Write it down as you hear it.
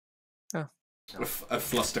A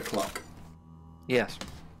fustercluck. Yes.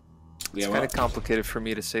 Yeah, It's kind of complicated for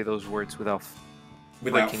me to say those words without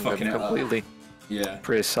breaking fucking them it completely. up. Yeah.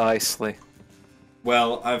 Precisely.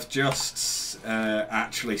 Well, I've just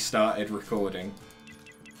actually started recording,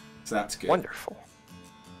 so that's good. Wonderful.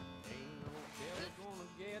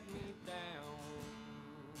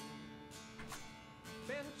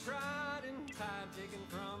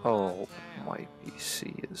 Oh, my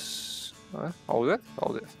PC is... all good?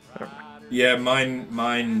 All good. Never mind. Yeah,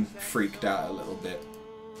 mine freaked out a little bit.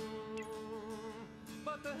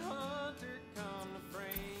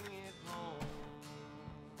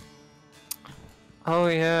 Oh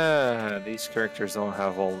yeah, these characters don't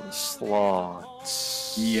have all the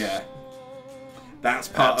slots. Yeah. That's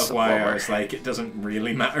part That's of a why bummer. I was like, it doesn't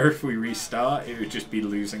really matter if we restart, it would just be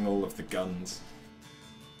losing all of the guns.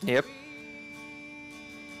 Yep.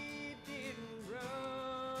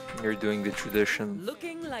 You're doing the tradition.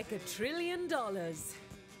 Looking like $1 trillion.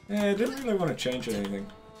 Yeah, I didn't really want to change anything.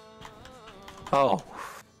 Oh.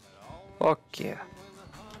 Fuck yeah.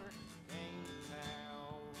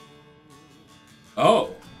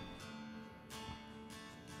 Oh!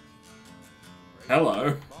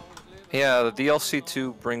 Hello. Yeah, the DLC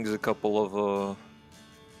 2 brings a couple of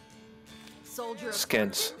Soldier of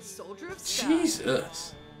skins. fortune, soldier of sky.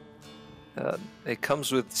 Jesus. It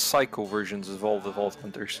comes with Psycho versions of all the Vault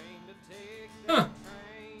Hunters. Huh.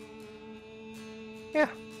 Yeah,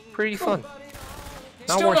 pretty fun.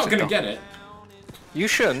 Still worth not it, gonna though. get it. You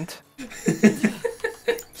shouldn't.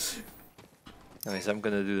 Anyways, I'm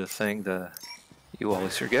gonna do the thing that you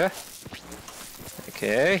always forget.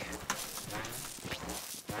 Okay.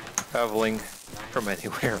 Traveling from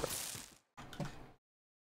anywhere.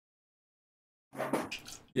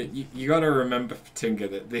 You gotta remember, Patinga,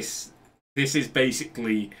 that this is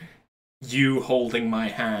basically you holding my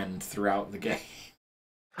hand throughout the game.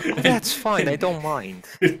 That's fine, I don't mind.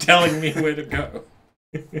 Telling me where to go.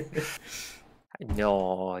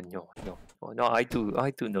 No, I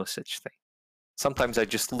do no such thing. Sometimes I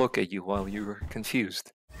just look at you while you're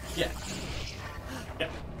confused. Yeah. Yeah.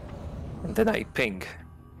 And then I ping.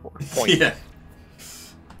 Or point. Yeah.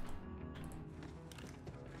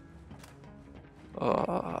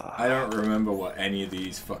 I don't remember what any of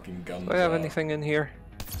these fucking guns Do I have are. anything in here?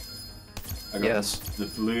 I got Yes. the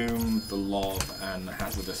bloom, the lob, and the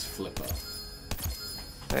hazardous flipper.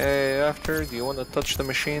 Hey, after, do you want to touch the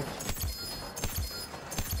machine?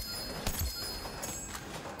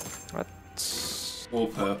 That's... All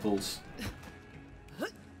purples.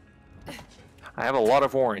 I have a lot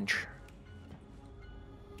of orange.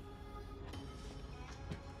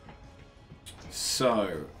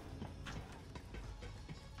 So,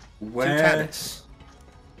 where Tannis.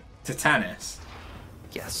 to Tannis?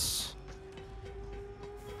 Yes.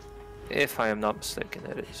 If I am not mistaken,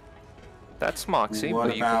 it is. That's Moxie, What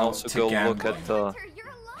but you can about also to go look gambling? at the...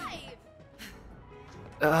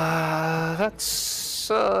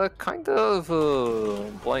 That's kind of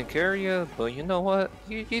a blank area, but you know what?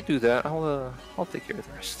 You do that. I'll take care of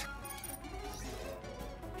the rest.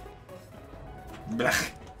 Blah.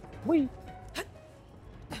 Wait.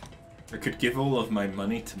 I could give all of my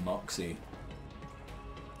money to Moxie.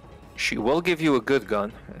 She will give you a good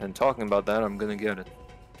gun, and talking about that, I'm gonna get it.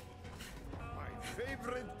 My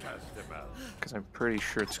favorite customer. Because I'm pretty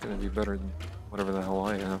sure it's gonna be better than whatever the hell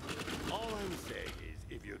I have. All I'm saying is,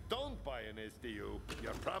 if you don't buy an SDU,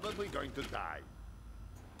 you're probably going to die.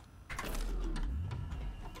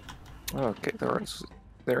 Okay,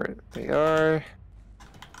 there they are.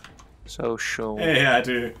 Social. Hey, I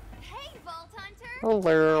do. Hey, Vault Hunter!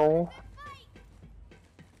 Hello.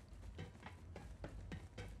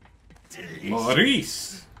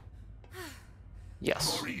 Maurice!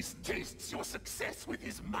 Yes. Maurice tastes your success with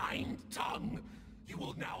his mind tongue. You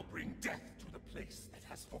will now bring death to the place that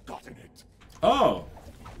has forgotten it. Oh!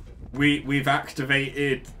 We've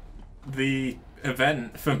activated the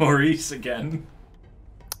event for Maurice again.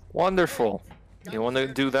 Wonderful. You want to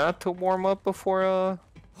do that to warm up before,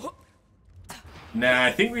 Nah,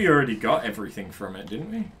 I think we already got everything from it,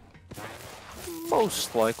 didn't we?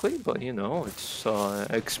 Most likely, but you know, it's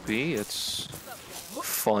XP, it's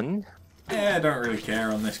fun. Yeah, I don't really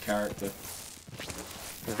care on this character.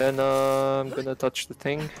 Then I'm gonna touch the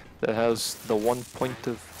thing that has the 1 point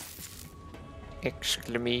of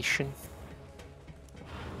exclamation.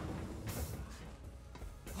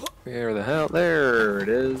 Where the hell? There it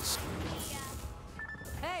is.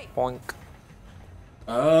 Hey, Boink.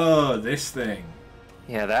 Oh, this thing.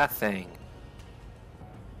 Yeah, that thing.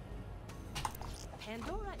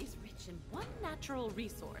 Pandora is rich in one natural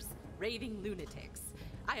resource, raving lunatics.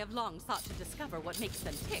 I have long sought to discover what makes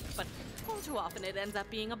them tick, but all too often it ends up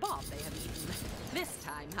being a bomb they have eaten. This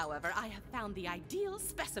time, however, I have found the ideal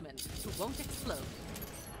specimen who won't explode.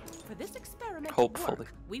 For this experiment to Hopefully.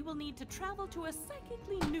 work, we will need to travel to a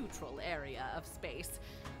psychically neutral area of space.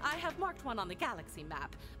 I have marked one on the galaxy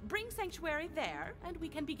map. Bring Sanctuary there, and we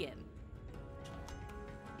can begin.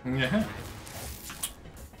 Yeah.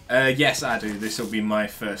 Yes, I do. This will be my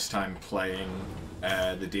first time playing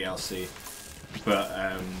the DLC, but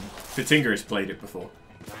Fatinga has played it before.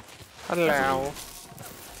 Hello.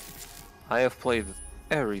 I have played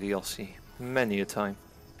every DLC many a time.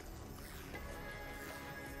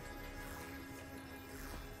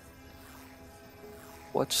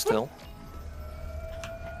 What still?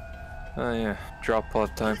 Oh yeah, drop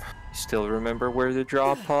pod time. You still remember where the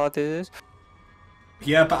drop pod is?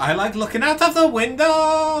 Yeah, but I like looking out of the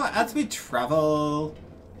window as we travel.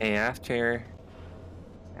 After.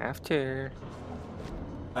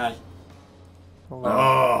 Hi.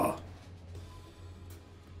 Hello.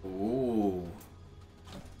 Oh. Ooh.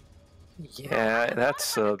 Yeah,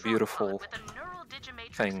 that's a beautiful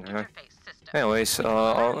thing. Huh? Anyways,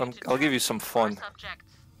 I'll give you some fun.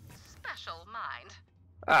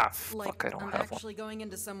 Ah, fuck! Like, I don't I'm have one. actually going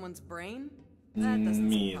into someone's brain? That doesn't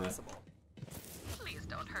Me seem either. possible. Please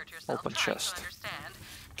don't hurt yourself Open trying chest. to understand.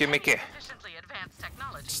 Gimmickie. Any sufficiently advanced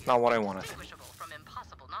technology It's not what I wanted. is distinguishable from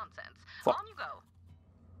impossible nonsense. Fuck. On you go.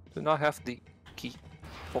 Do not have the key.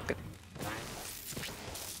 Fuck it.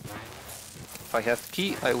 If I had the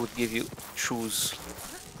key, I would give you choose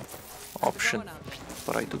option,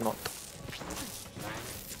 but I do not.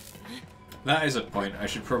 That is a point. I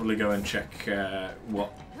should probably go and check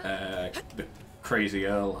what the Crazy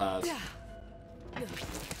Earl has.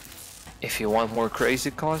 If you want more crazy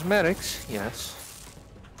cosmetics, yes.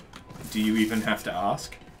 Do you even have to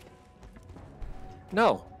ask?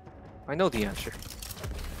 No, I know the answer.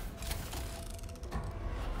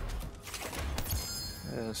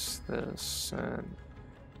 This, and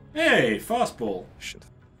Hey, fastball. shit.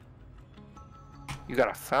 You got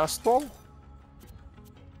a fastball?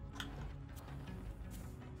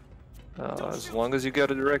 As long as you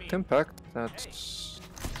get a direct impact, that's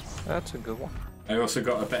a good one. I also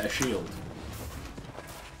got a better shield.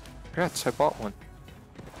 Congrats, I bought one.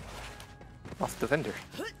 Off the vendor.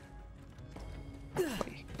 Wait,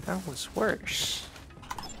 that was worse.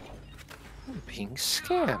 I'm being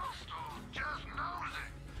scammed.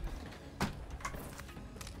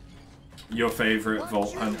 Your favourite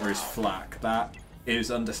Vault Hunter is Flak. That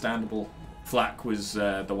is understandable. Flak was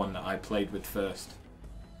the one that I played with first.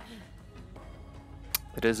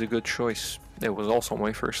 It is a good choice. It was also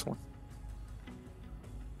my first one.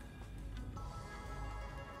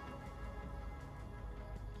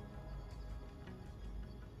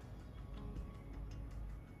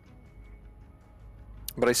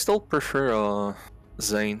 But I still prefer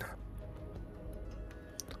Zane.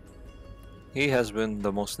 He has been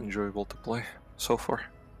the most enjoyable to play so far.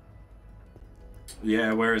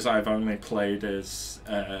 Yeah, whereas I've only played as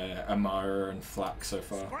Amara and Flak so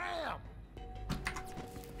far. Scram!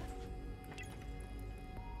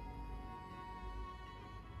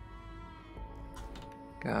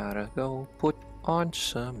 Gotta go put on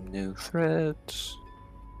some new threads.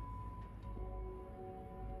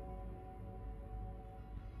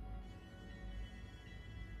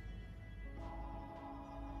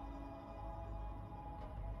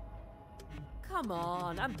 Come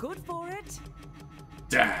on, I'm good for it.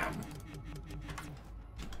 Damn.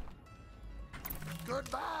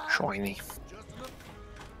 Goodbye! Shiny. Just look.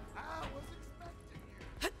 I was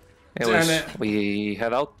expecting you. Anyways, Damn it. we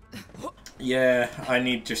head out. Yeah, I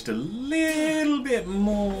need just a little bit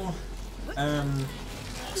more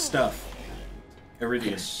stuff.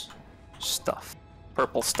 Iridium. Yes. Stuff.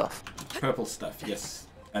 Purple stuff. Purple stuff, yes.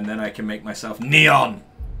 And then I can make myself neon!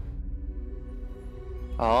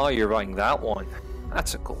 Oh, you're buying that one.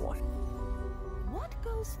 That's a cool one. What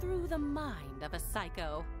goes through the mind of a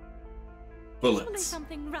psycho? Usually Bullets.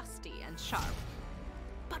 something rusty and sharp.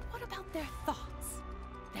 But what about their thoughts?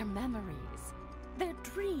 Their memories? Their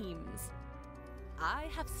dreams? I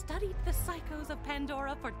have studied the psychos of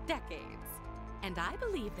Pandora for decades, and I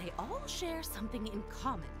believe they all share something in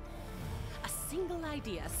common. A single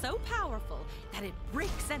idea so powerful that it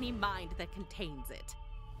breaks any mind that contains it.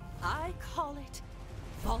 I call it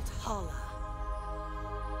Vaulthalla.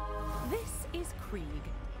 This is Krieg.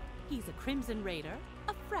 He's a Crimson Raider,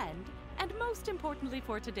 a friend, and most importantly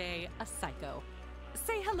for today, a psycho.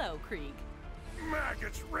 Say hello, Krieg.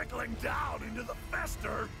 Maggots wriggling down into the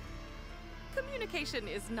fester. Communication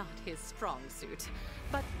is not his strong suit,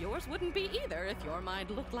 but yours wouldn't be either if your mind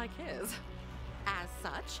looked like his. As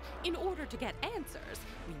such, in order to get answers,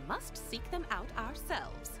 we must seek them out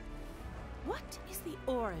ourselves. What is the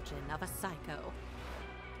origin of a psycho?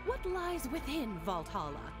 What lies within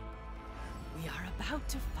Vaulthalla? We are about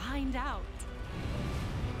to find out.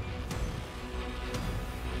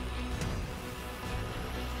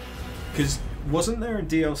 Because wasn't there a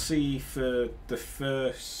DLC for the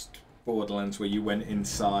first Borderlands where you went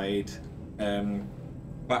inside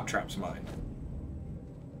Claptrap's mind?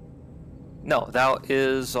 No, that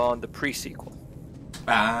is on the pre-sequel.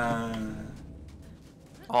 Ah.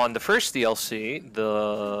 On the first DLC,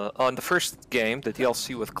 on the first game, the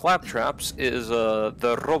DLC with Claptraps is the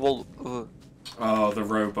Oh, the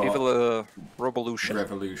robot. Revolution.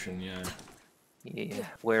 Revolution, yeah. Yeah,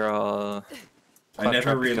 where I never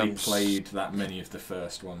Claptrap really becomes... played that many of the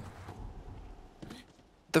first one.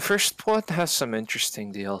 The first one has some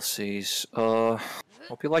interesting DLCs.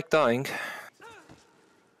 Hope you like dying.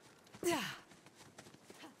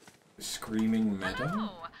 Screaming Meadow? Hello.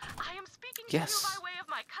 I am speaking Yes. to you by way of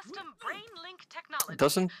my custom brain link technology.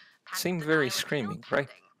 Doesn't Patent seem denial very is still screaming, right?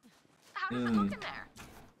 pending. How does it look in there?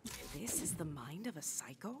 This is the mind of a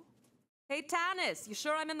psycho? Hey, Tannis, you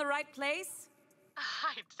sure I'm in the right place?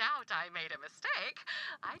 I doubt I made a mistake.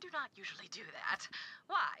 I do not usually do that.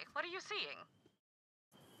 Why? What are you seeing?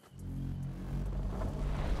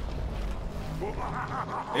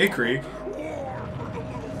 Hey, Krieg. War for the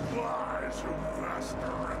little flies who fester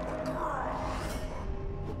in the ground.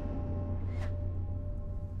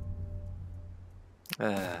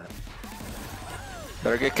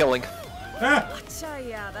 Better get killing. Ah!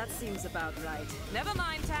 Yeah, that seems about right. Never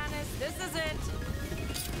mind, Tannis, this is it.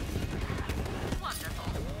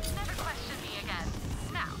 Wonderful. Never question me again.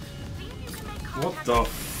 Now, see if you can make contact What the with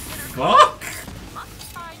fuck? must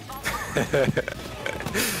find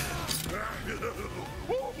Vaulthalla.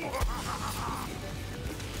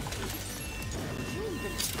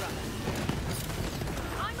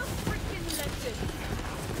 I'm a freaking legend.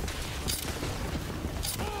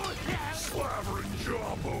 Slavering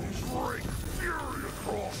jawbones ring fury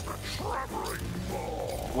across the trembling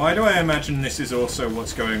maw. Why do I imagine this is also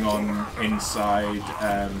what's going on inside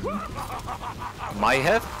My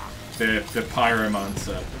head? the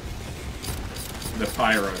pyromancer? The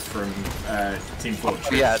pyro from Team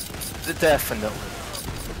Fortress. Yeah, definitely.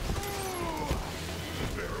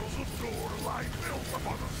 Barrels of gore lie built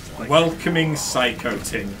upon a slight Welcoming Psycho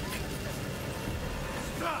Tink.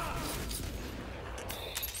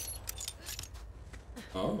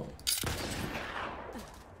 Oh.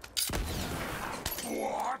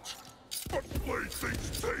 what? But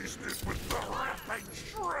playthings tasted with the wrapping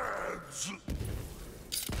shreds.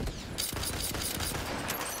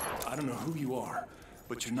 I don't know who you are,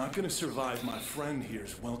 but you're not gonna survive my friend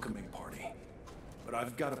here's welcoming party. But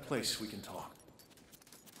I've got a place we can talk.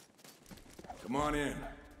 Come on in.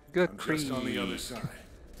 Good I'm just on the Krieg. other side.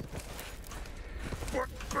 But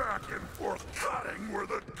back and forth cutting where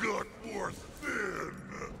the good were thin.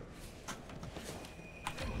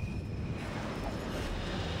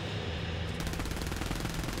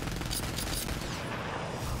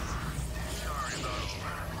 Sorry about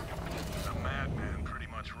that. The madman pretty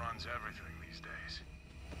much runs everything these days.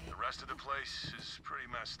 The rest of the place is pretty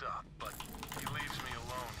messed up, but he leaves me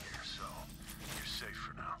alone here, so you're safe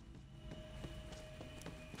for now.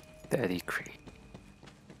 Daddy Krieg.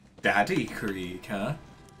 Daddy Krieg, huh?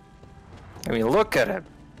 I mean, look at him.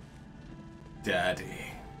 Daddy.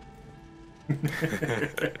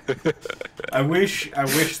 I wish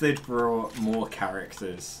they'd brought more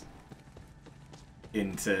characters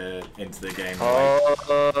into the game.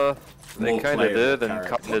 They More kind of playable did and kind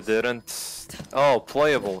characters. of didn't. Oh,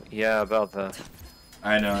 playable. Yeah, about that.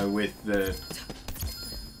 I know, with the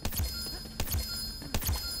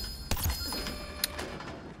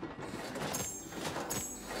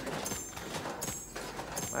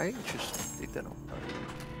I just didn't.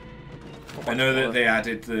 I know that they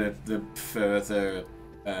added the further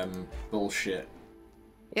bullshit.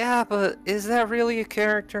 Yeah, but is that really a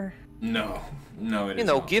character? No, it You is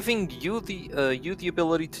know, not. giving you the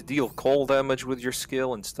ability to deal cold damage with your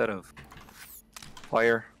skill instead of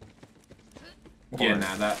fire, Yeah, or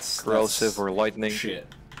nah, that's corrosive, or lightning. shit.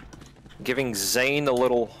 Giving Zane a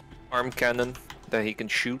little arm cannon that he can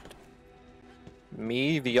shoot.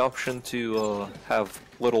 Me the option to have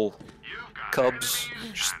little cubs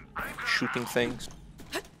just shooting things.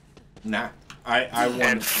 Nah, I want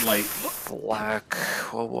And like flak.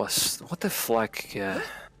 What the flak get?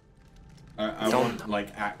 I Don't- want like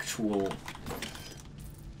actual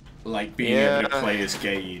like being able to Yeah. play as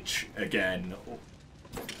Gage again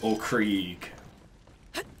or Krieg.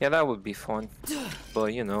 Yeah, that would be fun.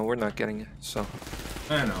 But you know, we're not getting it, so.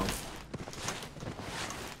 I don't know.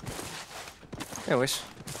 Anyways,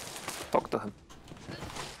 talk to him.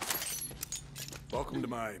 Welcome to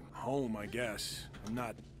my home, I guess. I'm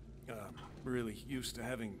not, really used to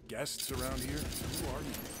having guests around here. Who are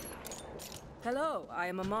you? Hello, I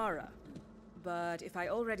am Amara. But if I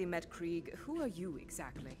already met Krieg, who are you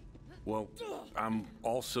exactly? Well, I'm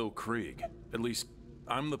also Krieg. At least,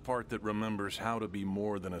 I'm the part that remembers how to be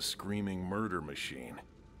more than a screaming murder machine.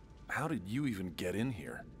 How did you even get in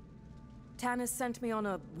here? Tannis sent me on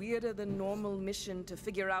a weirder-than-normal mission to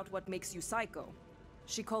figure out what makes you psycho.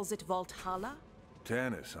 She calls it Vaulthalla?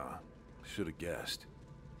 Tannis, huh? Should've guessed.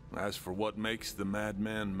 As for what makes the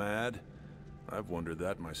madman mad, I've wondered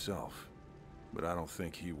that myself. But I don't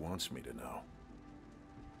think he wants me to know.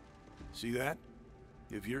 See that?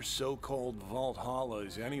 If your so-called Vaulthalla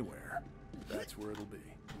is anywhere, that's where it'll be.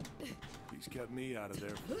 He's kept me out of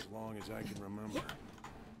there for as long as I can remember.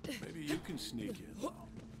 Maybe you can sneak in, though.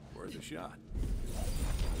 Worth a shot.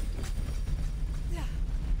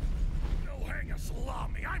 No hang a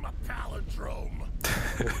salami, I'm a palindrome.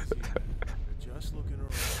 Just looking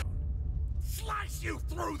around. Slice you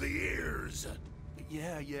through the ears.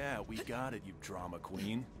 Yeah, we got it, you drama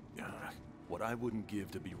queen. What I wouldn't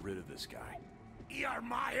give to be rid of this guy. You're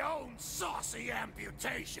my own saucy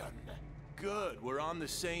amputation. Good, we're on the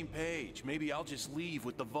same page. Maybe I'll just leave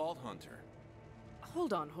with the Vault Hunter.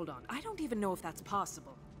 Hold on. I don't even know if that's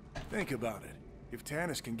possible. Think about it. If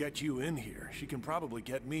Tannis can get you in here, she can probably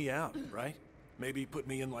get me out, right? Maybe put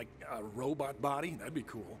me in, like, a robot body? That'd be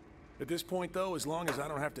cool. At this point, though, as long as I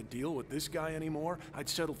don't have to deal with this guy anymore, I'd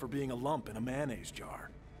settle for being a lump in a mayonnaise jar.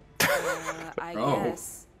 I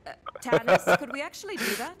guess. Tannis, could we actually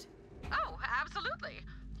do that? Oh, absolutely.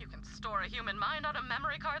 You can store a human mind on a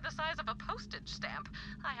memory card the size of a postage stamp.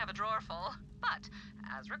 I have a drawer full. But,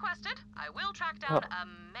 as requested, I will track down a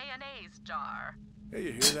mayonnaise jar. Hey,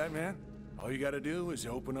 you hear that, man? All you gotta do is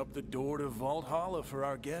open up the door to Vaulthalla for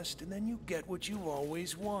our guest, and then you get what you've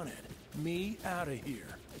always wanted. Me out of here.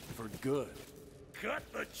 For good. Cut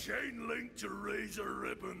the chain link to razor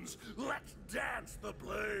ribbons. Let's dance the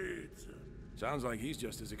blades. Sounds like he's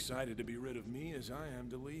just as excited to be rid of me as I am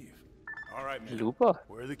to leave. All right, man. Lupa?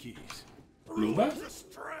 Where are the keys? Lupa?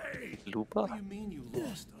 Astray. Lupa? What do you mean you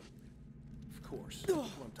lost them? Of course.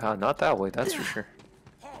 Not that way, that's for sure.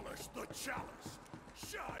 Polish the chalice.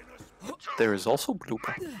 Shine us. There is also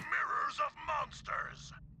Lupa. Mirrors of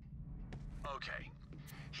monsters. Okay.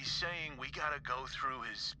 He's saying we gotta go through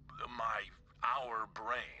our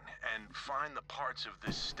brain and find the parts of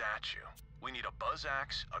this statue. We need a buzz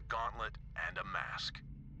axe, a gauntlet, and a mask.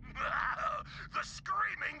 The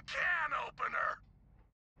screaming can opener!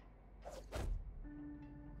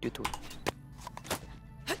 You too.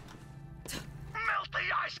 Melt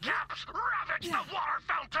the ice caps! Ravage the water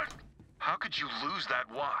fountain! How could you lose that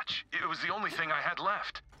watch? It was the only thing I had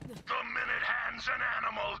left. The minute hand's an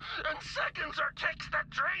animal, and seconds are ticks that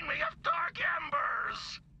drain me of dark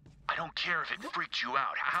embers! I don't care if it freaked you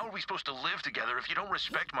out. How are we supposed to live together if you don't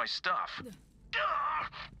respect my stuff? No!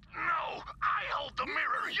 I hold the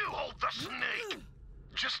mirror, you hold the snake!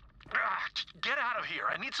 Just get out of here.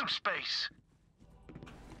 I need some space.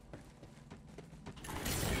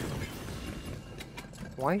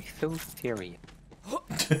 Why so serious? Look,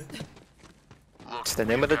 It's the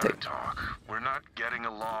name of the we gotta day. talk. We're not getting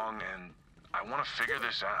along, and I want to figure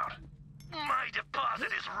this out. My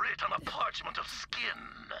deposit is writ on a parchment of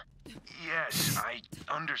skin. Yes, I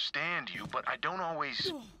understand you, but I don't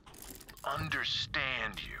always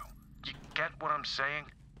understand you. You get what I'm saying?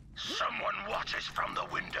 Someone watches from the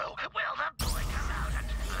window. Well, the boy come out and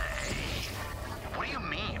play. What do you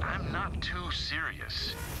mean? I'm not too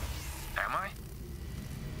serious. Am I?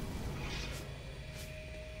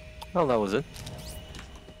 Well, that was it.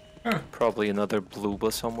 Probably another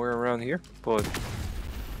Bluba somewhere around here, but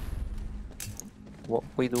what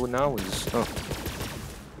we do now is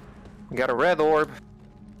we got a red orb.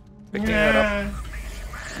 Picking it up.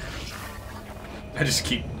 I just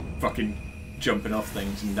keep fucking jumping off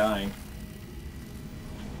things and dying.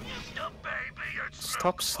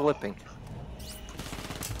 Stop slipping.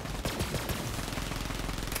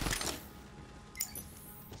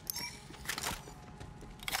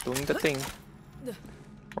 Doing the thing.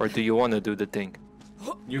 Or do you want to do the thing?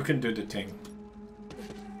 You can do the thing.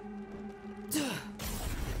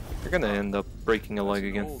 You're gonna end up breaking a leg An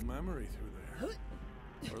again. old memory through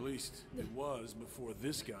there. Or at least it was before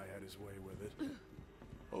this guy had his way with it.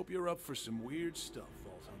 Hope you're up for some weird stuff,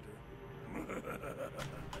 Vault Hunter.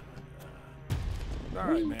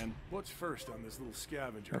 Alright, man. What's first on this little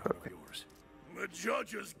scavenger hunt of yours? The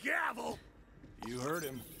judge's gavel. You heard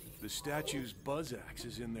him. The statue's buzz axe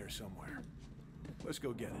is in there somewhere. Let's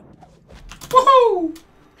go get it. Woohoo!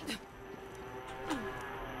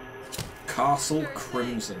 Castle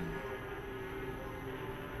Crimson.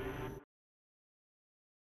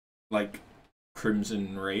 Like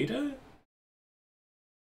Crimson Raider?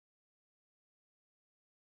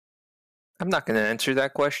 I'm not going to answer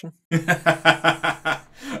that question.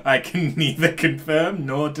 I can neither confirm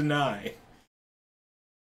nor deny.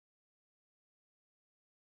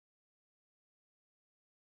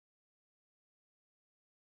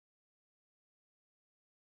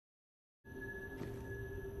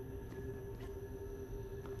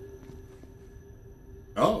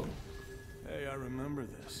 Oh. Hey, I remember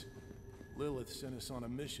this. Lilith sent us on a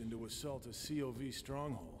mission to assault a COV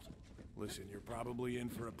stronghold. Listen, you're probably in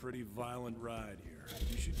for a pretty violent ride here.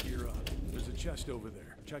 You should gear up. There's a chest over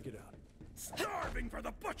there. Check it out. Starving for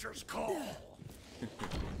the butcher's call!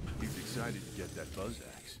 He's excited to get that buzz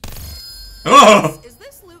axe. Oh! Is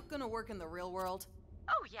this loot gonna work in the real world?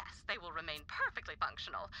 Oh yes, they will remain perfectly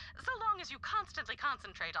functional, so long as you constantly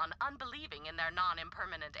concentrate on unbelieving in their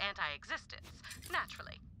non-impermanent anti-existence,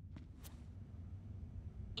 naturally.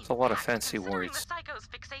 It's a lot of fancy Considering words. the Psycho's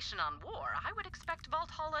fixation on war, I would expect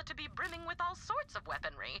Vaulthalla to be brimming with all sorts of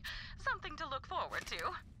weaponry. Something to look forward to.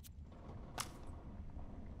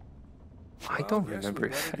 I don't Well, guess remember we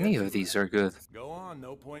if better any get of to these it. are good. Go on,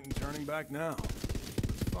 no point in turning back now.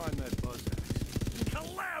 Let's find that buzz axe.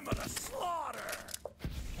 Calamitous slaughter!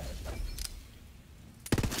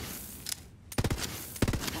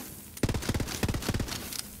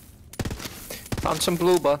 Found some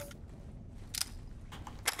blue buff.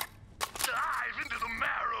 Dive into the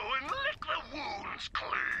marrow and lick the wounds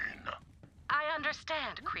clean. I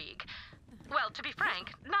understand, Krieg. Well, to be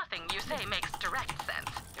frank, nothing you say makes direct sense.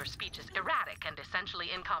 Your speech is erratic and essentially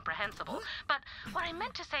incomprehensible. But what I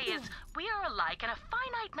meant to say is, we are alike in a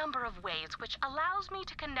finite number of ways, which allows me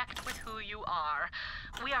to connect with who you are.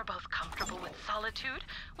 We are both comfortable with solitude.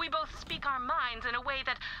 We both speak our minds in a way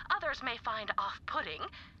that others may find off-putting.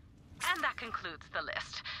 And that concludes the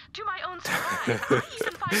list. To my own surprise, I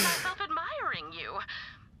even find myself admiring you.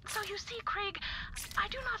 So you see, Krieg, I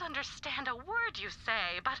do not understand a word you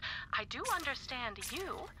say, but I do understand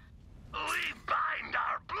you. We bind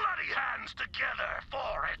our bloody hands together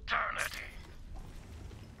for eternity.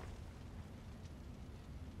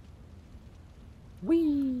 Whee!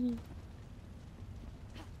 You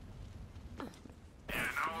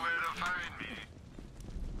know where to find me.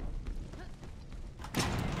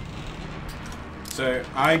 So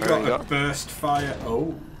I There got you a go. burst fire.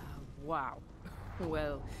 Oh. Wow.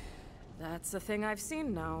 Well, that's a thing I've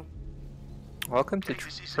seen now. Welcome to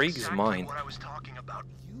This is Krieg's exactly mind. what I was talking about.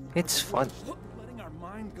 It's fun. Letting our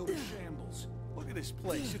mind go to shambles. Look at this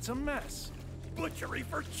place. It's a mess. Butchery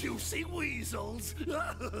for juicy weasels!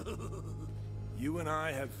 You and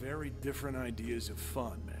I have very different ideas of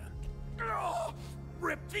fun, man. Oh,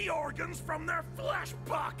 rip the organs from their flesh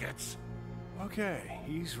pockets! Okay,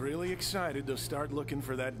 he's really excited to start looking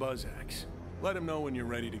for that buzz axe. Let him know when you're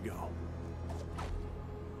ready to go.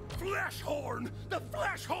 Flesh horn! The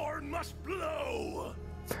flesh horn must blow!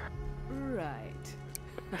 Right.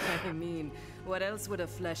 I mean, what else would a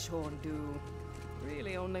flesh horn do?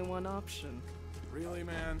 Really only one option. Really,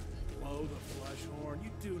 man? Blow the flesh horn?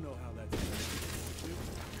 You do know how that's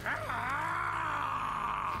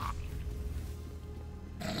Ah!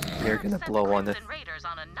 You're gonna Sent blow on it. Crimson Raiders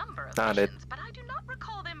on a number of Not it. missions, but I do not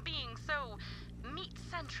recall them being so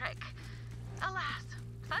meat-centric. Alas,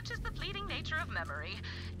 such is the fleeting nature of memory.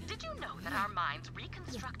 Did you know that our minds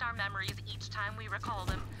reconstruct our memories each time we recall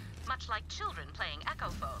them? Much like children playing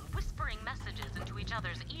echophones, whispering messages into each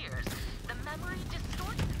other's ears, the memory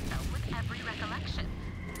distorts itself with every recollection.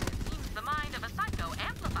 It seems the mind of a psycho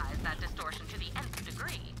amplifies that distortion to the nth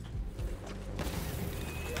degree.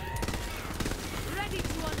 Ready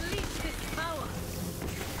to unleash this power!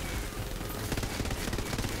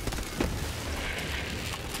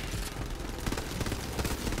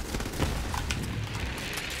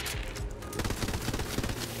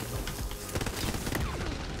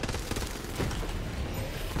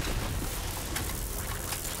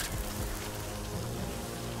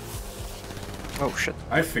 Oh shit.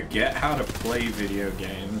 I forget how to play video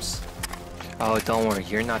games. Oh, don't worry,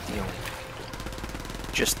 you're not the only.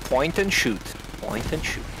 Just point and shoot. Point and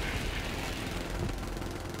shoot.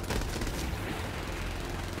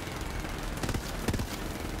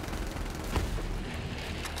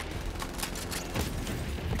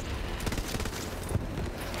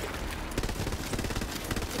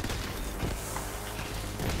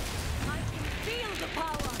 I can feel the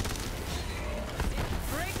power!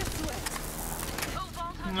 Break a sweat! Oh,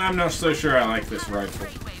 Vaulthalla, I'm not so sure I like this patterns rifle.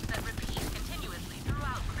 of brainwaves that repeat continuously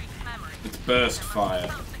throughout Krieg's memory. It's burst There must be fire.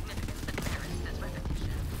 some significance that merits this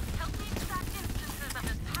repetition. Help me extract instances of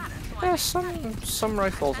this pattern so I Yeah, some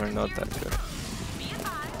rifles are not that good. Be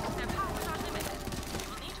advised, their powers are limited. You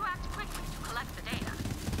will need to act quickly to collect the data.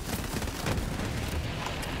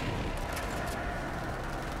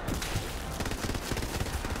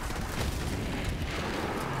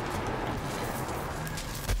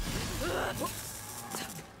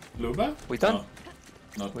 Luba? We done?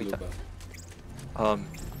 No, not We Luba.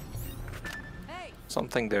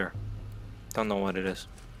 Something there. Don't know what it is.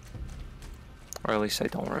 Or at least I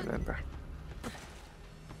don't remember.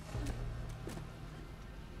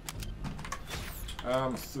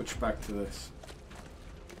 Switch back to this.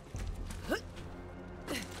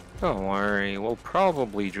 Don't worry, we'll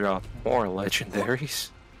probably drop more legendaries.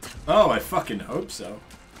 Oh, I fucking hope so.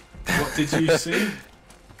 What did you see?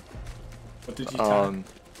 What did you tell me?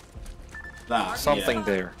 That, Something yeah.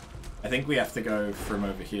 there. I think we have to go from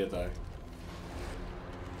over here, though.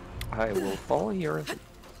 I will follow your...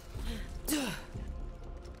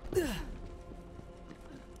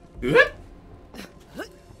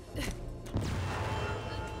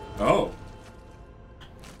 Oh.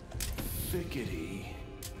 Thickety.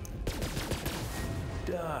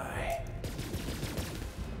 Die.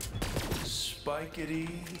 Spikety.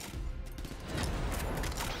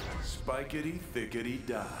 Spikety, thickety,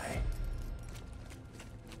 die.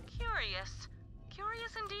 Curious.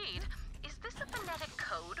 Curious indeed. Is this a phonetic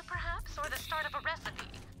code, perhaps, or the start of a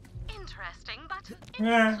recipe? Interesting, but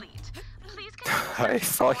incomplete. Please I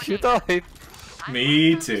thought you died.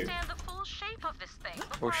 Me too. understand the full shape of this thing Oh,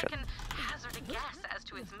 before I shit. can hazard a guess as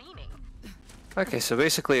to its meaning. Okay, so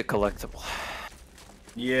basically a collectible.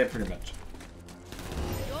 Yeah, pretty much.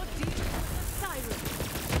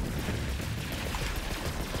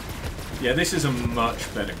 Yeah, this is a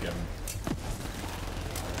much better gun.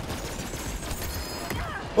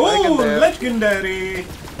 Oh, legendary!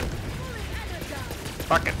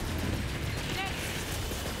 Rocket.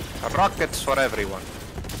 Rockets for everyone.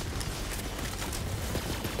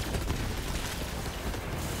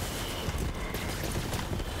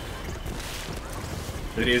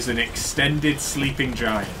 It is an extended sleeping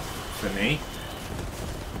giant for me.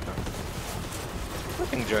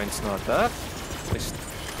 Sleeping giant's not that. At least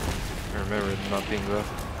I remember it not being that.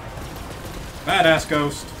 Badass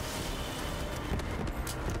ghost.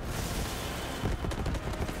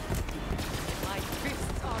 My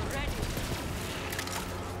fists are ready.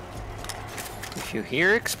 If you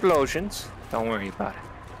hear explosions, don't worry about it.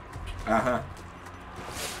 Uh-huh.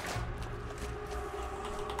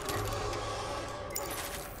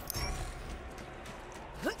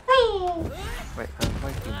 Wait, I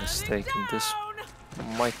might be mistaken. This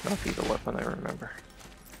might not be the weapon I remember.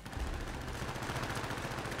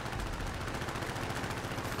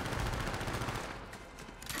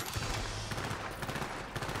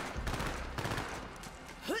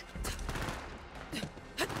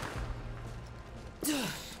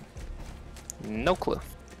 No clue.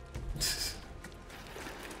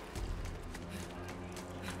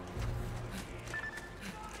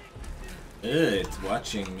 It's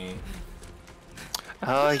watching me.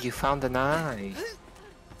 Oh, you found an eye.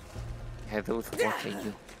 Yeah, those what they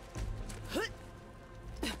do.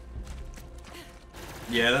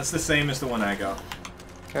 Yeah, that's the same as the one I got.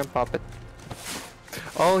 Can't pop it.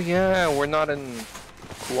 Oh yeah, we're not in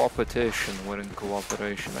cooperation, we're in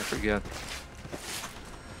cooperation, I forget.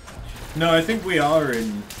 No, I think we are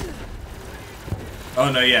in...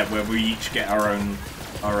 Oh no, yeah, where we each get our own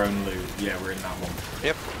loot. Yeah, we're in that one.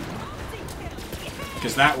 Yep.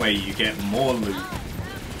 Because that way you get more loot.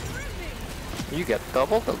 You get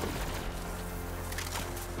double the loot.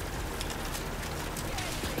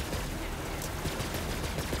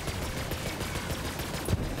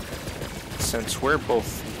 Since we're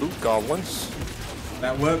both loot goblins,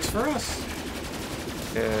 That works for us.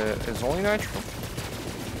 it's only natural.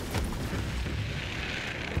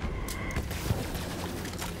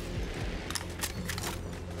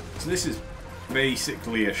 So this is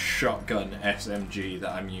basically a shotgun SMG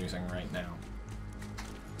that I'm using right now.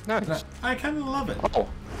 Nice. I kind of love it. Oh,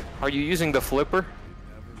 are you using the flipper?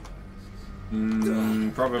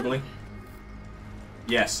 Probably.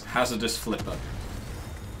 Yes, hazardous flipper.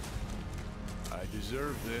 I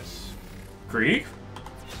deserve this. Krieg?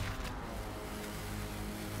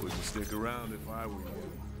 Wouldn't stick around if I were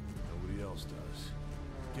you. Nobody else does.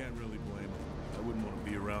 Can't really blame them. I wouldn't want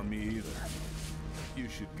to be around me either. You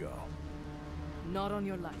should go. Not on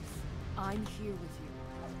your life. I'm here with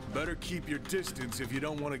you. Better keep your distance if you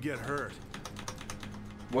don't want to get hurt.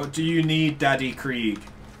 What do you need, Daddy Krieg?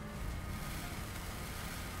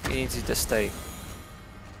 He needs you to stay.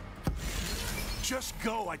 Just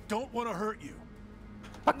go. I don't want to hurt you.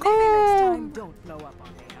 Maybe next time don't blow up on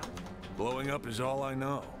me, huh? Blowing up is all I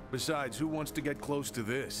know. Besides, who wants to get close to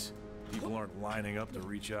this? People aren't lining up to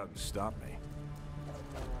reach out and stop me.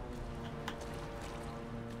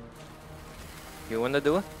 You wanna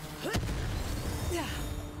do it?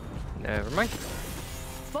 Never mind.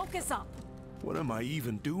 Focus up. What am I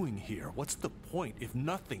even doing here? What's the point if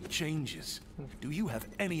nothing changes? Do you have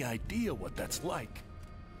any idea what that's like?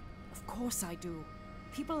 Of course I do.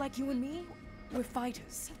 People like you and me, we're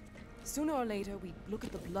fighters. Sooner or later, we look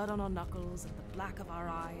at the blood on our knuckles and the black of our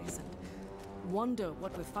eyes and wonder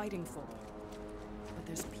what we're fighting for. But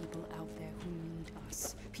there's people out there who need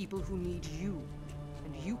us. People who need you.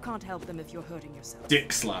 And you can't help them if you're hurting yourself.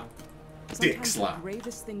 Dick slap. Dick Sometimes slap. the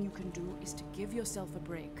bravest thing you can do is to give yourself a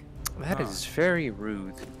break. That is very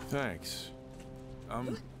rude. Thanks.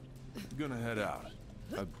 I'm gonna head out.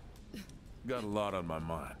 I've got a lot on my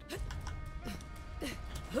mind.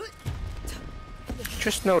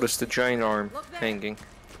 Just noticed the giant arm hanging.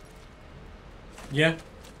 Yeah.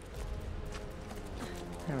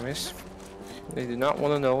 Anyways, they do not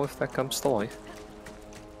want to know if that comes to life.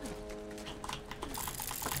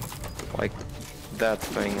 Like that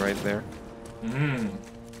thing right there.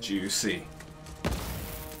 Juicy.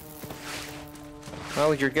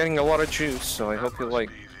 Well, you're getting a lot of juice, so I hope you like.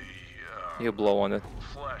 You blow on it.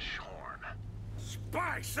 Flesh horn.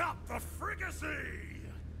 Spice up the fricassee!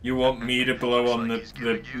 You want me to blow on the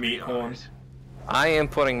meat horn? I am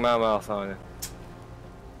putting my mouth on it.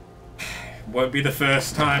 Won't be the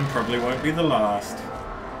first time, probably won't be the last.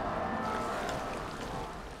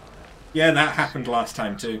 Yeah, that happened last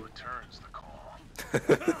time too. Returns the call.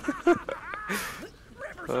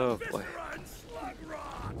 Oh boy.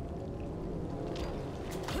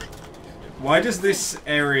 Why does this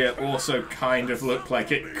area also kind of look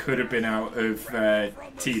like it could have been out of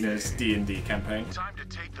Tina's D&D campaign? Time to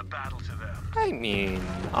take the battle to them. I mean,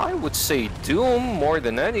 I would say Doom more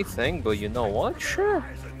than anything, but you know what? Sure.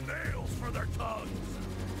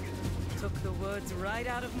 Took the words right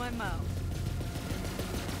out of my mouth.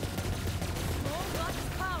 Small God's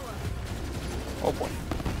power. Oh boy.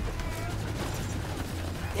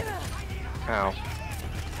 Ow.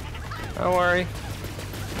 Don't worry.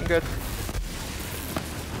 I'm good.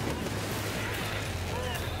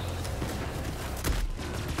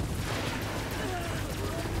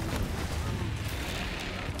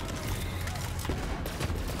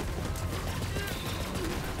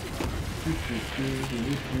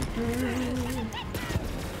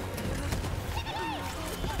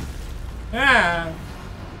 Ah,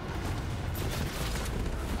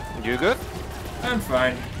 You good? I'm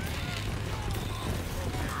fine.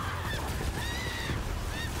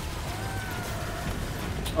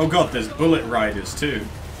 Oh god, there's bullet riders too.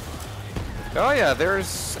 Oh yeah,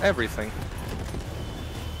 there's everything.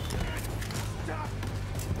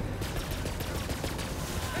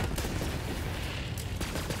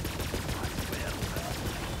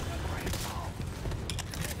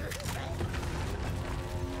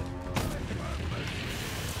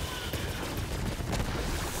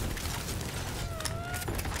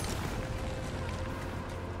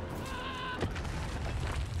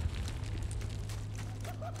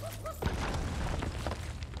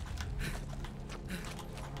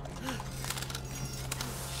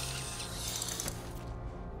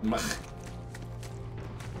 Mach.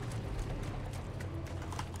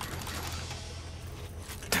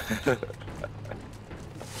 I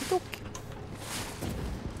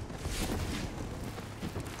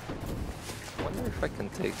wonder if I can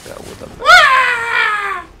take that with a.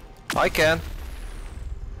 I can.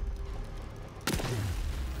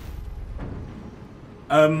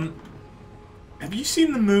 Have you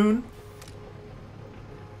seen the moon?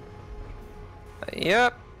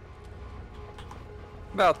 Yep.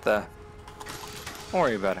 About that. Don't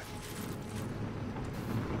worry about it.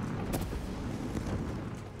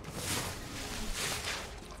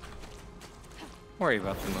 Don't worry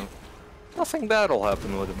about the moon. Nothing bad will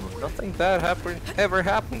happen with the moon. Nothing bad ever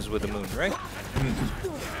happens with the moon, right?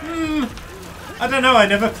 I don't know, I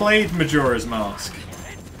never played Majora's Mask.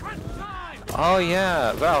 Oh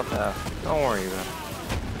yeah, about that. Don't worry about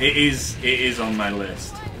it. It is on my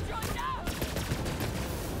list.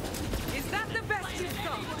 Is that the best you've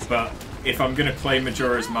got? But if I'm gonna play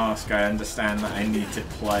Majora's Mask, I understand that I need to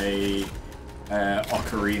play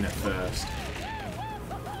Ocarina first.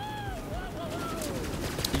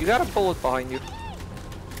 You got a bullet behind you.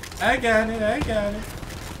 I got it, I got it.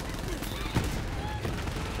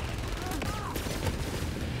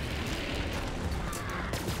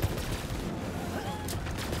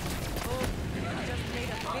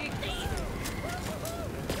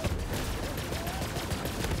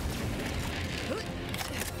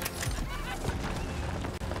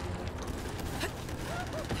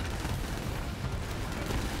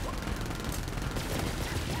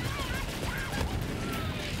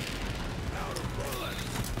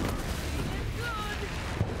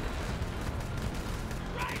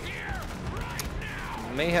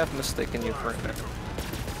 may have mistaken you for him.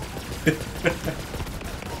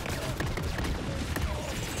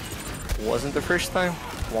 Wasn't the first time.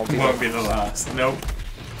 Won't be the last. Nope.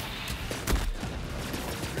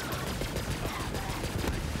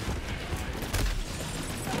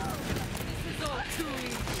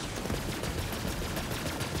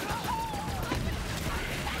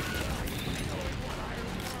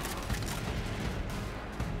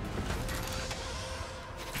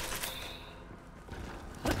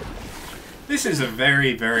 This is a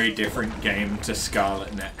very, very different game to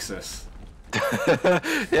Scarlet Nexus.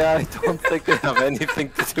 Yeah, I don't think they have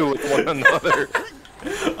anything to do with one another.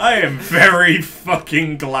 I am very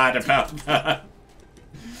fucking glad about that.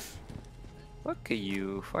 Look at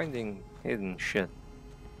you, finding hidden shit.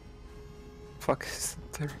 Fuck is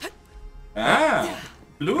there? Ah!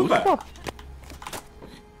 Bluba!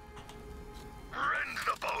 Rend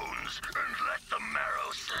the bones and let the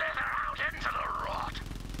marrow slither out into the rot.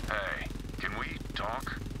 Hey, can we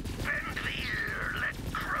talk? Bend the ear, let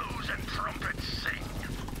crows and trumpets sing.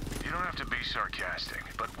 You don't have to be sarcastic,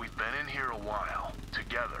 but we've been in here a while,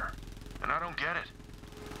 together, and I don't get it.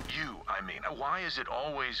 You, I mean, why is it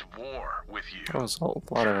always war with you? That was a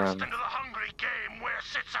lot of Into the hungry game where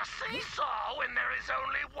sits a seesaw when there is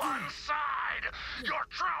only one side. Your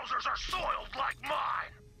trousers are soiled like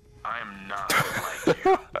mine. I'm not like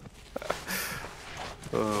you.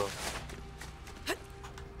 Oh.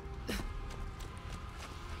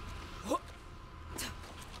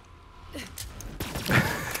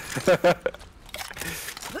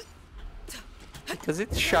 Because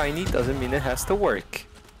it's shiny doesn't mean it has to work.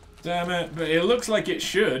 Damn it, but it looks like it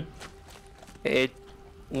should. It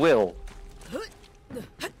will.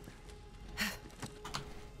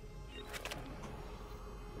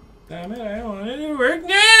 Damn it, I want it to work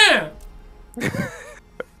now!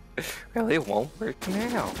 Well, it won't work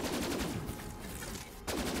now.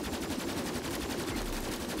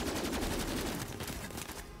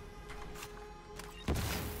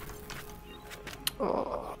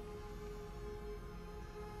 Oh.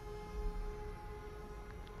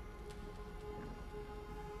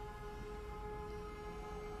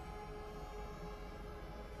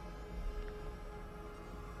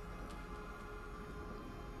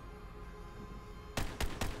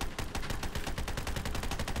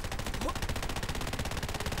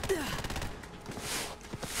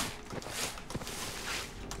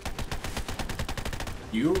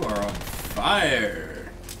 You are on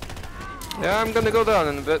fire. Yeah, I'm gonna go down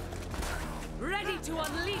in a bit. Ready to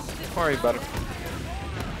unleash the Don't worry about it.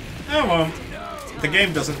 I won't. The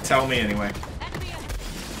game doesn't tell me anyway.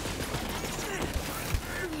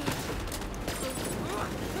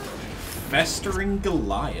 Festering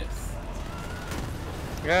Goliath.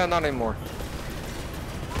 Yeah, not anymore.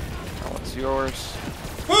 That one's yours.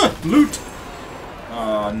 Ah! Loot!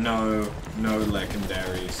 Oh no. No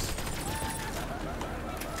legendaries.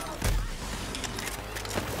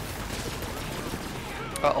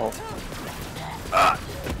 Uh-oh. Ah!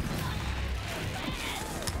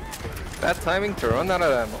 Bad timing to run out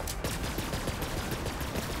of ammo.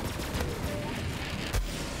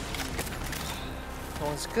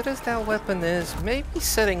 Well, as good as that weapon is, maybe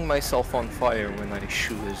setting myself on fire when I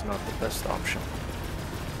shoot is not the best option.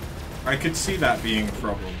 I could see that being a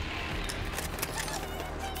problem.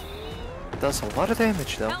 It does a lot of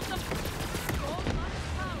damage though.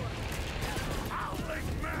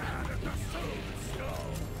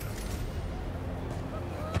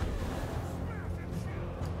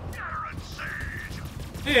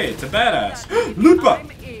 Hey, it's a badass. Loot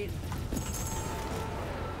bug!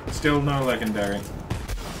 Still no legendary.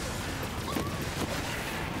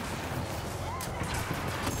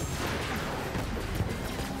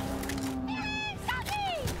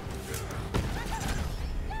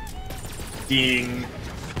 Ding.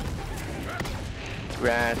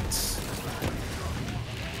 Rats.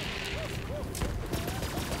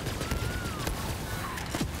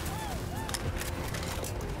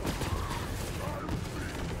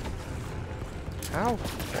 How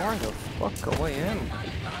far the fuck away am I?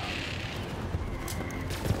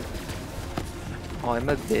 Oh, I'm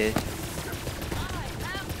a bitch.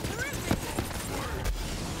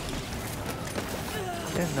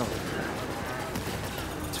 Yeah, no.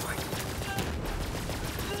 It's fine.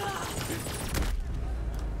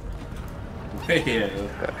 Hey.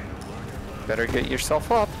 Better get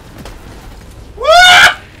yourself up.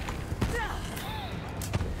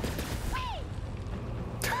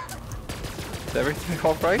 Is everything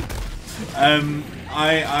alright?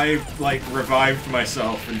 I like revived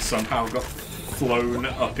myself and somehow got flown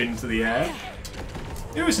up into the air.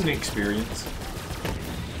 It was an experience.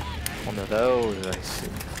 One of those, I see.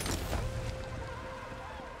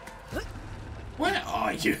 Where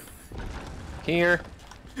are you? Here.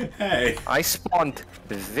 Hey. I spawned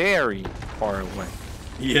very far away.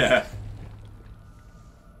 Yeah.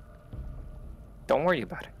 Don't worry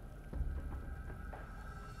about it.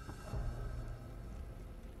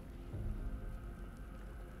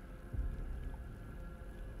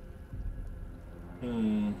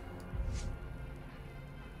 Hmm.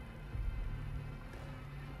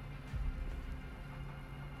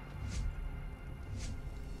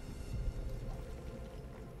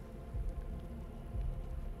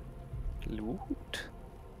 Loot.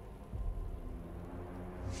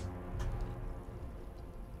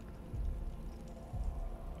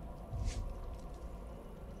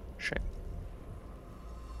 Shame.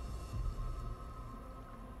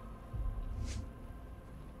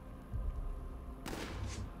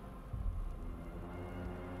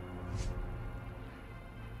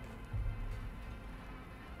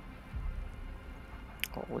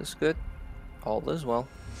 All is good. All is well.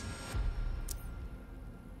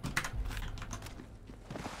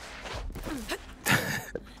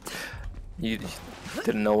 You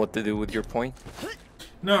didn't know what to do with your point?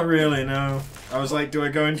 Not really, no. I was like, do I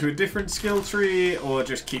go into a different skill tree or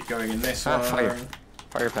just keep going in this one? Fire.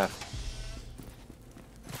 Fire path.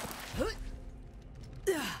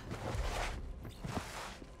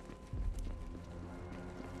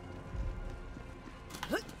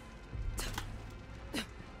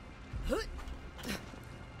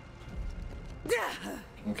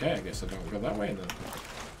 Okay, I guess I don't go that way then.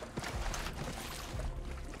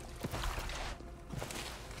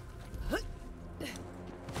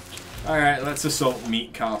 Alright, let's assault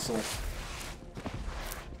Meat Castle.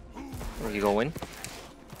 Where you going?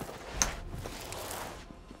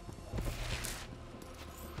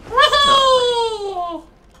 Woohoo!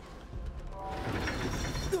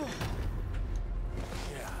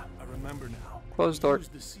 Yeah, I remember now. Closed door. Use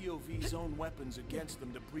the COV's own weapons against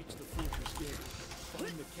them to breach the fortress gate.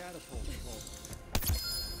 Find the catapult vault.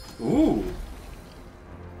 Ooh.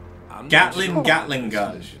 I'm not Gatling sure Gatling this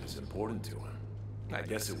gun. mission is important to him. I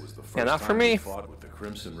guess it was the first Yeah, not for time me. he fought with the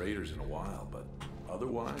Crimson Raiders in a while, but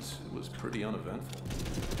otherwise, it was pretty uneventful.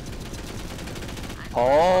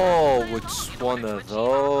 Oh, it's one of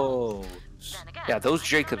those. Yeah, those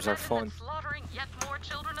Jacobs are fun. Slaughtering yet more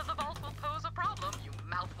children of the vault will pose a problem, you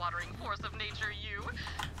mouth-watering force of nature, you.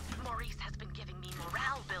 Maurice has been giving me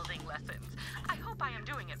morale-building lessons. I hope I am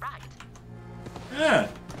doing it right. Yeah.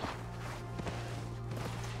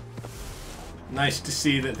 Nice to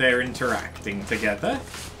see that they're interacting together.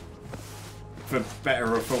 For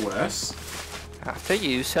better or for worse. After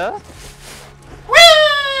you, sir. Woo!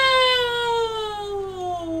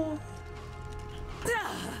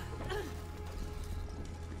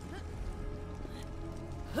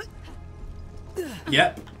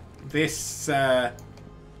 Yep. This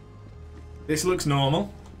looks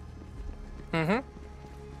normal. Mm-hmm.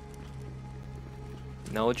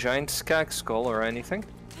 No giant skag skull or anything.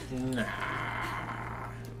 Nah.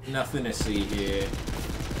 Nothing to see here.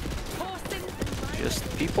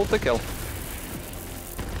 Just people to kill.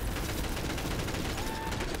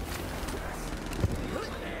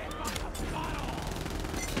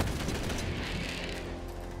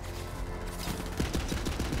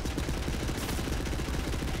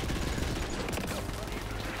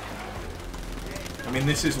 I mean,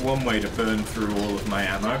 this is one way to burn through all of my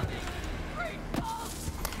ammo.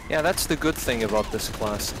 Yeah, that's the good thing about this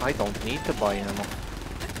class. I don't need to buy ammo.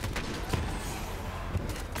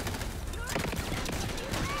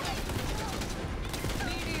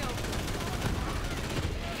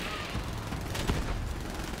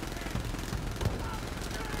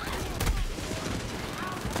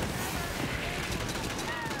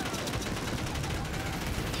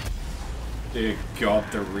 Dear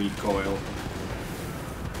God, the recoil.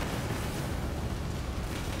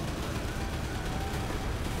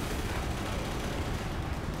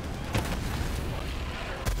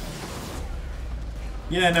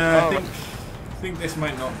 Yeah, no, I think this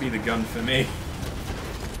might not be the gun for me.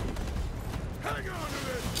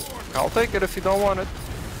 I'll take it if you don't want it.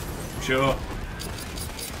 Sure.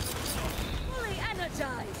 Fully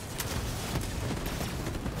energized.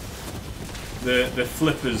 The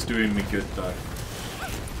flipper's doing me good though.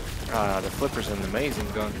 Ah, the flipper's an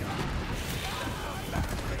amazing gun.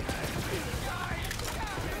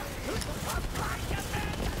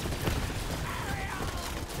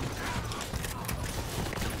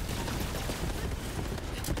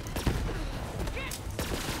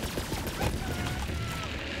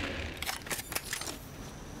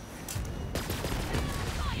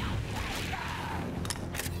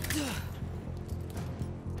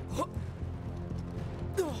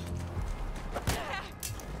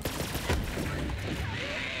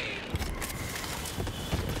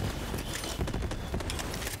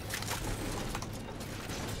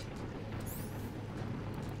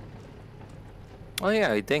 Oh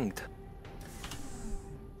yeah, I dinged.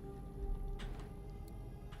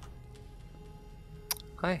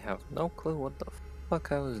 I have no clue what the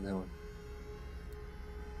fuck I was doing.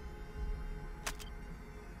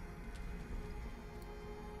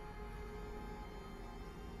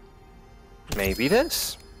 Maybe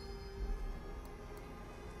this?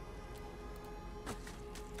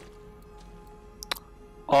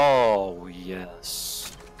 Oh, yes.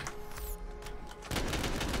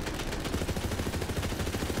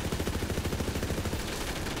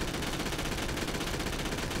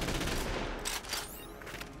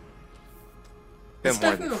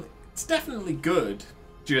 It's definitely good.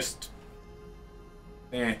 Just...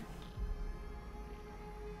 eh.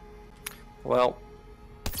 Well,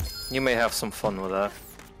 you may have some fun with that.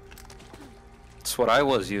 It's what I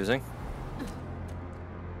was using.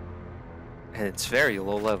 And it's very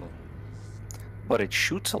low level. But it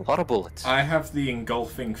shoots a lot of bullets. I have the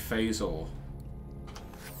engulfing phasor.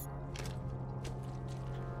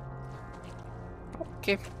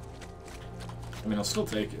 Okay. I mean, I'll still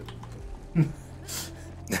take it.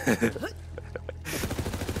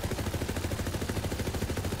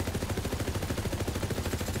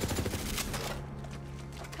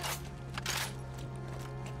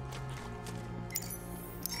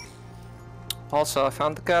 Also, I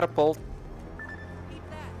found the catapult.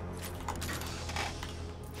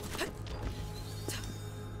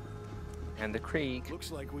 And the Krieg.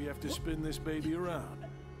 Looks like we have to spin this baby around.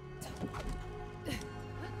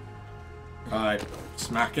 Alright,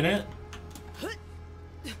 smacking it.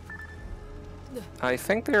 I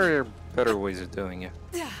think there are better ways of doing it.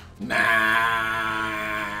 Nah.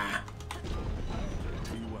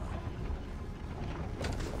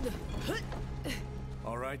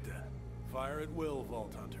 Alright then. Fire at will,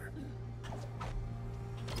 Vault Hunter.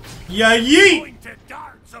 Yeah, yeet! Pointed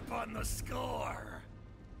darts upon the score.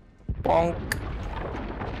 Bonk.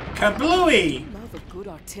 Kablooey! Love a good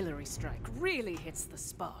artillery strike really hits the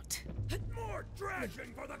spot. More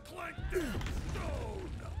dragging for the clanked stone.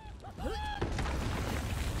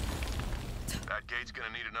 That gate's gonna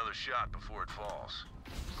need another shot before it falls.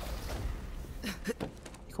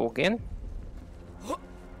 Go again?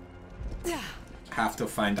 Have to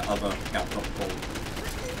find the other catapult.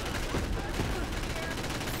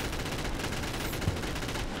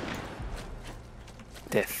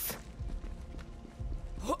 Death.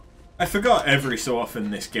 I forgot every so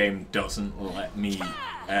often this game doesn't let me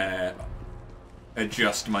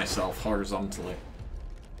adjust myself horizontally.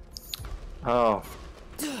 Oh.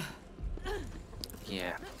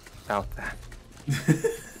 Yeah, about that.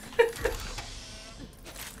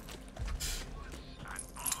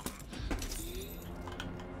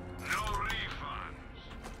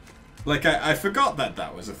 Like, I forgot that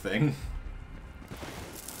that was a thing.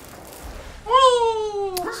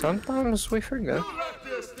 Woo! Sometimes we forget.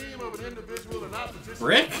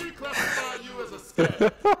 Rick?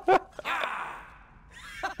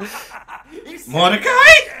 Mordecai?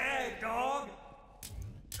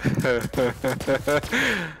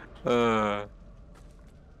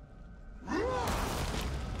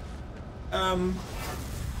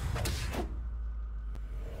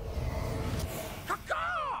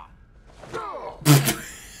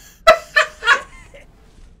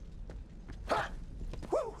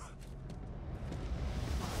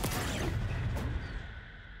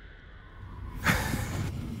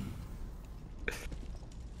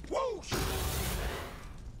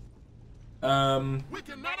 We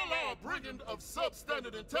cannot allow a brigand of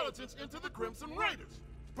substandard intelligence into the Crimson Raiders.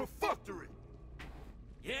 Butchery.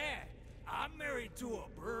 Yeah, I'm married to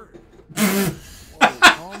a bird. Whoa,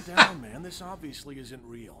 calm down, man. This obviously isn't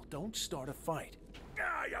real. Don't start a fight.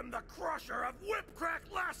 I am the crusher of whip-crack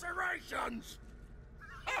lacerations.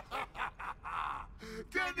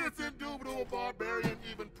 Can this indubitable barbarian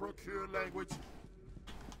even procure language?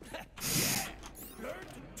 Learn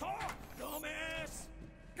to talk, dumbass.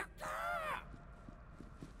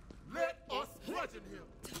 Let us bludgeon him.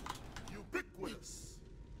 Ubiquitous.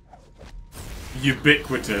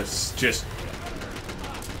 Ubiquitous. Just...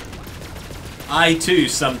 I too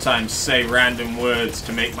sometimes say random words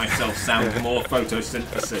to make myself sound more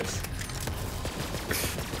photosynthesis.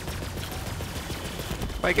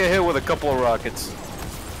 Might get hit with a couple of rockets.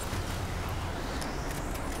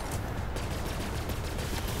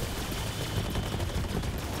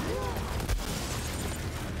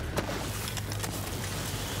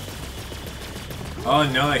 Oh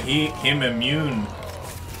no, him immune.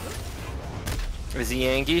 Is he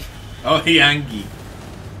angry? Oh, he angry.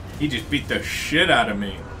 He just beat the shit out of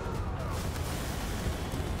me.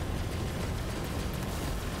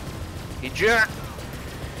 He jerk.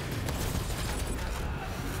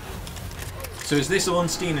 So is this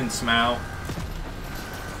Ornstein and Smaug?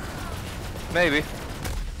 Maybe.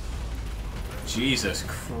 Jesus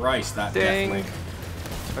Christ, that Ding. death link.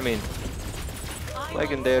 I mean,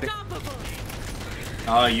 legendary.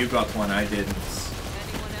 Oh, you got one, I didn't.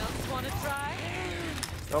 Anyone else want to try?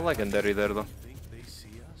 No legendary there though. Think they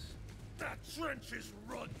see us? That trench is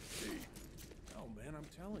run deep. Oh man, I'm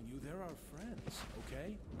telling you, they're our friends,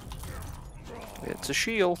 okay? It's a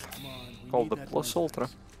shield Come on, we called need the that Plus one Ultra.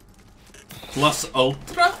 fix. Plus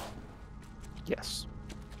Ultra? Yes.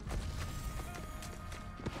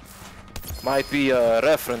 Might be a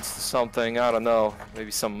reference to something, I don't know.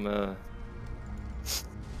 Maybe some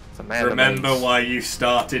animes. Remember why you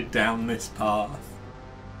started down this path.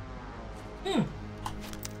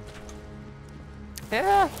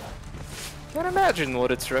 Yeah. Can't imagine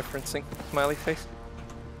what it's referencing. Smiley face.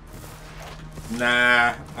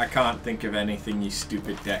 Nah, I can't think of anything, you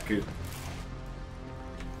stupid Deku.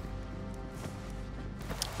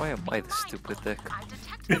 Why am I the stupid dick? I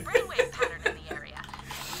detect the brainwave pattern in the area.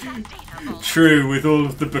 That data vault. True, with all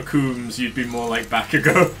of the Bakooms, you'd be more like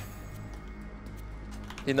Bakugo.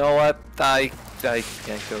 You know what? I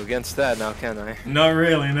can't go against that now, can I? Not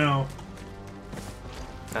really, no.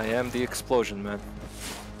 I am the explosion man.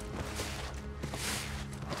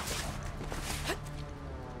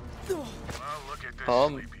 Well, look at this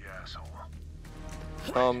sleepy asshole.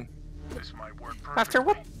 This might work After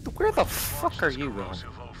what? perfectly. Where the Launch fuck are this you going?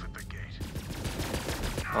 corrosive oaf at the gate.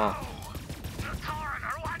 Oh. The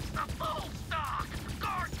coroner wants the full stock!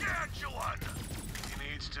 Gargantuan! He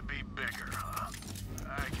needs to be bigger, huh?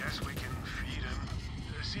 I guess we can feed him.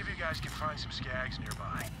 See if you guys can find some skags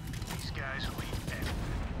nearby. These guys will eat anything.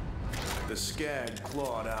 The skag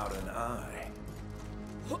clawed out an eye.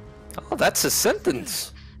 Oh, that's a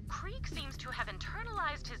sentence. Krieg seems to have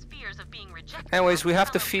internalized his fears of being rejected. Anyways, by we have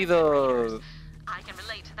to fellow feed Raiders. I can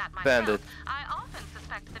relate to that myself. bandit. I often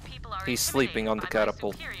suspect that people are He's sleeping on the intimidated by my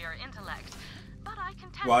catapult. superior intellect, but I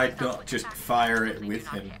content Why myself not with just the fact that fire I it simply with do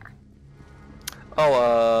not him? care.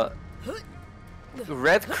 Oh,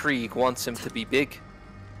 Red Krieg wants him to be big.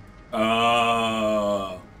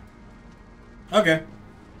 Oh. Okay.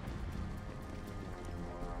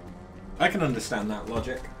 I can understand that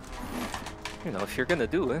logic. You know, if you're gonna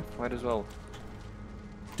do it, might as well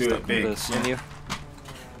Do stick it with big. the sinew.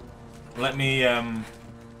 Let me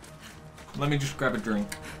just grab a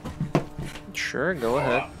drink. Sure, go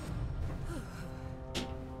ahead.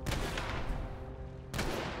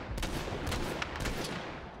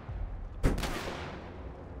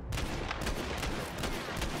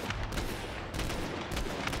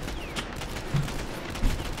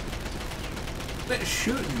 Quit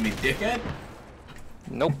shooting me, dickhead.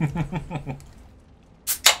 Nope.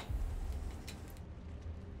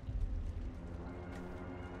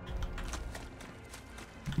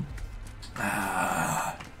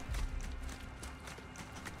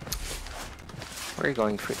 We're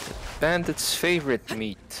going for the bandit's favorite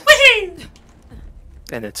meat.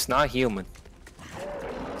 And it's not human.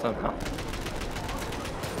 Somehow.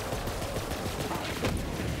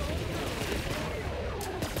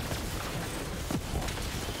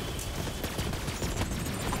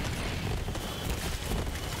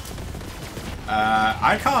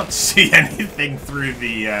 I can't see anything through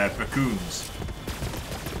the Bakooms.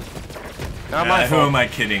 Not my Who fault. am I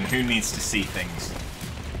kidding? Who needs to see things?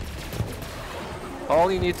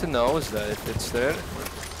 All you need to know is that if it's there,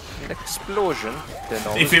 an explosion, then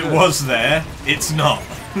all If is it good. was there, it's not.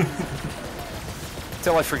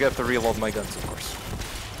 Till I forget to reload my guns, of course.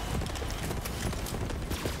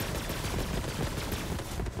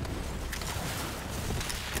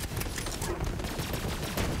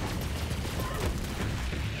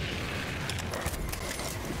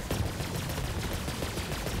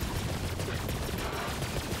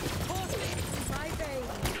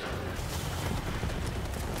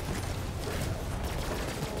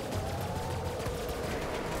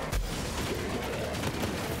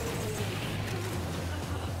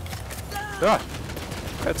 Ah,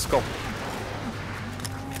 let's go.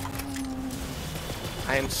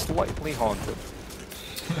 I am slightly haunted.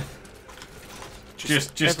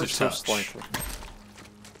 Just ever a so touch. slightly.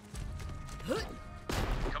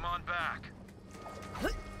 Come on back.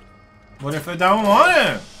 What if I don't want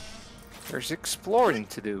to? There's exploring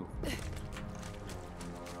to do.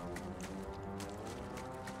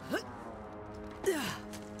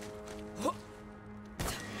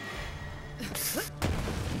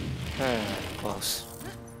 Close.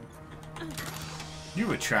 You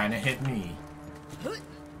were trying to hit me.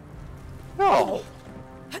 No!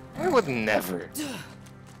 I would never.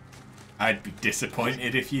 I'd be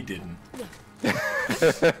disappointed if you didn't.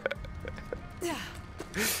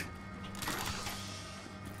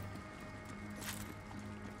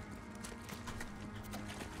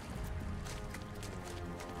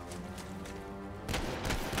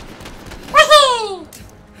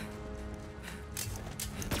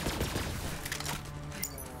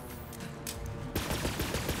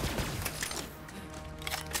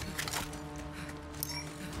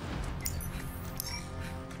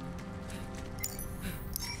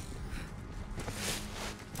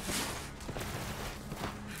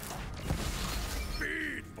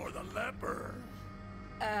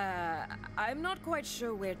 I'm not quite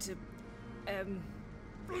sure where to...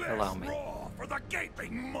 Allow me. Raw for the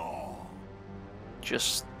gaping maw.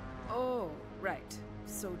 Just Oh, right.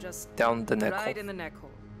 So just... down the neck right hole. in the neck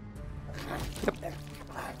hole.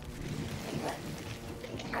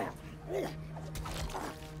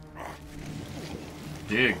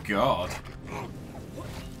 Dear God.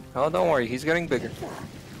 Oh, don't worry, he's getting bigger.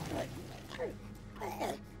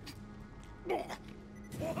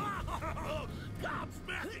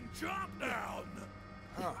 Gobsmacking chop down.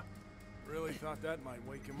 Huh. Really thought that might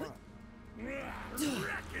wake him up.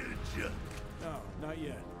 Wreckage. No, not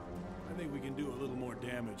yet. I think we can do a little more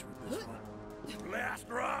damage with this one. Blast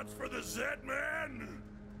rods for the Z-Man.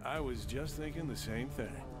 I was just thinking the same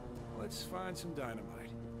thing. Let's find some dynamite.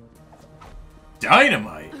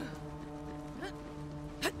 Dynamite?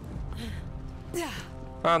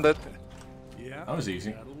 Found it. Yeah, That was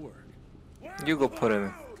easy. that'll work. You go put him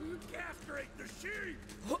in. Castrate the sheep.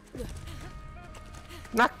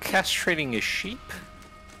 Not castrating a sheep.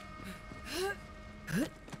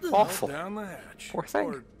 Awful. Down the hatch. Poor thing.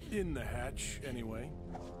 Or in the hatch, anyway.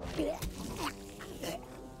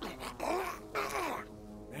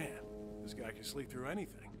 Man, this guy can sleep through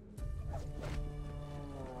anything.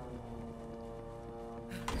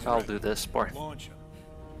 I'll do this, boy. Launch him.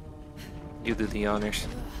 You do the honors.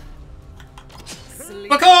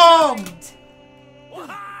 Become!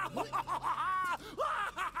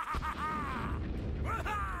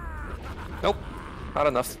 Nope, not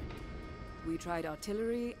enough. We tried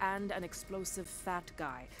artillery and an explosive fat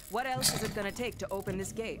guy. What else is it gonna take to open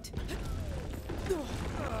this gate?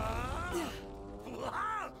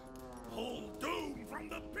 Whole doom from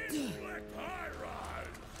the pitch-black high-rise.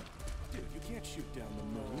 Dude, you can't shoot down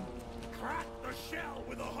the moon. Crack the shell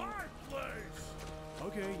with a hard place.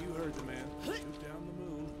 Okay, you heard the man. Shoot down the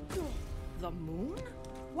moon. The moon?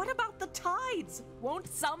 What about the tides? Won't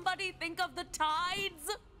somebody think of the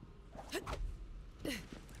tides?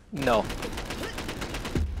 No.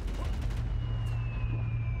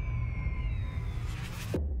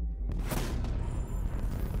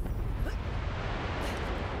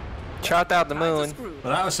 Shot out the moon.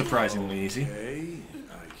 Well, that was surprisingly easy. Hey,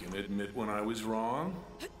 I can admit when I was wrong.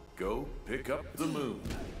 Go pick up the moon.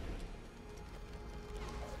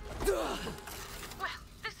 Well,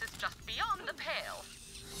 this is just beyond the pale.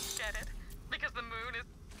 Get it? Because the moon is...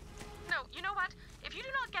 No, you know what? If you do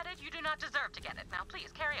not get it, you do not deserve to get it. Now,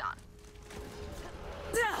 please, carry on.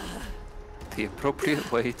 The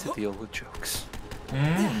appropriate way to deal with jokes.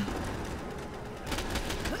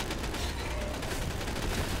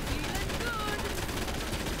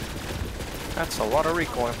 That's a lot of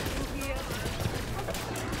recoil.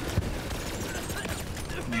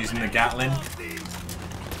 Using the Gatling.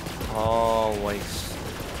 Always.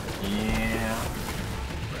 Yeah.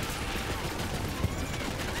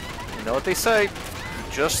 You know what they say?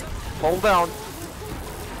 Just hold down.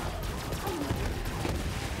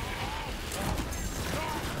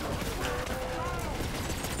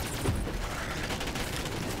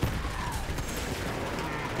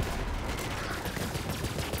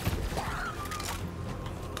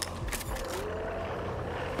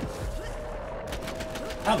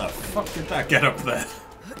 How the fuck did that get up there?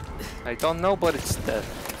 I don't know, but it's dead.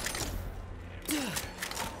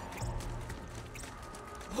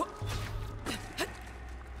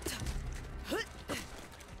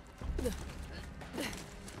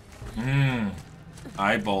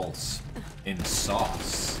 Eyeballs in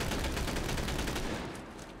sauce.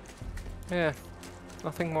 Yeah,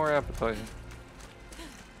 nothing more appetizing.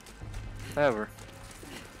 Ever.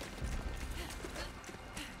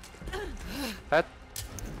 That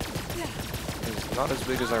is not as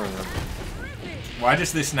big as I remember. Why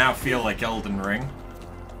does this now feel like Elden Ring?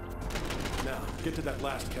 Now, get to that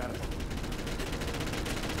last catapult.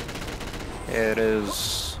 It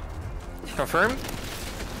is confirmed.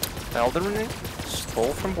 Elden Ring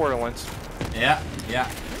stole from Borderlands. Yeah, yeah.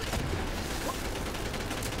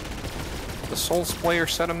 The Souls player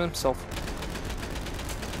said him himself.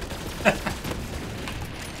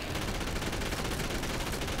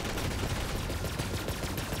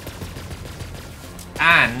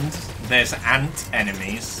 And there's ant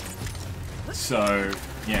enemies. So,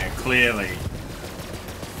 yeah, clearly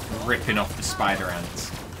ripping off the spider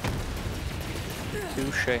ants.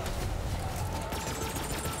 Touche.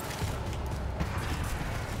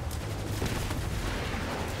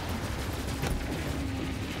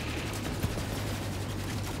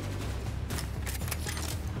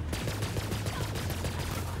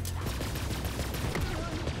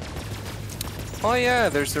 Oh yeah,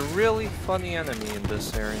 there's a really funny enemy in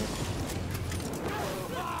this area.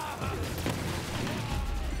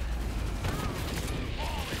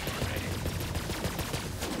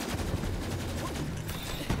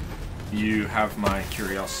 You have my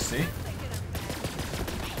curiosity.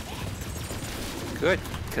 Good,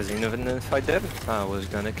 because even if I didn't, I was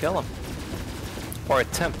gonna kill him. Or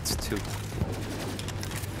attempt to.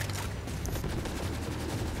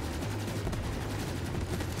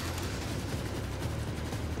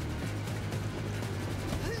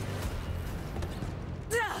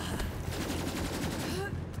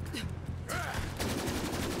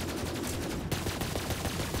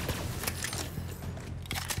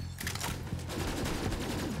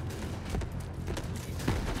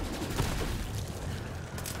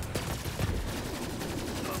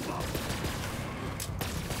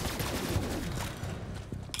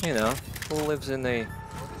 You know, who lives in a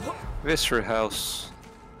viscera house?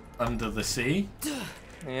 Under the sea?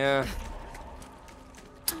 Yeah.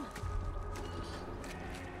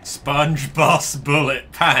 Sponge Boss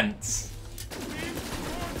Bullet Pants.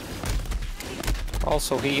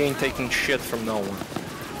 Also, he ain't taking shit from no one.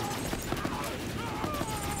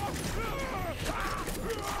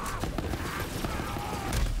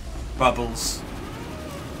 Bubbles.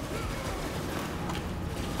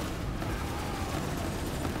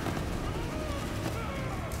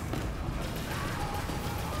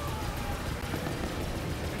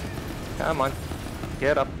 Come on,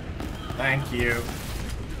 get up. Thank you.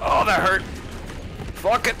 Oh, that hurt.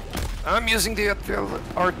 Fuck it. I'm using the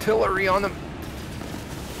artillery on him.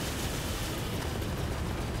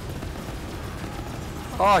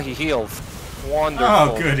 Oh, he healed. Wonderful.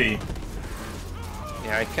 Oh, goody.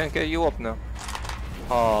 Yeah, I can't get you up now.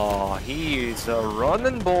 Oh, he's a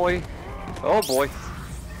running boy. Oh boy.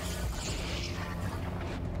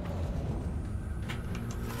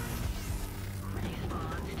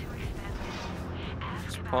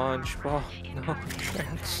 SpongeBob, no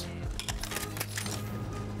chance.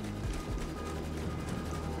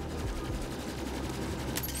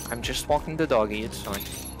 I'm just walking the doggy, it's fine.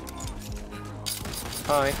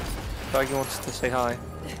 Hi. Doggy wants to say hi.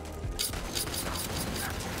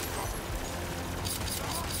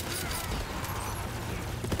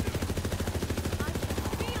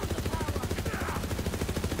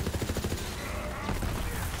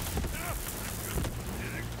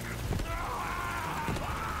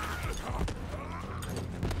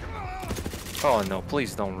 Oh no,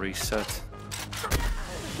 please don't reset.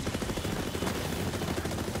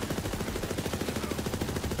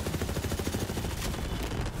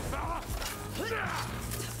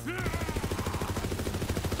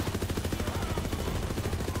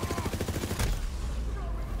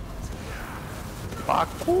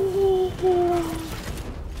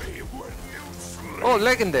 Oh,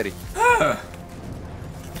 legendary.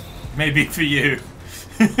 Maybe for you.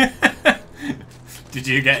 Did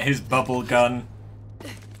you get his bubble gun?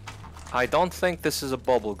 I don't think this is a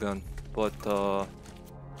bubble gun, but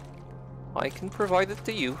I can provide it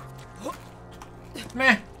to you.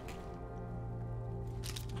 Meh.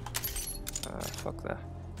 Fuck that.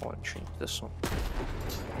 I want to change this one.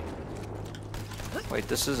 Wait,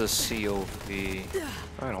 this is a COV.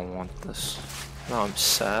 I don't want this. Now I'm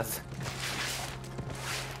sad.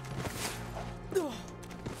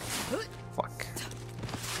 Fuck.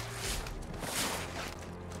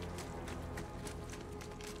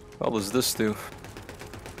 What does this do?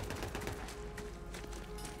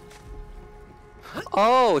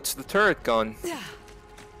 Oh, it's the turret gun.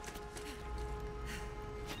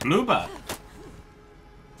 Blueba.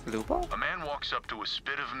 Blueba? A man walks up to a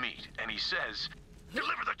spit of meat and he says,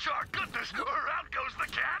 "Deliver the charred goodness, or out goes the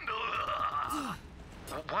candle."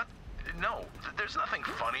 What? No, there's nothing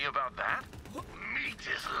funny about that. Meat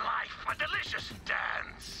is life, a delicious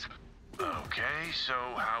dance. Okay, so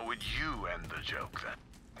how would you end the joke then?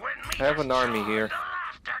 When meat I have is an army charred, here. the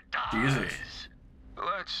laughter Jesus. dies.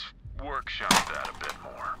 Let's workshop that a bit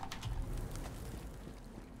more.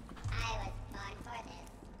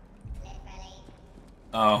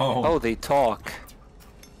 Oh. Oh, they talk.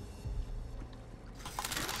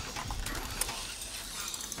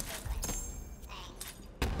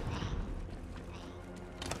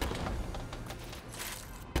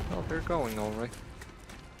 Oh, they're going alright.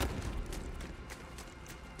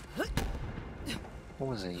 What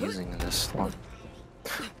was I using in this one?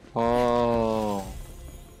 Oh.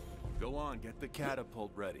 Go on, get the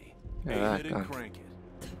catapult ready. Yeah, Aim that it and gun. crank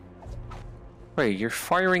it. Wait, you're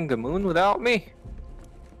firing the moon without me?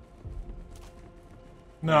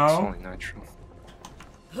 It's No. only natural.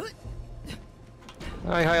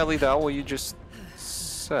 I highly doubt what you just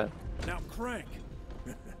said. Now crank.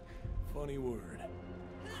 Funny word.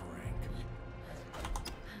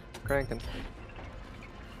 Crank. Cranking.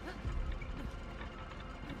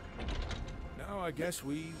 Now I guess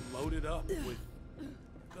we load it up with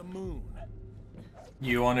the moon.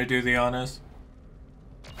 You want to do the honors?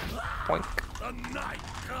 Poink.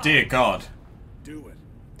 Dear God. Do it.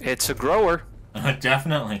 It's a grower,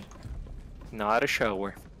 Definitely. not a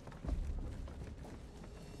shower.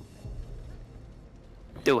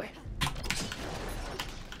 Do it.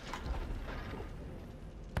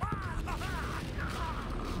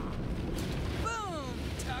 Boom!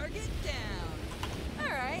 Target down. All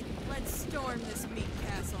right, let's storm this meat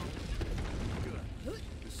castle. Good.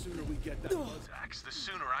 The sooner we get that Zax, the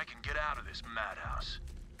sooner I can get out of this madhouse.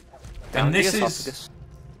 And the this esophagus.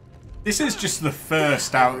 is just the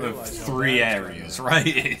first out of 3 areas,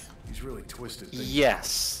 right? He's really twisted things.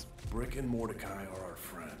 Yes. Brick and Mordecai are our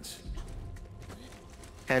friends.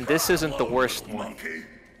 And this isn't the worst one.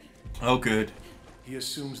 Oh, good. He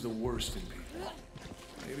assumes the worst in people.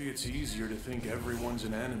 Maybe it's easier to think everyone's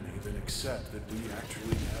an enemy than accept that we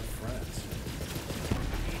actually have friends.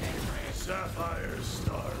 Sapphire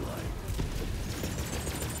Starlight.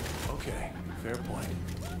 Okay, fair point.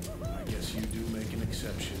 I guess you do make an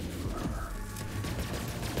exception for her.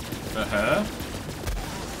 For her?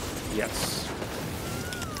 Yes.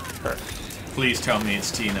 Her. Please tell me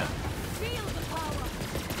it's Tina. Feel the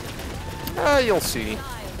power. You'll see.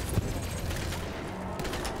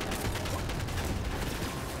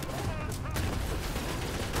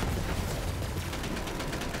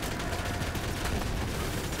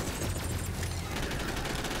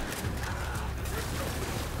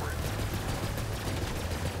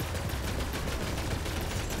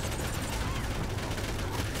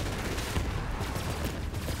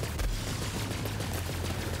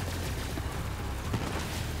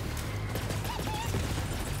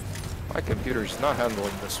 My computer's not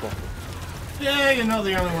handling this one. Yeah, you're not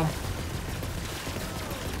the only one.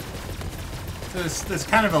 There's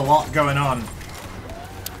kind of a lot going on.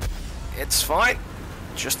 It's fine.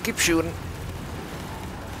 Just keep shooting.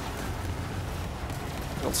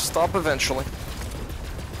 It'll stop eventually.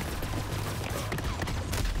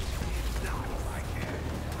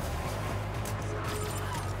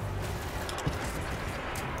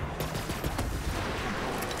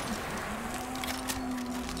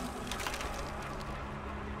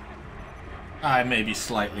 I may be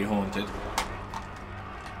slightly haunted.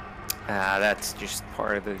 That's just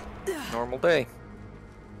part of the normal day.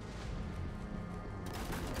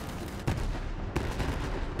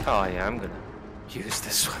 Oh yeah, I'm gonna use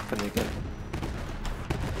this weapon again.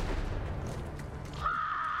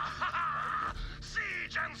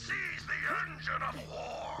 Siege and seize the engine of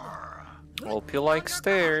war. Hope you like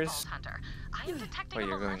stairs. I am detecting Oh, a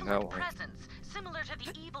you're going malevolent that way. presence, similar to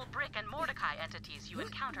the evil Brick and Mordecai entities you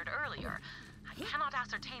encountered earlier. I cannot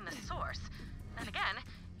ascertain the source. Then again,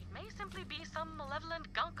 it may simply be some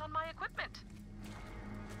malevolent gunk on my equipment.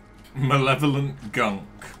 Malevolent gunk.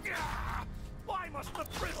 Why must the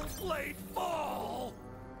brittle blade fall?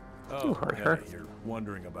 Oh, hurt yeah, her. you're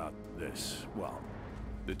wondering about this. Well,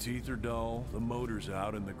 the teeth are dull, the motor's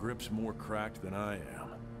out, and the grip's more cracked than I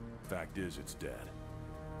am. Fact is, it's dead.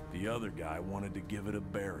 The other guy wanted to give it a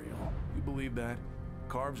burial. You believe that?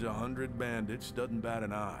 Carves 100 bandits, doesn't bat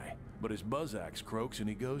an eye. But his buzz axe croaks and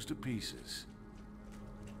he goes to pieces.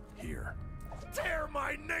 Here. Tear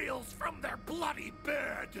my nails from their bloody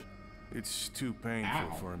bed! It's too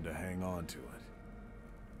painful for him to hang on to it.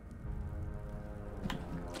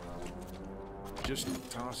 Just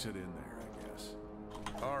toss it in there, I guess.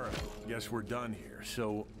 Alright, guess we're done here,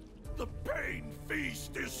 so... The pain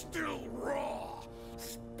feast is still raw!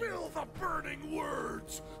 Spill the burning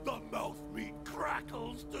words! The mouth meat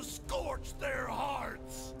crackles to scorch their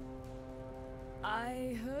hearts!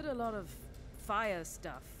 I heard a lot of fire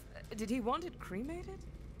stuff. Did he want it cremated?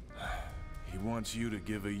 He wants you to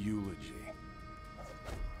give a eulogy.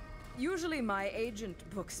 Usually my agent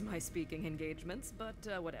books my speaking engagements, but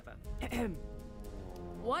whatever.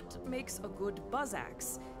 What makes a good buzz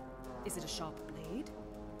axe? Is it a sharp blade?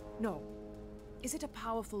 No. Is it a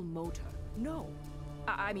powerful motor? No.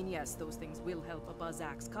 I mean, yes, those things will help a buzz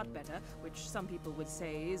axe cut better, which some people would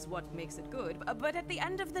say is what makes it good, but at the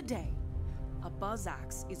end of the day, a buzz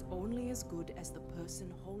axe is only as good as the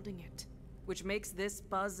person holding it, which makes this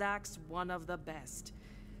buzz axe one of the best.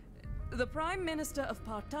 The Prime Minister of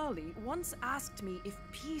Partali once asked me if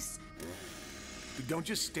peace... Don't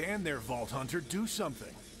just stand there, Vault Hunter. Do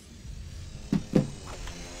something.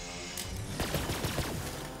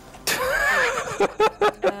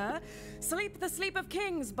 Sleep the sleep of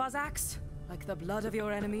kings, buzz axe. Like the blood of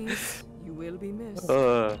your enemies, you will be missed.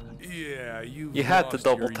 Yeah, you had to lost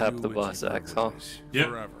double your tap the eulogy buzz axe, huh? boys. Yep.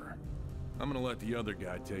 Forever. I'm gonna let the other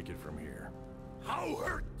guy take it from here. How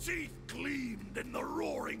her teeth gleamed in the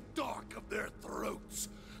roaring dark of their throats!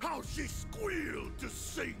 How she squealed to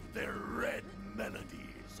sing their red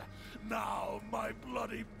melodies. Now my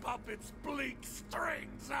bloody puppet's bleak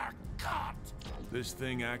strings are cut. This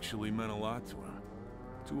thing actually meant a lot to him.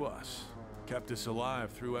 To us. Kept us alive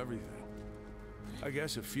through everything. I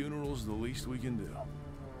guess a funeral's the least we can do.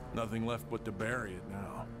 Nothing left but to bury it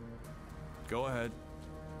now. Go ahead.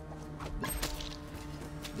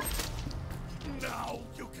 Now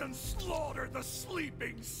you can slaughter the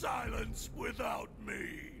sleeping silence without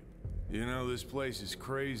me. You know, this place is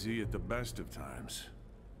crazy at the best of times.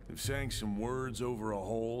 If saying some words over a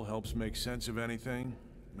hole helps make sense of anything,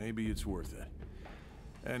 maybe it's worth it.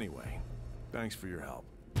 Anyway, thanks for your help.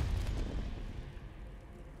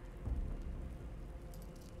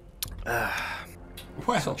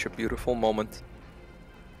 Well, Such a beautiful moment.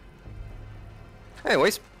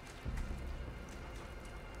 Anyways.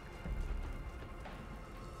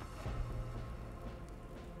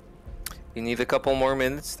 You need a couple more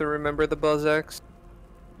minutes to remember the Buzz X?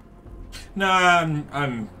 no,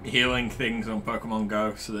 I'm healing things on Pokemon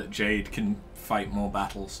Go so that Jade can fight more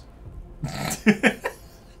battles.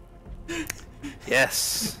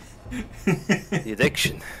 Yes. The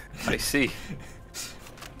addiction. I see.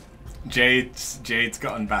 Jade's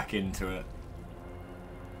gotten back into it.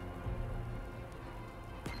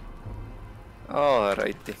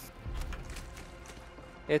 Alrighty.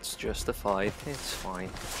 It's justified. It's fine.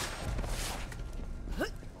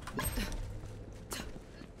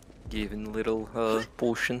 Giving little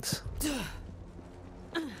potions.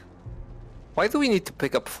 Why do we need to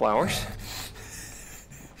pick up flowers?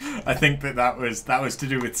 I think that was to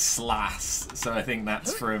do with Slass, so I think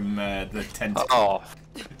that's from the Tentacle Oh,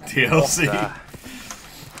 DLC.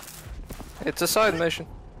 it's a side mission.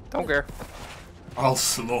 Don't care. I'll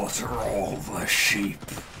slaughter all the sheep.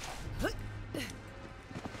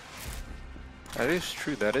 That is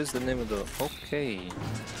true. That is the name of the. Okay.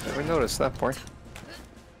 Never noticed that part.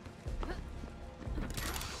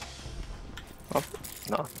 Oh,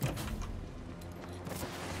 no.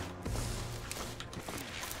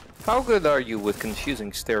 How good are you with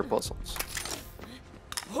confusing stair puzzles?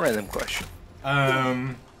 Random question.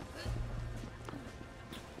 I'ma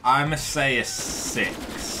say a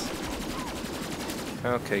 6.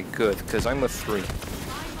 Okay, good, because I'm a 3.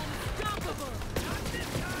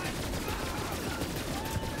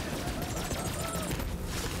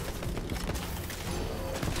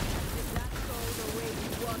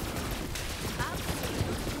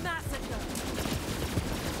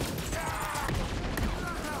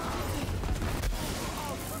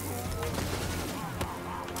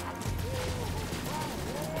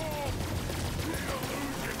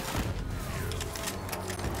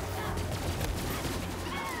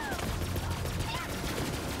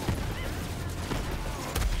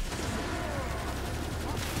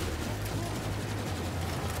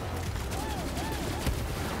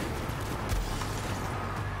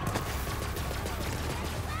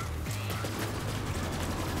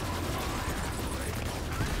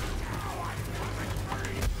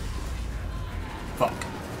 Fuck.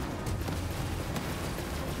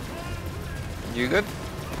 You good?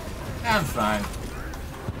 I'm fine.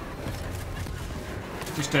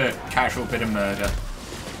 Just a casual bit of murder.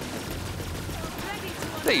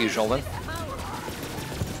 The usual then.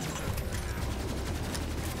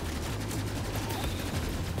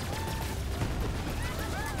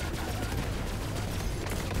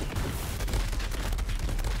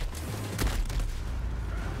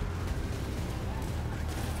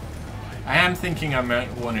 I am thinking I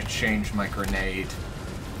might want to change my grenade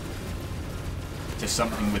to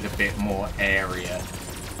something with a bit more area.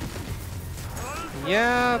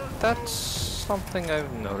 Yeah, that's something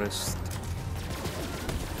I've noticed.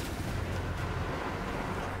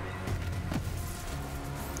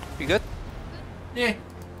 You good? Yeah.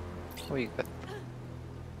 Oh, you good?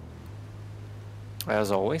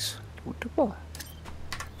 As always, goodbye.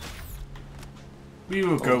 We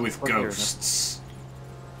will go Oh, with fuck here, ghosts.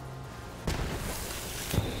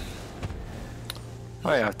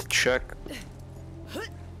 I have to check.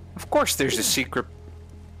 Of course there's a secret.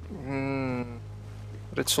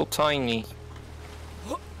 But it's so tiny.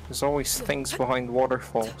 There's always things behind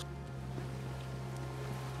waterfalls.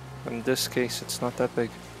 In this case, it's not that big.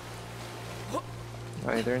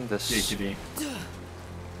 Either in this. GTD.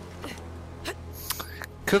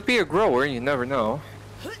 Could be a grower, you never know.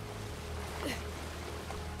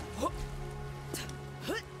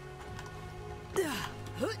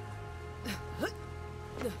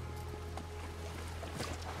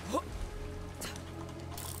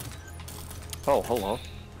 Oh, hello.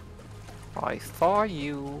 I saw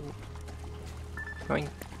you. Going.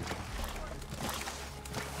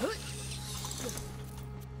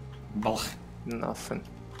 Blah. Nothing.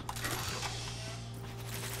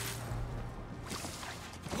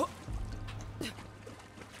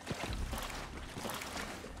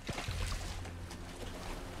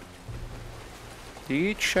 Do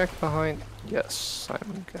you check behind? Yes,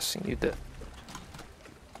 I'm guessing you did.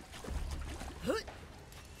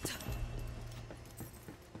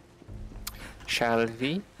 Shall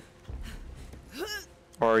we?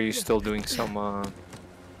 Or are you still doing some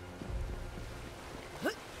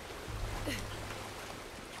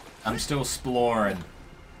I'm still exploring.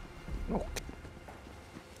 Okay.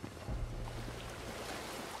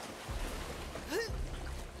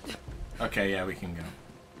 Okay, yeah, we can go.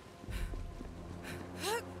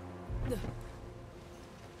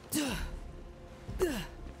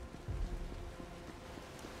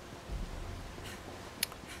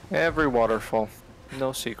 Every waterfall.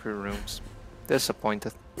 No secret rooms.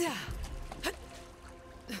 Disappointed. Yeah,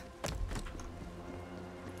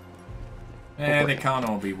 they can't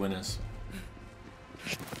all be winners.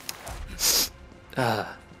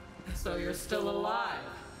 So you're still alive.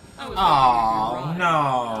 I was Oh, hoping you'd be no.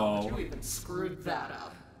 right. You even screwed that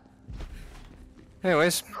up.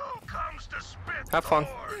 Anyways, have fun.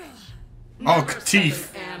 Oh, Never send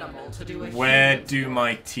teeth. an animal to do a Where human's do work.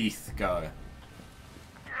 my teeth go?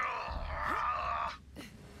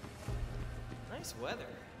 Nice weather.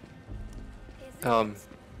 Um,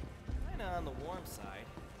 Kinda on the warm side.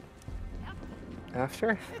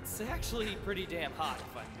 after? It's actually pretty damn hot,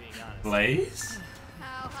 if I'm being honest. Blaze?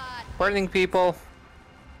 How hot? Burning people.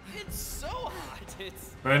 It's so hot.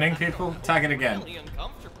 It's Burning people? Tag it again. really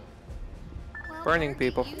uncomfortable. Well, Burning Bertie,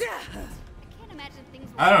 people. I can't imagine things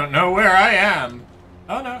I don't know where I am.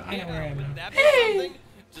 Oh no, I know where I Wouldn't am. that be something?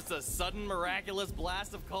 Just a sudden miraculous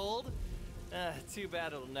blast of cold? Too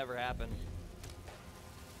bad it'll never happen.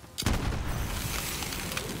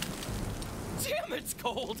 Damn, it's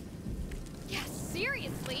cold! Yeah,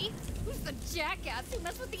 seriously? Who's the jackass who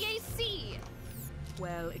messed with the AC?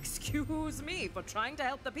 Well, excuse me for trying to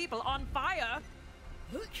help the people on fire.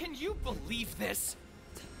 Can you believe this?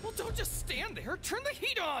 Well, don't just stand there. Turn the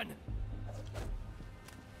heat on!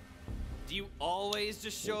 Do you always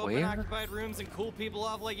just show up in Where? occupied rooms and cool people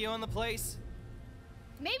off like you own the place?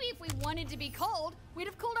 Maybe if we wanted to be cold, we'd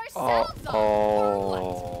have cooled ourselves off. Or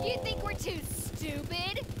what? You think we're too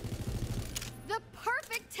stupid? The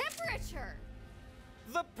perfect temperature!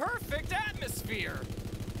 The perfect atmosphere!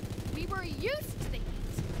 We were used to the heat.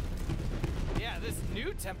 Yeah, this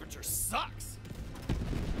new temperature sucks.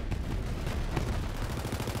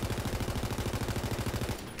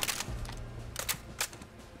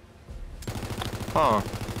 Huh.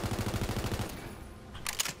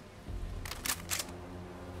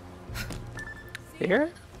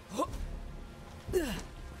 Here?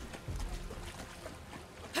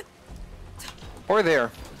 Or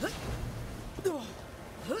there.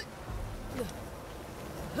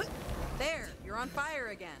 There, you're on fire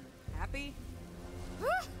again. Happy?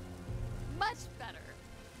 Much better.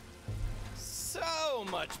 So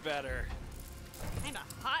much better. Kinda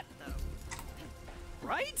hot, though.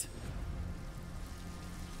 Right?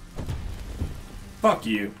 Fuck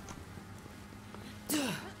you.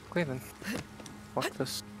 Cleveland. Fuck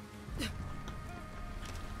this.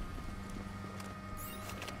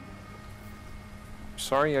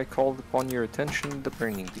 Sorry I called upon your attention, the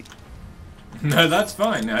burning bee. No, that's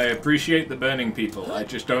fine. I appreciate the burning people. I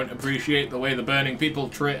just don't appreciate the way the burning people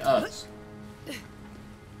treat us.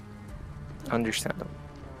 Understandable.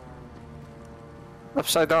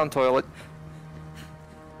 Upside down toilet.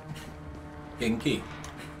 Inky.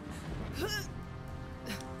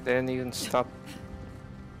 Didn't even stop.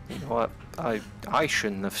 You know what? I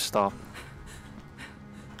shouldn't have stopped.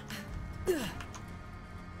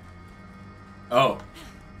 Oh.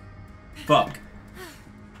 Fuck.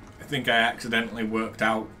 I think I accidentally worked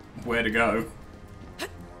out where to go.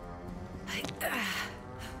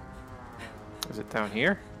 Is it down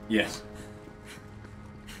here? Yes.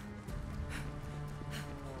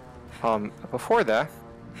 Before that.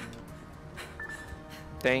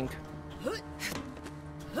 Dang.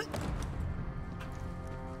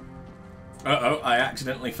 Uh-oh, I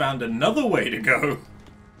accidentally found another way to go.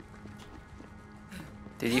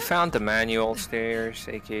 Did you found the manual stairs,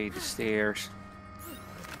 aka the stairs?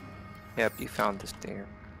 Yep, you found the stair.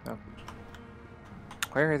 Oh.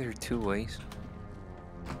 Why are there two ways?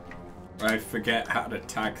 I forget how to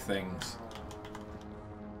tag things.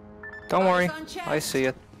 Don't worry, on chest. I see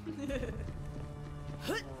it.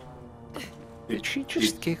 Did she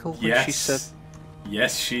just giggle when Yes. she said...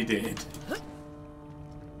 Yes, she did.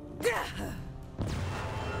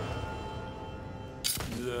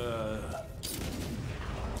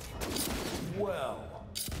 Well,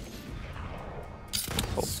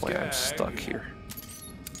 Oh boy, I'm stuck here.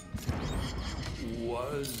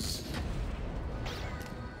 was...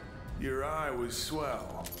 Your eye was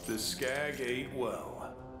swell. The skag ate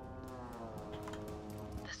well.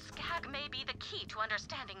 to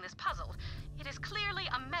understanding this puzzle. It is clearly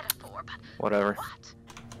a metaphor, but whatever. what?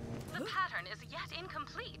 The pattern is yet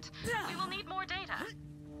incomplete. We will need more data.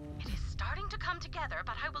 It is starting to come together,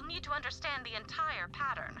 but I will need to understand the entire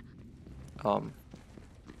pattern.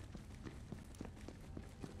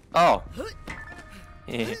 Oh.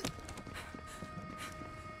 Eh.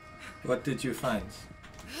 What did you find?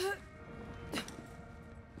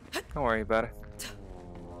 Don't worry about it.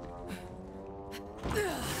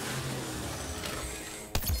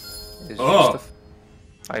 It's Oh! just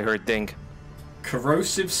I heard ding.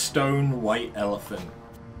 Corrosive stone white elephant.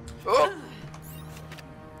 Oh!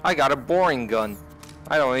 I got a boring gun.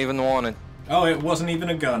 I don't even want it. Oh, it wasn't even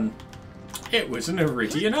a gun. It was an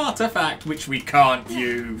Iridian artifact which we can't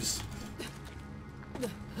use.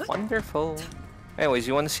 Wonderful. Anyways,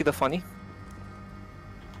 you want to see the funny?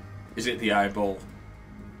 Is it the eyeball?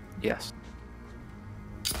 Yes.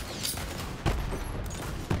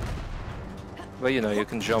 But you know, you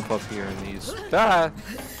can jump up here in these. Ah!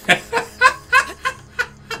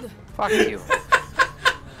 Fuck you.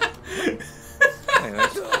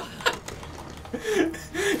 Anyways.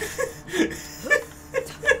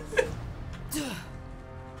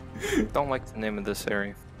 Don't like the name of this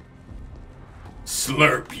area.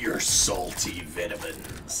 Slurp your salty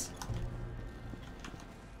vitamins.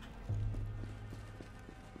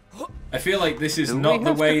 I feel like this is not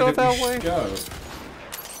the way that we should go.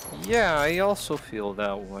 Yeah, I also feel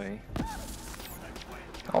that way.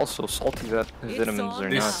 Also, salty vitamins are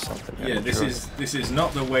not something I enjoy. this is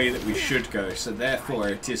not the way that we should go, so therefore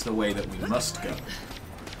it is the way that we must go.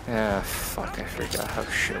 Ah, fuck, I forgot how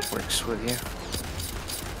shit works with you.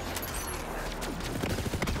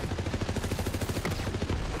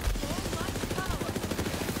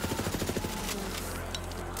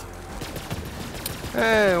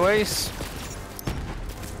 Anyways.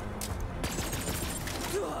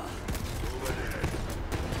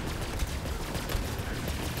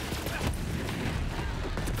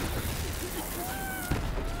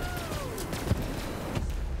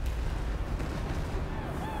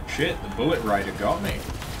 Shit, the bullet rider got me.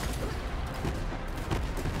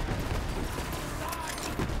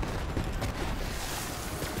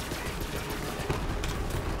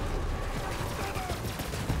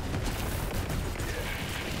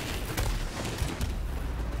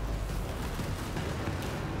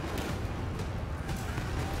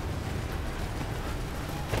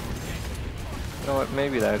 You know what,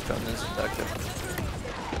 maybe that gun isn't that good.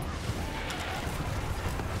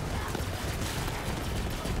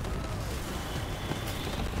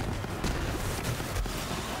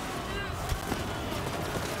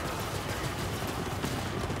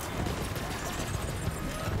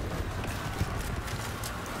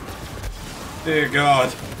 Dear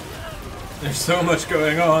God. There's so much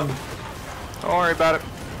going on. Don't worry about it.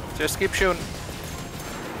 Just keep shooting.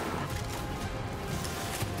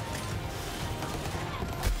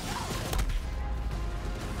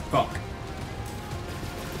 Fuck.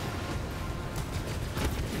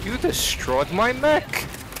 You destroyed my mech!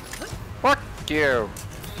 Fuck you!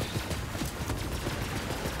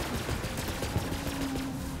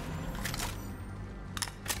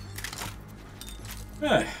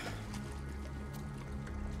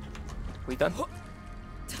 We done?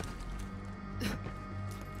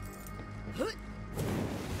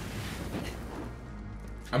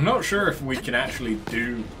 I'm not sure if we can actually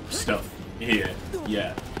do stuff here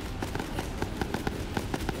yet.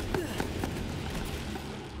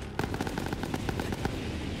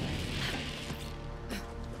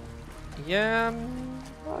 Yeah, I'm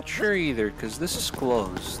not sure either, because this is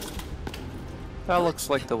closed. That looks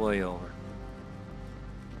like the way over.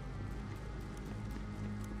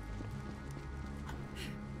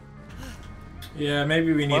 Yeah,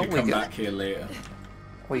 maybe we need to come back here later.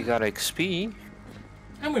 We got XP.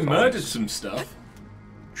 And we murdered some stuff.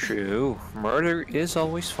 True. Murder is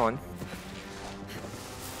always fun.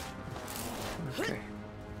 Okay.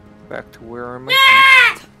 Back to where are my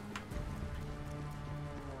feet?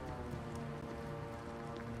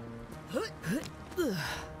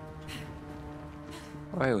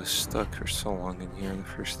 I was stuck for so long in here the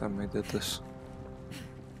first time I did this.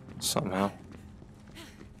 Somehow.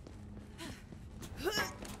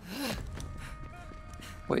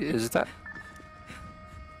 Wait, is that?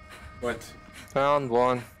 What? Found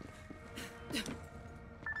one.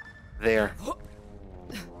 There.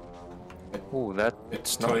 Oh,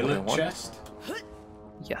 that's not what I toilet want. chest?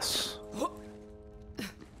 Yes.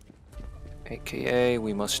 AKA,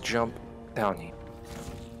 we must jump down here.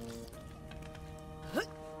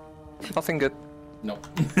 Nothing good. No.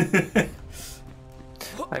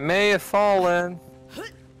 I may have fallen.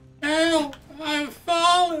 Help! I've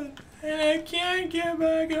fallen! I can't get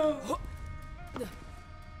back up.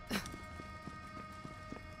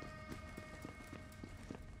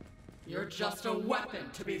 You're just a weapon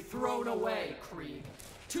to be thrown away, Krieg.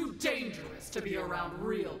 Too dangerous to be around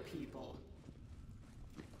real people.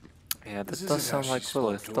 Yeah, that does sound like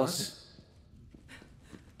Lilith, doesn't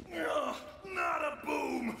it? Ugh, not a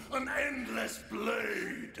boom, an endless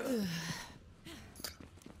blade.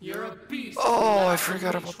 You're a beast. Oh, I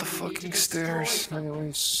forgot about the fucking stairs.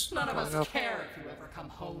 Anyways, none of us care if you ever come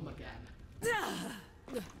home again.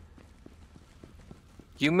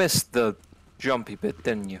 You missed the jumpy bit,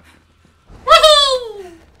 didn't you?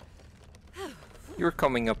 Woohoo! You were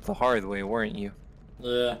coming up the hard way, weren't you?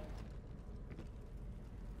 Yeah.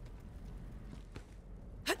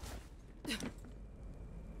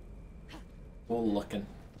 All looking.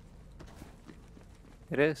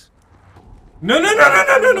 It is. No, no, no, no,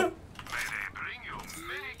 no, no, no!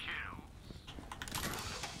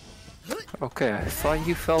 Okay, I thought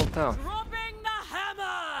you fell down. Dropping the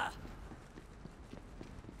hammer!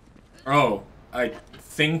 Oh, I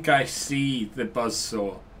think I see the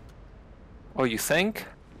buzzsaw. Oh, you think?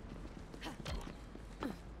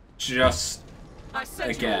 Just I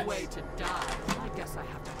sent a guess. you away to die. I guess I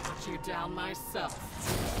have to put you down myself.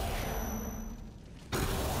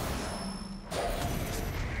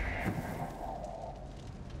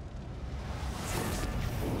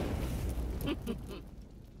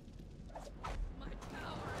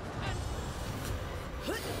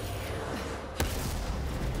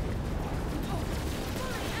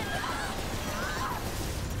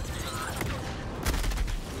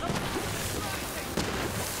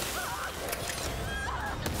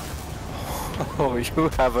 Oh, you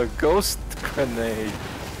have a ghost grenade.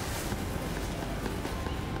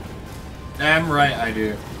 Damn right I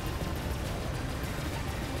do.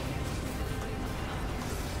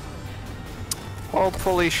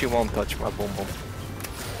 Hopefully she won't touch my boom boom.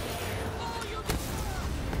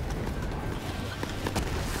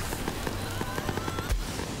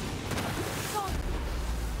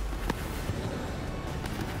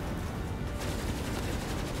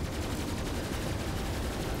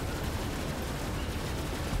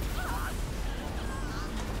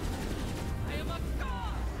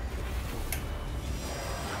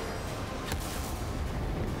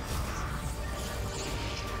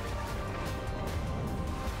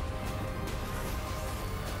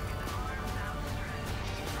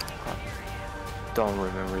 Don't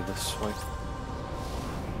remember this fight.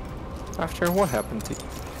 After what happened to you?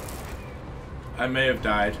 I may have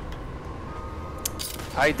died.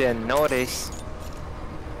 I didn't notice.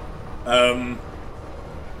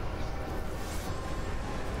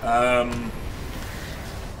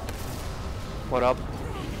 What up?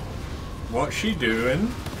 What's she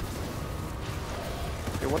doing?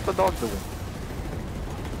 Hey, what the dog doing?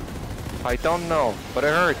 I don't know, but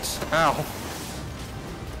it hurts. Ow.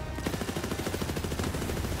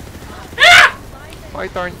 My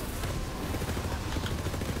turn.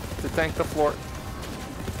 To tank the floor.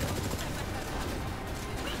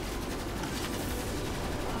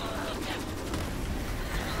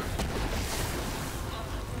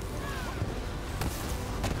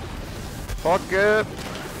 Fuck it.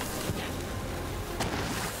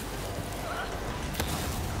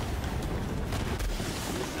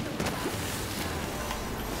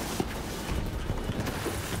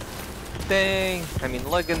 Dang. I mean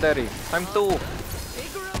legendary. I'm 2.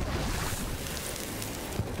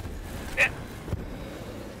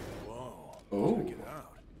 Oh. Check it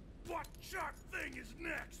out. What sharp thing is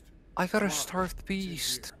next? I got a starved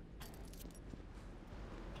beast.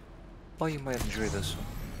 Oh, you might enjoy this one.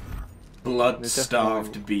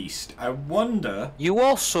 Blood-starved beast. I wonder... You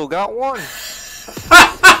also got one!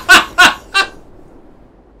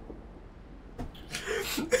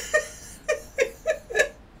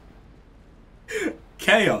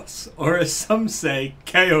 Chaos, or as some say,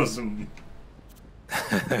 chaosm.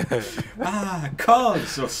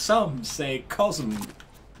 Cos, or some say cosm.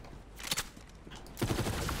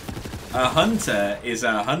 A hunter is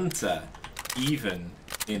a hunter, even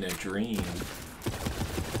in a dream.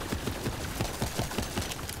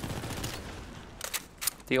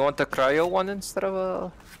 Do you want a cryo one instead of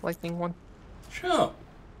a lightning one? Sure.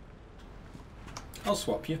 I'll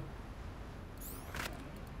swap you.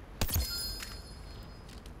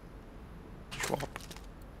 Swap.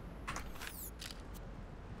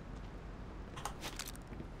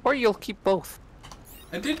 Or you'll keep both.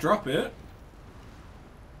 I did drop it.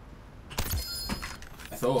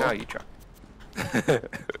 I thought. Now you drop.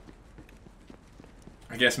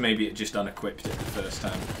 I guess maybe it just unequipped it the first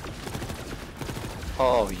time.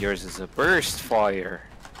 Oh, yours is a burst fire.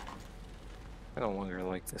 I don't longer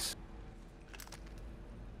like this.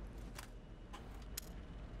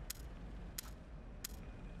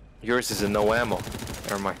 Yours is a no ammo.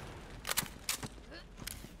 Never mind.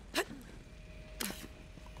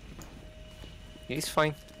 He's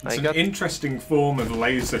fine. It's an interesting form of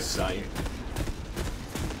laser sight.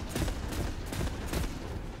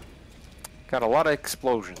 Got a lot of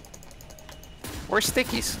explosion. Where's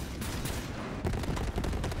stickies?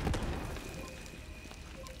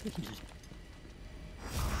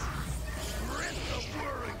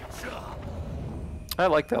 I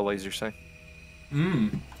like that laser sight.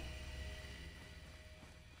 Mmm.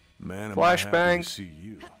 Man, Flashbang. see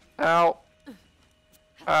you. Ow.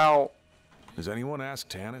 Ow. Has anyone asked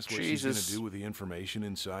Tannis what she's gonna do with the information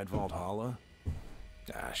inside Vaulthalla?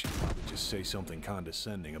 Ah, she'd probably just say something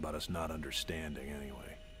condescending about us not understanding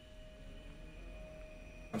anyway.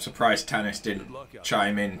 I'm surprised Tannis didn't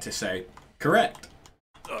chime in to say, correct.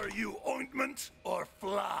 Are you ointment or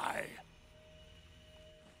fly?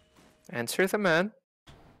 Answer the man.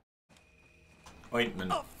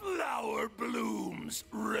 Ointment. A flower blooms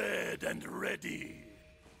red and ready.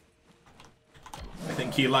 I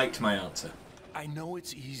think he liked my answer. I know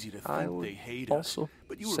it's easy to think they hate us,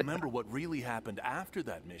 but you remember what really happened after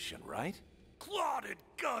that mission, right? Clotted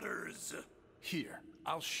gutters! Here,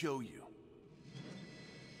 I'll show you.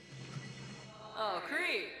 Oh,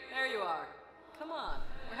 Krieg, there you are. Come on,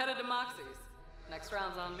 we're headed to Moxie's. Next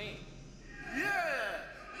round's on me. Yeah!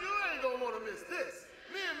 You ain't gonna wanna miss this.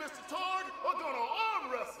 Me and Mr. Targ are gonna arm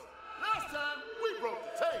wrestle. Last time, we broke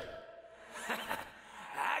the table.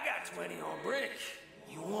 I got 20 on brick.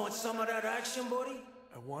 You want some of that action, buddy?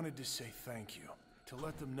 I wanted to say thank you, to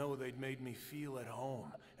let them know they'd made me feel at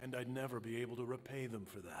home, and I'd never be able to repay them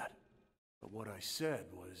for that. But what I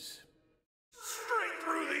said was... Straight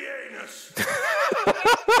through the anus!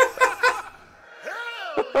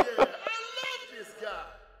 Hell yeah! I love this guy!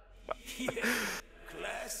 Yeah,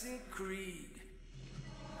 classic Krieg.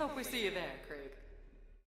 Hope we see you there, Krieg.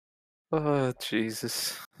 Oh,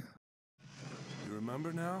 Jesus. You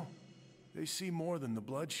remember now? They see more than the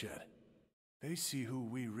bloodshed. They see who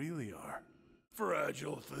we really are.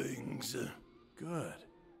 Fragile things. Good.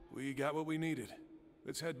 We got what we needed.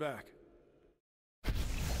 Let's head back.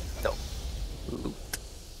 No. Loot.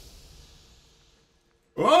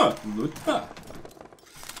 Oh, loot.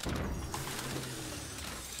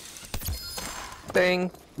 Bang.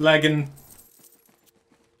 Lagging.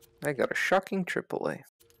 I got a shocking AAA.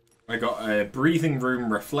 I got a breathing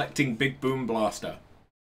room reflecting big boom blaster.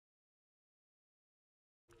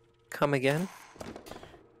 Come again?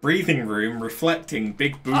 Breathing room reflecting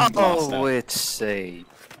big boom blaster. Oh, it's a...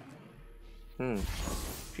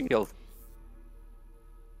 Shield.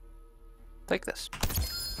 Take this.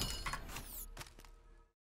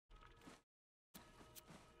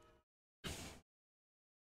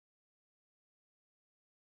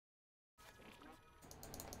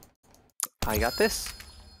 I got this.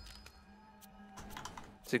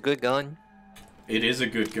 It's a good gun. It is a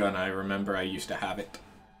good gun. I remember I used to have it.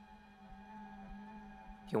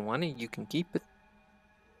 You want it, you can keep it.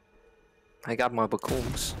 I got my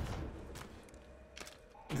bacooms.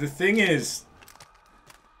 The thing is,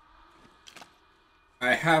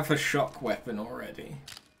 I have a shock weapon already.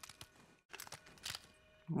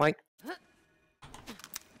 Mike.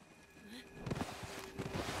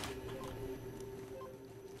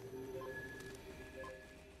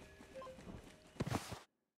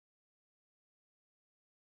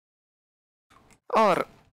 Or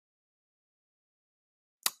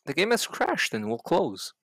the game has crashed and will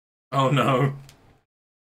close. Oh no.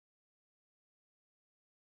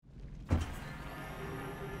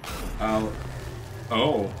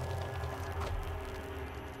 Oh.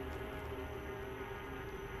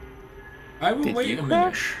 I will wait a minute.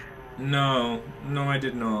 Crash? No, I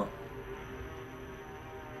did not.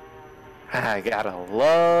 I gotta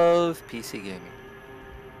love PC gaming.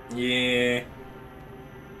 Yeah.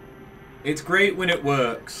 It's great when it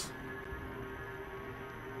works.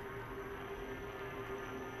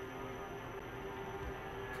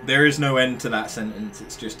 There is no end to that sentence.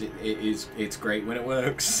 It's just it's great when it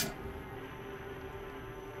works.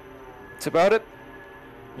 That's about it.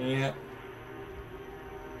 Yeah.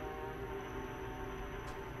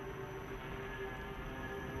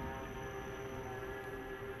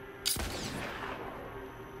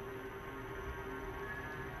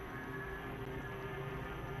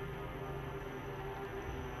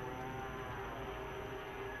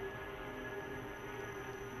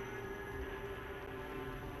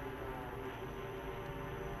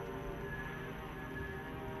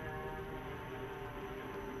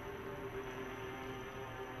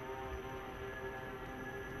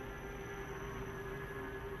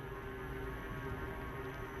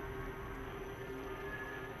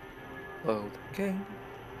 Load game.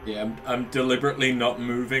 Yeah, I'm deliberately not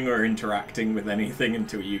moving or interacting with anything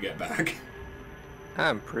until you get back.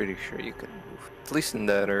 I'm pretty sure you can move. At least in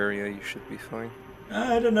that area, you should be fine.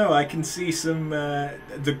 I don't know, I can see some,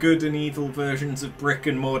 the good and evil versions of Brick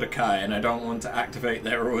and Mordecai, and I don't want to activate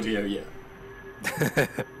their audio yet.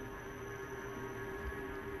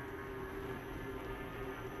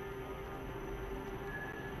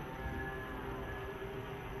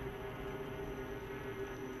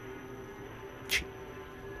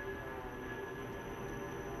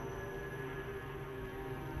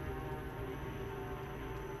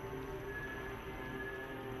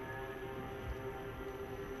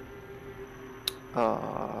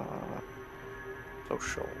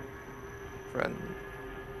 Social. Friend.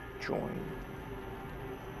 Join.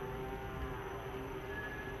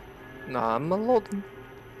 Nah, I'm loading.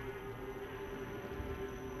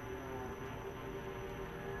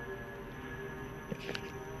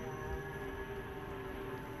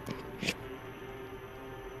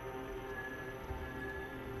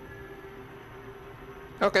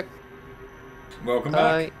 Okay. Welcome back.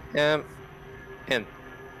 I am in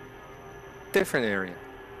different area.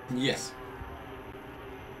 Yes.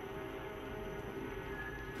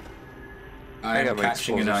 I am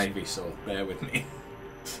catching an Ivysaur. Bear with me.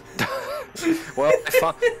 Well,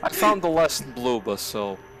 I found the last bloober,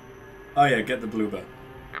 so... Oh yeah, get the bloober.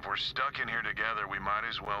 If we're stuck in here together, we might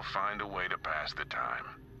as well find a way to pass the time.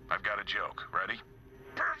 I've got a joke. Ready?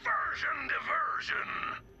 Perversion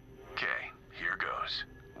diversion! Okay, here goes.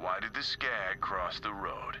 Why did the skag cross the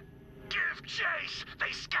road? Give chase!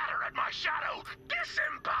 They scatter at my shadow!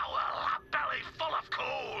 Disembowel! A belly full of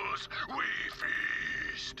coals! We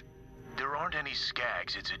feast! There aren't any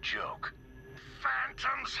skags, it's a joke.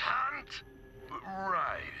 Phantoms hunt?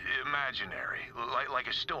 Right, imaginary. Like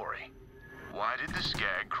a story. Why did the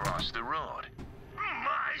skag cross the road?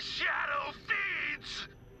 My shadow feeds!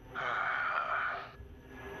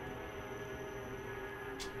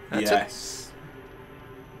 Yes.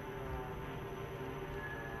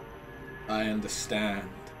 I understand.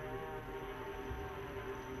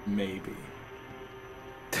 Maybe.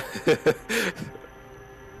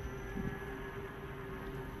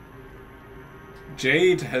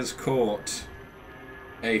 Jade has caught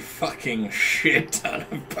a fucking shit ton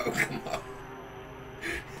of Pokemon.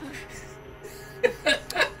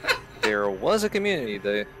 There was a community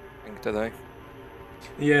day, I think, today.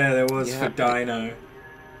 Yeah, there was for Dino.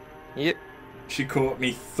 Yep. She caught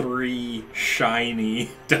me 3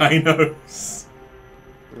 shiny dinos.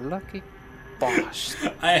 Lucky boss.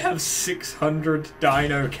 I have 600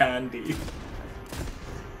 dino candy.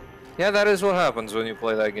 Yeah, that is what happens when you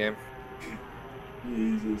play that game.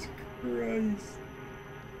 Jesus Christ.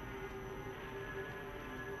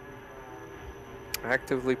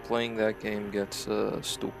 Actively playing that game gets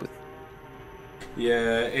stupid.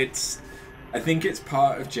 Yeah, I think it's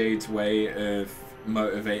part of Jade's way of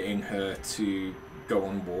motivating her to go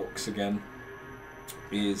on walks again.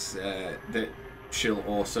 Is that she'll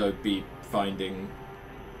also be finding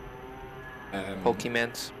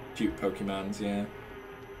Pokemons. Cute Pokemons, yeah.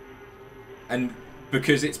 And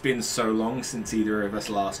because it's been so long since either of us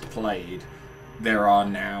last played, there are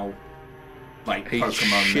now like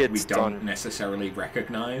Pokemon that we don't necessarily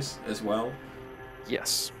recognize as well.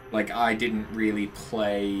 Yes. Like I didn't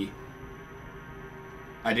play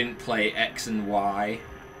X and Y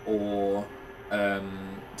or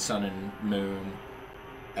Sun and Moon,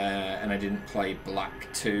 and I didn't play Black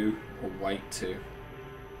 2 or White 2.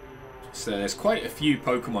 So there's quite a few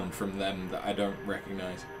Pokemon from them that I don't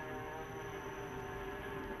recognize.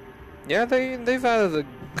 Yeah, they've added a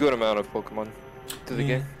good amount of Pokemon to the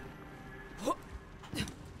game.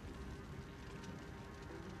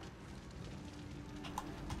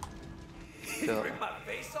 He'd rip my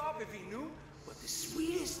face off if he knew, but the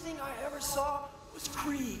sweetest thing I ever saw was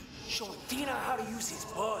Krieg showing Tina how to use his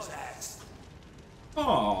buzz axe.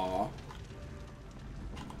 Aww.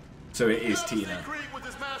 So it is Tina. Krieg with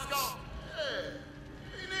his mask on? Yeah,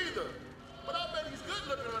 me neither. But I bet he's good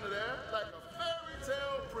looking under there, like a fairy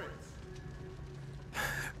tale prince.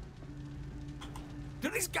 Do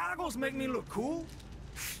these goggles make me look cool?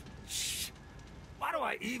 Shh. Why do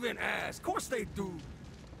I even ask? Of course they do.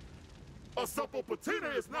 A supple patina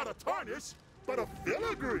is not a tarnish, but a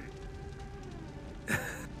filigree.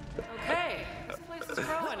 Okay, this place is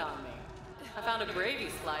growing on me. I found a gravy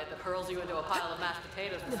slide that hurls you into a pile of mashed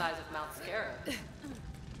potatoes the size of Mount Scarab.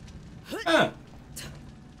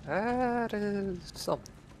 That is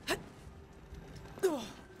something. It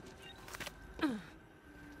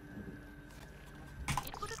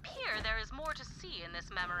would appear there is more to see in this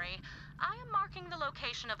memory. I am marking the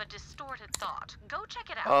location of a distorted thought. Go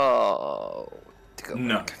check it out. Oh, to go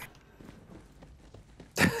No. back.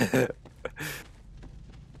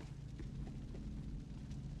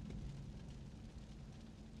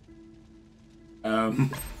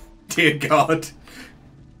 Dear God.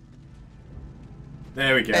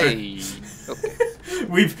 There we go. Hey. Okay.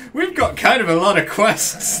 We've got kind of a lot of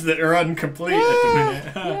quests that are incomplete at the minute.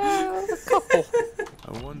 Yeah, a couple.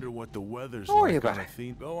 I wonder what the weather's Don't worry like about on it.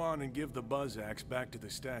 Athena. Go on and give the buzz axe back to the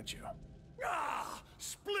statue. Ah!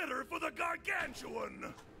 Splitter for the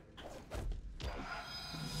gargantuan!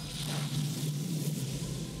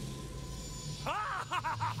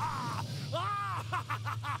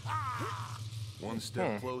 One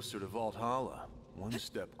step closer to Vaulthalla, one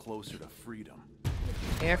step closer to freedom.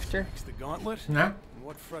 After? It's the gauntlet? No? And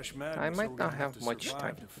what fresh madness I are might we not gonna have to much survive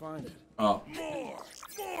time. to find it? Oh.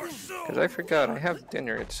 More so! Because I forgot I have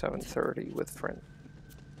dinner at 7:30 with friend.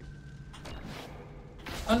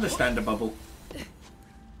 Understandable.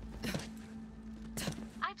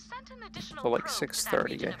 I've sent an additional So like probe to that 6:30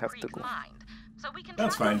 region I of have to Krieg's go. mind, so we can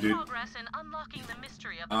That's track fine, our dude. progress in unlocking the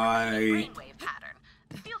mystery of the remaining brainwave pattern.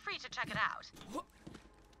 Feel free to check it out.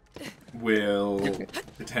 We'll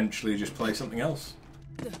potentially just play something else.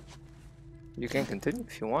 You can continue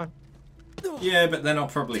if you want. Yeah, but then I'll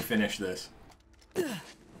probably finish this. Now,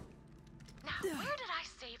 where did I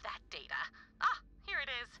save that data? Ah, here it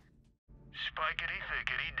is.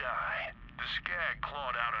 Spikety-thickety die. The skag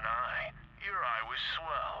clawed out an eye. Your eye was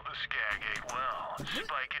swell. The skag ate well.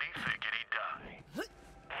 Spikety-thickety die.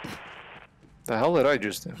 The hell did I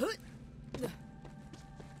just do?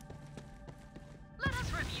 Let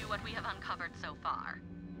us review what we have uncovered so far.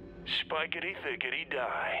 Spikety-thickety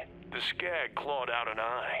die. The skag clawed out an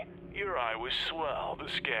eye. Your eye was swell. The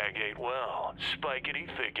skag ate well.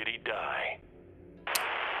 Spikety-thickety die.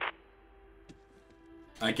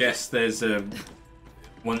 I guess there's a...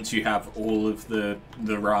 Once you have all of the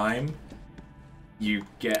rhyme, you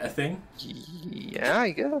get a thing? Yeah,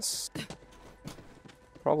 I guess.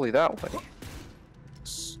 Probably that way.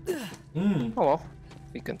 Oh well,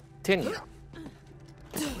 we continue.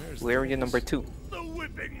 Area number 2. The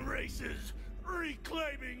whipping races,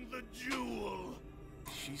 reclaiming the jewel.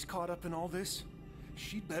 She's caught up in all this?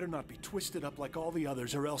 She'd better not be twisted up like all the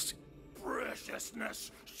others, or else...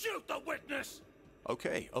 Preciousness, shoot the witness.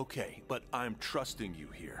 Okay, okay, but I'm trusting you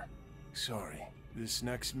here. Sorry, this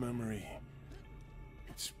next memory...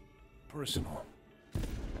 It's personal.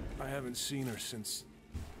 I haven't seen her since...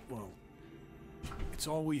 Well... It's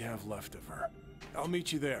all we have left of her. I'll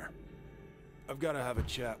meet you there. I've got to have a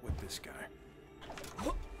chat with this guy.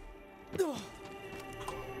 Here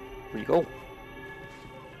we go.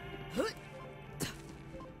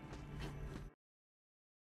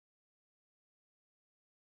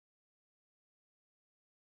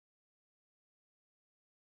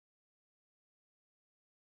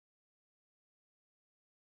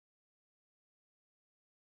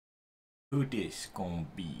 Who this gonna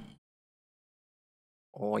be?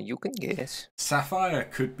 Oh, you can guess. Sapphire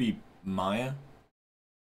could be Maya.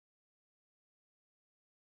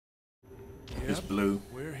 It's Yep, blue.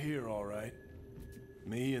 we're here, all right.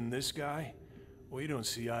 Me and this guy, we don't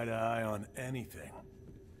see eye to eye on anything.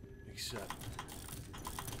 Except...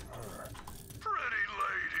 her. Pretty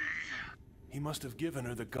lady. He must have given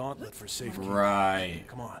her the gauntlet for safekeeping. Right.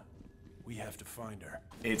 Come on, we have to find her.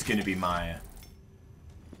 It's gonna be Maya.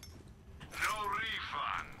 No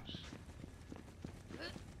refunds.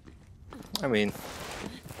 I mean,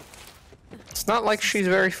 it's not like she's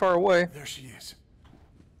very far away. There she is.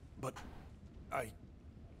 But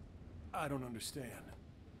I don't understand.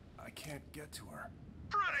 I can't get to her.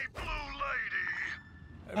 Pretty blue lady.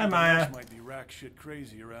 Hi, Everybody Maya. else might be rack shit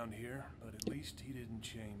crazy around here, but at least he didn't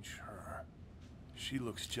change her. She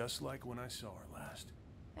looks just like when I saw her last.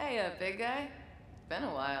 Hey, big guy. Been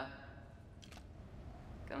a while.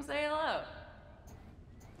 Come say hello.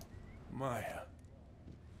 Maya.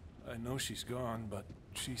 I know she's gone, but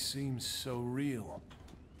she seems so real.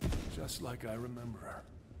 Just like I remember her.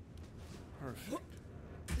 Perfect.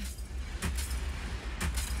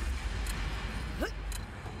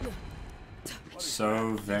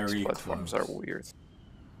 So very Platforms close. are weird.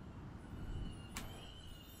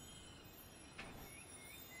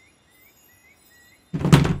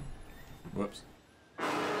 Whoops.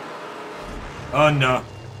 Oh no.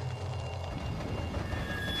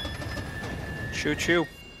 Choo choo.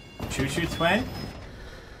 Choo choo twin?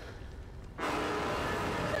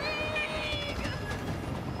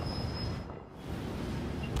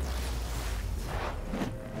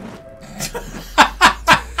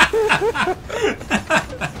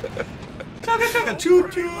 Chugga chugga choo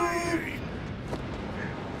choo!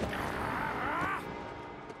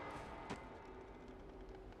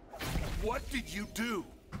 What did you do?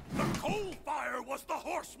 The coal fire was the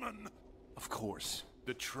horseman! Of course.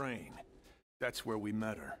 The train. That's where we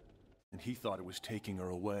met her. And he thought it was taking her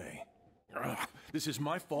away. Ugh, this is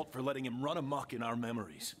my fault for letting him run amok in our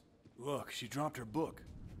memories. Look, she dropped her book.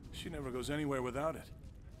 She never goes anywhere without it.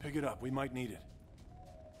 Pick it up, we might need it.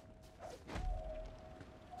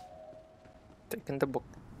 Taking the book.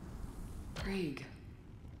 Krieg.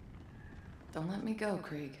 Don't let me go,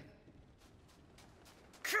 Krieg.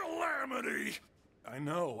 Calamity! I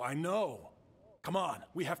know. Come on,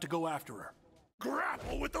 we have to go after her.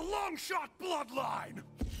 Grapple with the long-shot bloodline!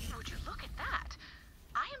 Would you look at that?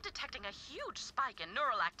 I am detecting a huge spike in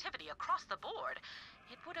neural activity across the board.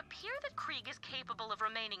 It would appear that Krieg is capable of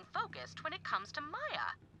remaining focused when it comes to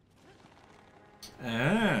Maya.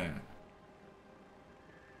 Ah.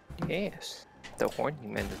 Yes. The horny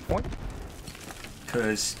man is horny.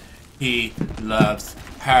 Because he loves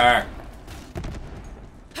her.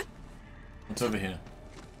 What's over here?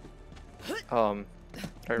 I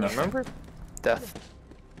remember? Death.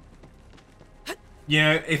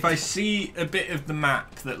 Yeah, if I see a bit of the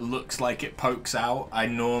map that looks like it pokes out, I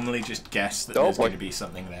normally just guess that there's going to be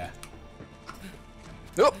something there.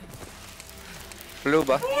 Oh!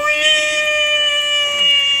 Bluba.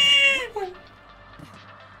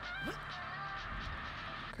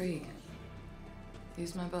 Krieg.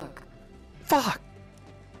 Use my book. Fuck!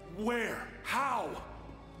 Where? How?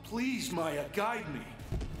 Please, Maya, guide me.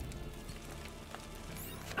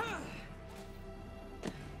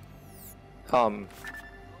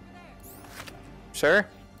 Sir?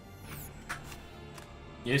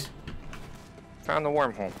 Yes? Found the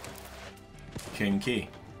wormhole. King Key.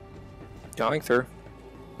 Going through.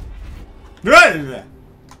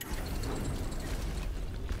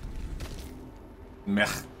 Meh.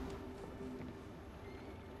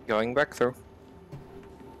 Going back through.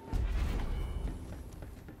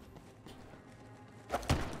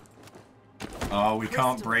 Oh, we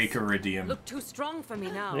can't break iridium. Look too strong for me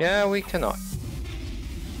now. Yeah, we cannot.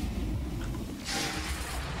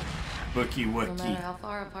 Bookie No wookie. matter how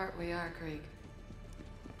far apart we are, Krieg,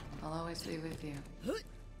 I'll always be with you.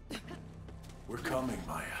 We're coming,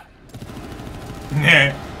 Maya.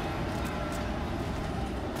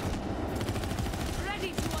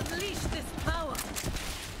 Ready to unleash this power.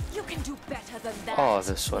 You can do better than that. Oh,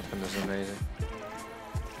 this weapon is amazing.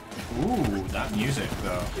 Ooh, that music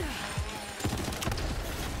though.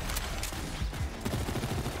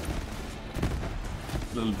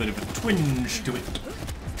 A little bit of a twinge to it.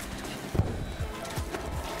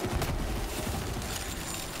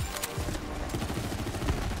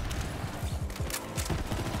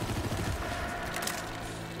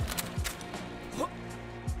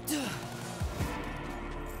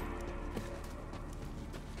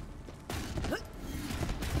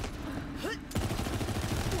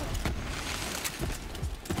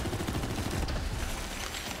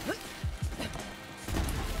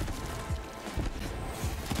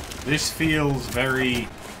 This feels very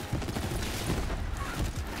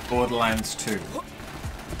Borderlands 2.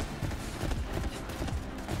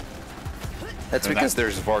 That's because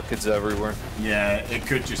there's Varkids everywhere. Yeah, it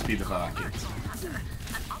could just be the Varkids. An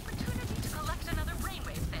opportunity to collect another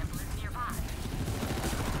brainwave sample is nearby.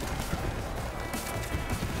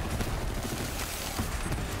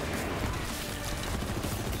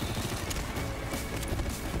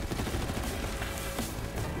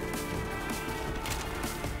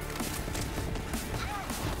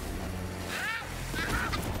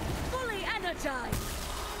 Fully energized.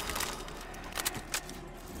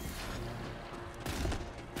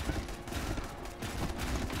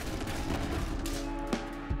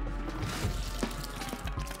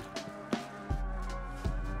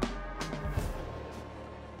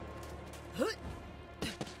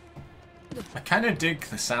 I kind of dig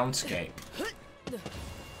the soundscape.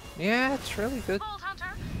 Yeah, it's really good. Vault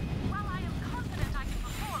Hunter, while I am confident I can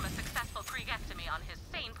perform a successful Kriegectomy on his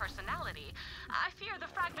sane personality, I fear the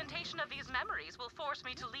fragmentation of these memories will force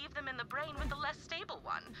me to leave them in the brain with the less stable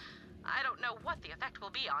one. I don't know what the effect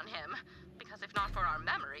will be on him, because if not for our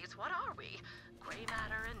memories, what are we? Gray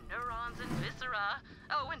matter and neurons and viscera.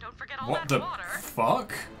 Oh, and don't forget all What that the water.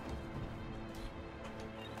 fuck?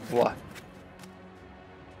 What?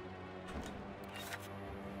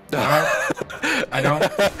 I don't.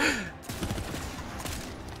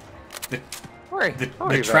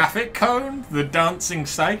 The traffic cone, the dancing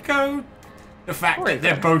psycho, the fact that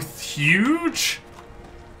they're both huge.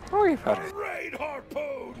 Don't worry about it. Raid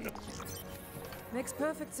harpoon! Makes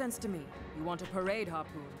perfect sense to me. You want a parade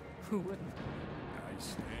harpoon? Who wouldn't? I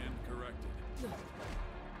stand corrected.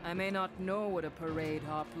 I may not know what a parade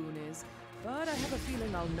harpoon is, but I have a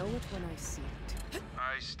feeling I'll know it when I see it. I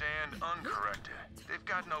I stand uncorrected. They've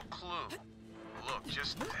got no clue. Look,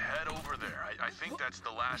 just head over there. I think that's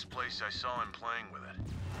the last place I saw him playing with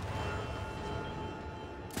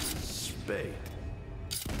it. Spade.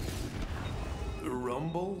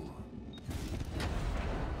 Rumble?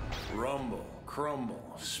 Rumble,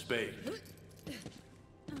 crumble, spade.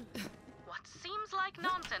 What seems like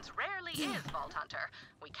nonsense rarely is, Vault Hunter.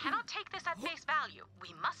 We cannot take this at face value.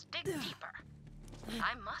 We must dig deeper.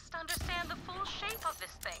 I must understand the full shape of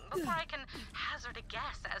this thing before I can hazard a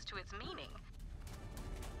guess as to its meaning.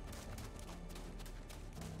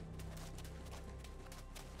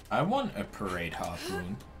 I want a parade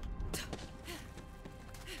harpoon.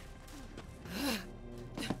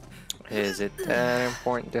 Is it that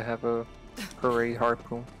important to have a parade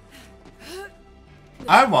harpoon?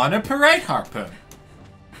 I want a parade harpoon.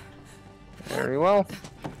 Very well.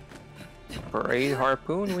 Parade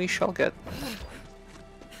harpoon we shall get.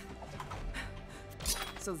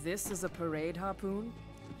 So this is a parade harpoon?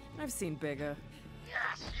 I've seen bigger.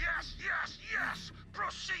 Yes, yes, yes, yes!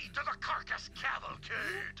 Proceed to the carcass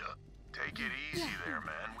cavalcade! Take it easy there,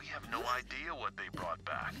 man. We have no idea what they brought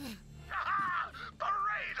back.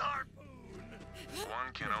 Parade harpoon!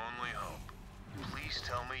 One can only hope. Please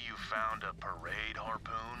tell me you found a parade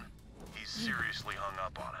harpoon? He's seriously hung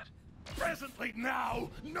up on it. Presently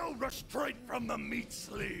now, no restraint from the meat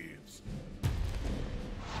sleeves.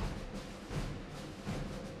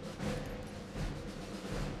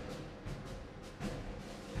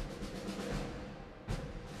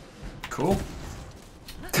 Cool.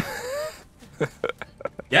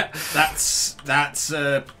 Yep, that's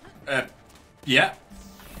yeah.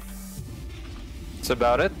 That's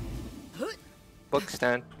about it. Book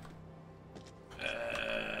stand.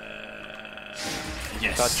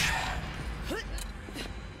 Yes. Touch.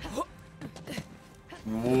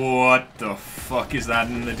 What the fuck is that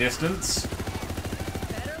in the distance?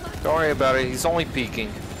 Don't worry about it, he's only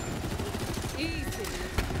peeking.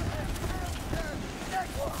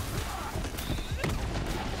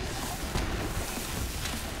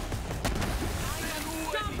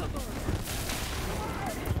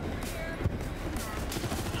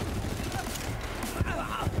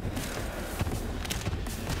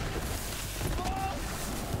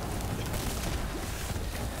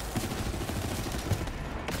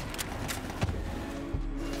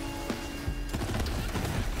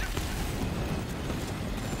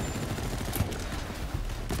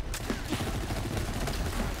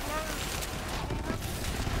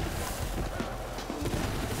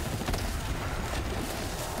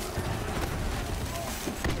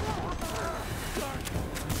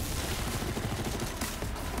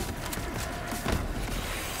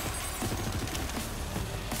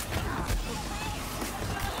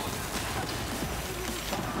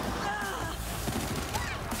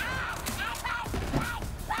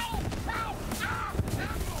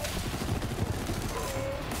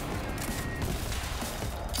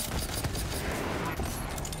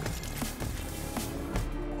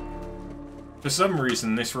 For some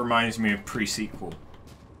reason, this reminds me of pre-sequel.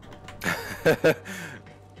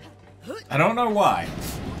 I don't know why.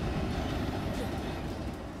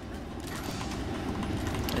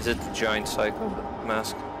 Is it the giant Psycho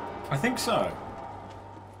mask? I think so.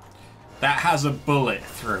 That has a bullet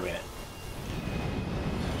through it.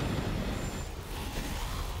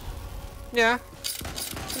 Yeah.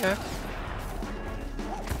 Yeah.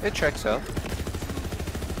 It checks out.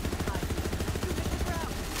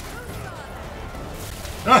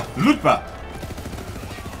 Ah, Lupa!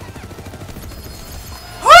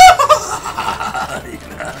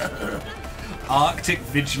 Arctic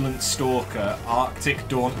Vigilant Stalker, Arctic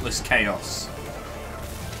Dauntless Chaos.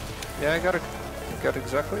 Yeah, I got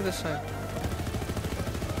exactly the same.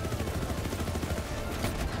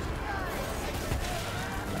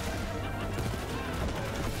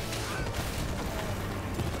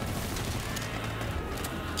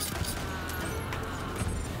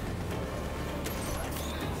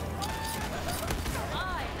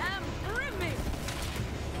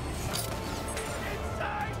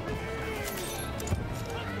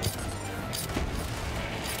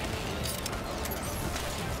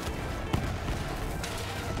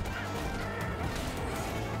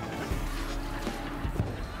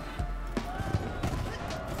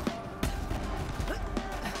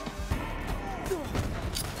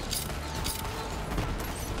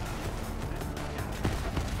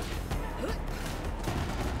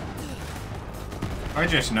 I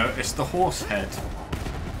just noticed the horse head.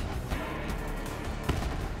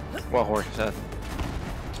 What horse head?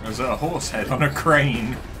 There's a horse head on a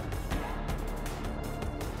crane.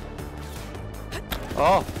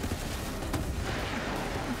 Oh.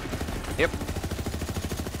 Yep.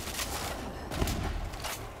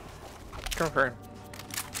 confirm.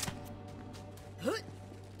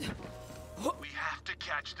 We have to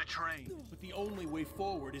catch the train. But the only way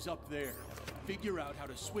forward is up there. Figure out how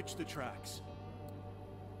to switch the tracks.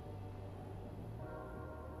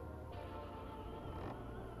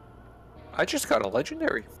 I just got a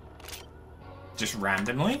legendary. Just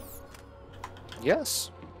randomly? Yes.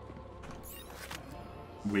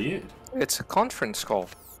 Weird. It's a conference call.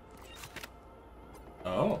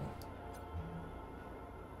 Oh.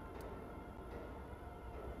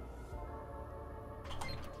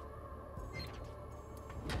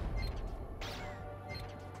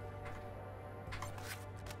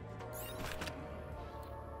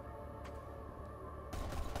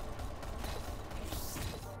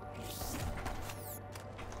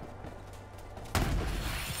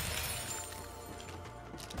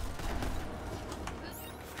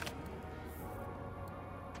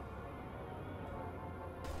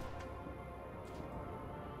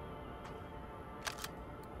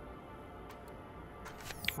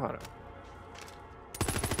 Hold on.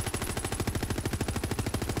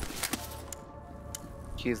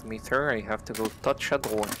 Excuse me, sir. I have to go touch a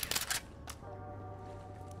door.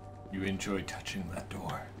 You enjoy touching that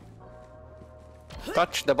door.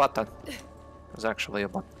 Touch the button. There's actually a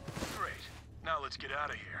button. Great. Now let's get out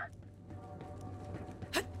of here.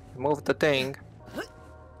 Move the thing.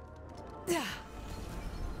 Damn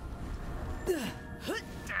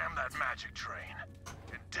that magic train.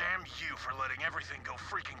 And damn you for letting everything go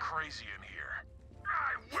freaking crazy in here.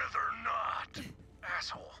 I wither not.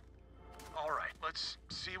 Asshole. Alright, let's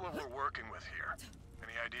see what we're working with here.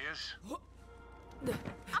 Any ideas?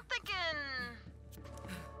 I'm thinking...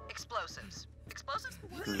 explosives. Explosives?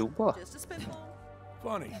 Luba. Just a spitball.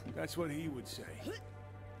 Funny, that's what he would say.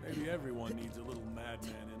 Maybe everyone needs a little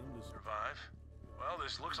madman in them to Survive? Well,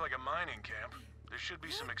 this looks like a mining camp. There should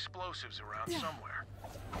be some explosives around somewhere.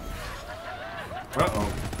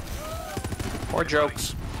 Uh-oh. More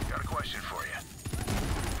jokes. Got a question for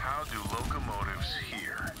you. How do locomotives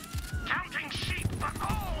hear? Counting sheep, but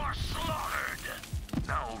all are slaughtered!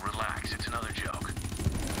 No, relax, it's another joke.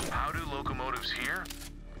 How do locomotives hear?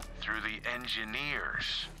 Through the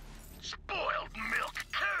engineers. Spoiled milk,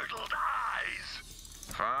 curdled eyes!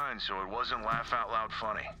 Fine, so it wasn't laugh out loud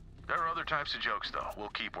funny. There are other types of jokes, though. We'll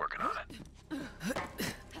keep working on it.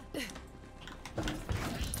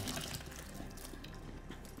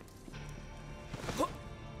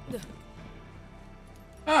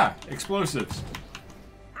 Ah, explosives.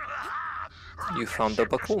 You found the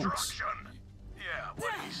bacoons. Yeah,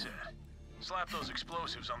 what he said. Slap those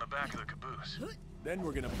explosives on the back of the caboose. Then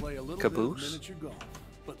we're gonna play a little Caboose? bit of miniature golf.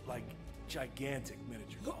 But like, gigantic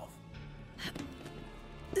miniature golf.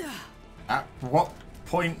 At what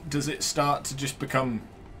point does it start to just become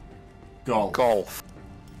golf? Golf.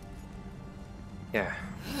 Yeah.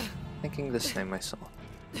 Thinking the same myself.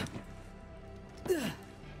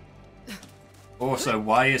 Also,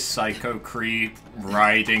 why is Psycho Krieg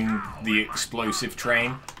riding the explosive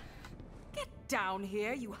train? Get down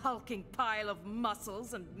here, you hulking pile of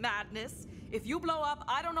muscles and madness. If you blow up,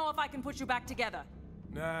 I don't know if I can put you back together.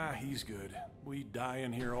 Nah, he's good. We die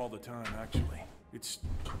in here all the time, actually. It's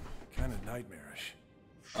kind of nightmarish.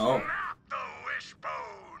 Oh. Snap the wishbone!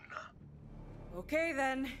 Okay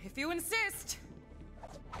then, if you insist.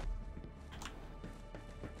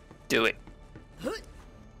 Do it.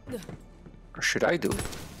 Or should I do it?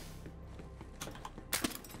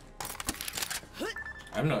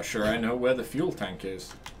 I'm not sure I know where the fuel tank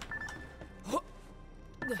is.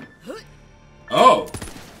 Oh!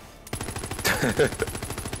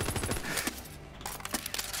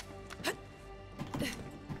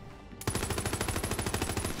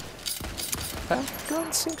 That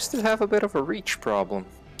gun seems to have a bit of a reach problem.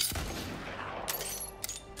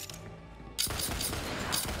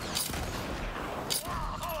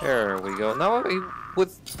 There we go. Now,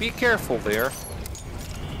 be careful there.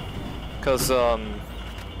 Cause,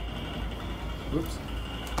 Oops.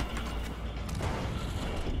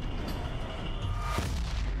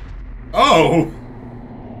 Oh!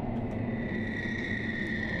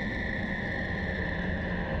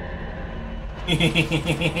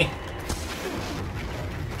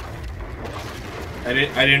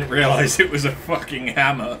 I didn't realize it was a fucking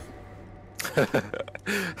hammer.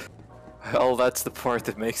 well, that's the part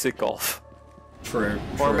that makes it golf. True.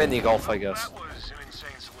 Or mini golf, I guess. That was an insane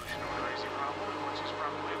solution to a crazy problem, which is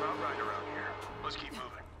probably about right around here. Let's keep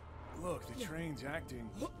moving. Look, the train's acting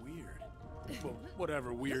weird. Well,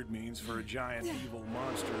 whatever weird means for a giant evil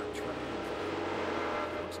monster train.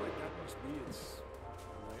 Looks like that must be its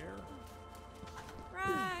lair.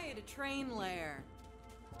 Right, a train lair.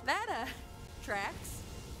 That, tracks.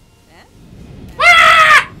 Eh?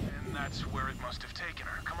 And that's where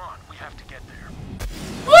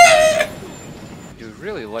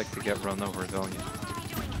really like to get run over, don't you?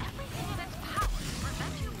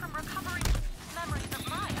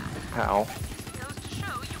 How? Goes to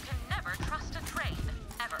show you can never trust a train,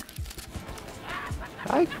 ever.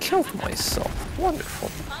 I killed myself. Wonderful.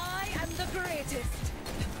 I am the greatest.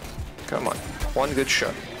 Come on. One good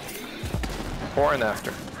shot. Or an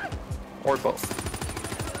after. Or both.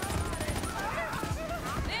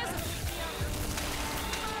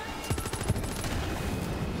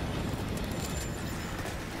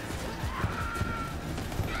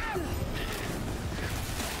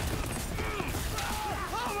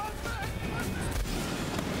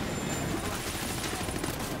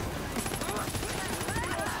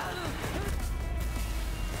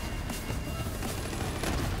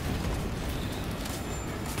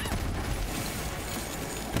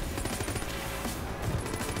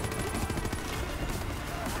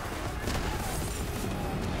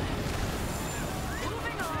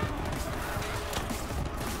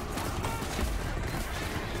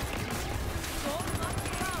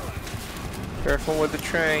 Careful with the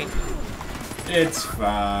train. It's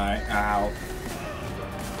fine. Ow.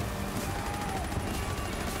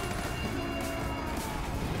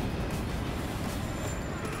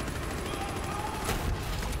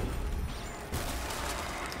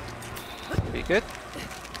 We good?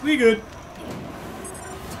 We good.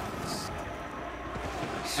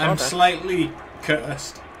 I'm that. slightly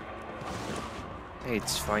cursed. Hey,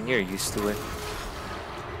 it's fine. You're used to it.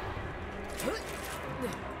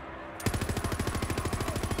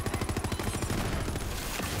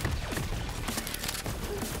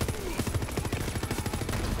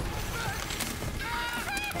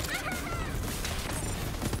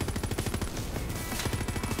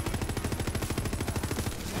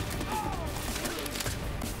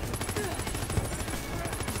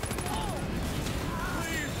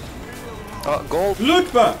 Gold.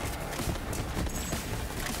 Look back.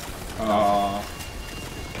 Ah.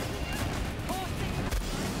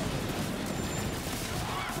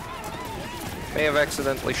 May have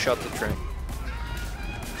accidentally shot the train.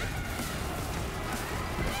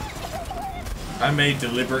 I may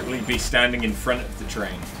deliberately be standing in front of the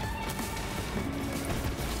train.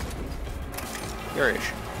 Your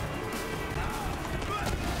issue.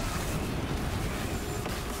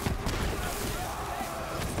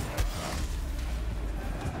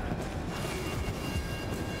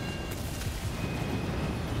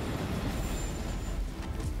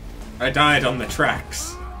 I died on the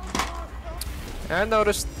tracks. I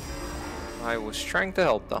noticed. I was trying to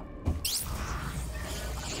help though.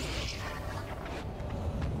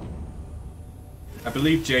 I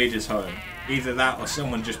believe Jade is home. Either that or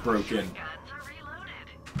someone just broke in.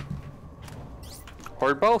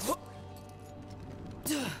 Or both.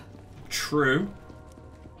 True.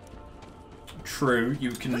 True,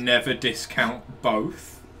 you can never discount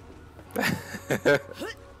both.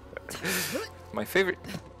 My favorite.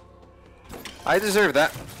 I deserve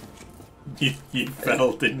that. You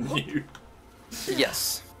fell, didn't you?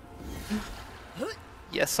 Yes.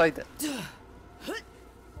 Yes, I did.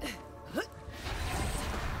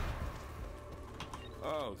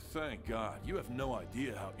 Oh, thank God. You have no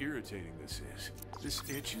idea how irritating this is. This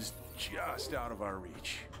itch is just out of our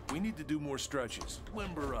reach. We need to do more stretches.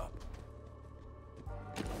 Limber up.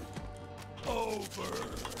 Over.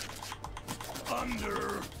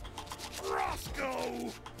 Under.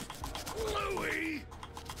 Roscoe. Louis.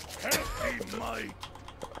 Healthy might.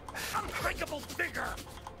 Unbreakable vigor.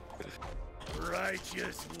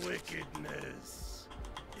 Righteous wickedness.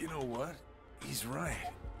 You know what? He's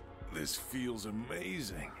right. This feels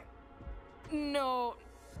amazing. No,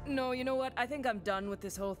 you know what? I think I'm done with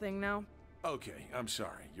this whole thing now. Okay, I'm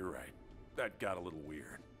sorry. You're right. That got a little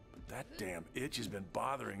weird. But that damn itch has been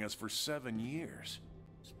bothering us for 7 years.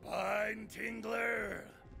 Spine tingler.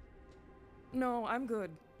 No, I'm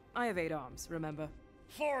good. I have 8 arms, remember?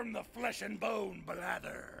 Form the flesh and bone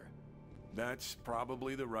blather. That's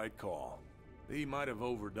probably the right call. He might have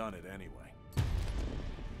overdone it anyway.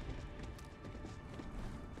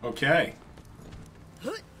 Okay.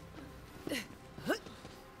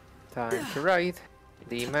 Time to ride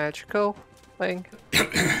the magical thing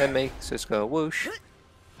that makes us go whoosh.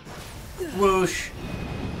 Whoosh.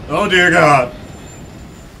 Oh dear God.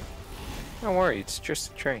 Don't worry, it's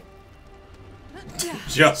just a train.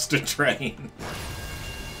 Just a train.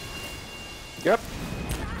 Yep.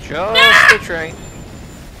 Just a train.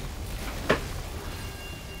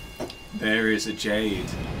 There is a Jade.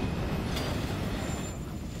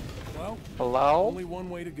 Well, hello? Only one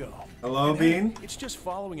way to go. Hello, Bean? It's just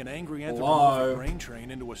following an angry Hello? anthropomorphic grain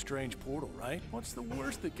train into a strange portal, right? What's the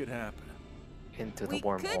worst that could happen? into the We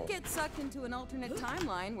wormhole. could get sucked into an alternate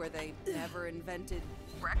timeline where they never invented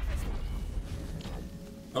breakfast.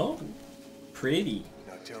 Oh, pretty.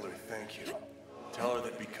 Now tell her thank you. Tell her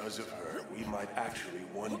that because of her, we might actually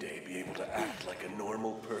one day be able to act like a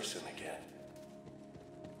normal person again.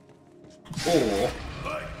 Or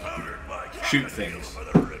shoot things.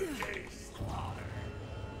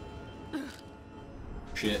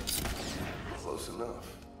 Shit. Close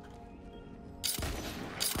enough.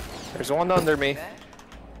 There's one under me.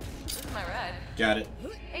 This is my ride. Got it.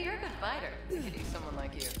 Hey, you're a good fighter. We could use someone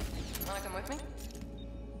like you. Wanna come with me?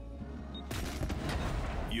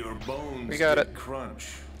 Your bones We got did it.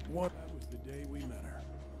 crunch. What? That was the day we met her.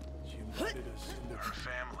 She invited us into Her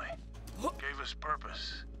family gave us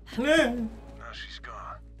purpose. Yeah. Now she's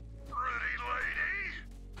gone. Pretty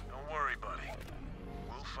lady. Don't worry, buddy.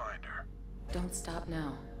 We'll find her. Don't stop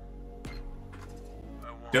now.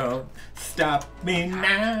 Don't stop me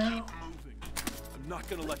now. I'm not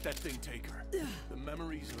gonna let that thing take her. The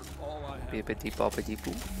memories are all I have. Bippity boppity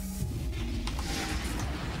boo.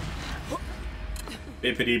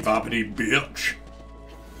 Bippity boppity bitch.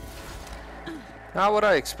 Not what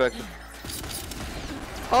I expected.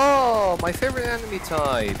 Oh, my favorite enemy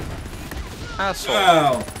type. Asshole.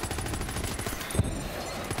 Oh.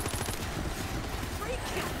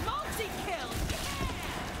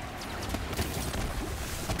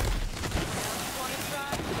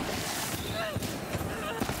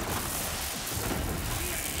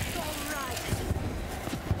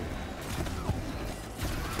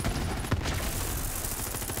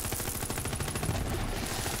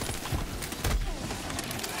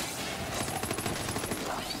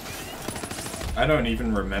 I don't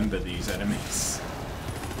even remember these enemies.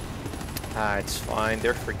 Ah, it's fine.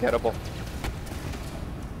 They're forgettable.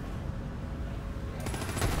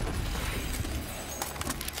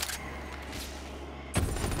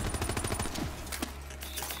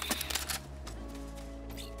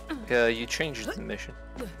 Yeah, you changed the mission.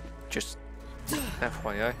 Just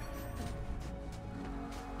FYI.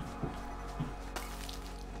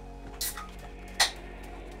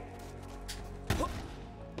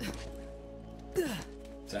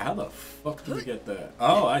 So how the fuck do we get there?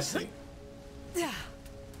 Oh, I see. Dude.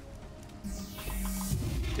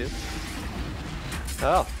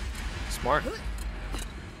 Oh, smart.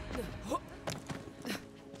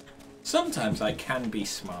 Sometimes I can be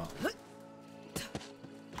smart.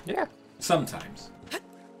 Yeah. Sometimes.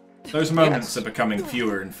 Those moments are becoming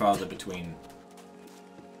fewer and farther between.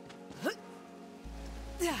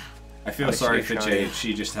 I feel sorry for Jade.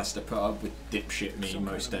 She just has to put up with dipshit me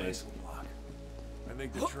most days. I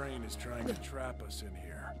think the train is trying to trap us in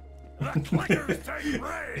here.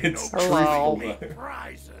 It's Hello. truthful.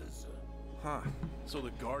 Prizes. Huh. So the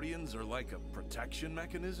Guardians are like a protection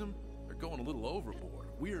mechanism? They're going a little overboard.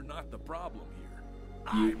 We're not the problem here.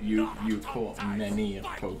 You caught many of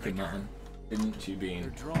Pokemon, didn't you, Bean? They're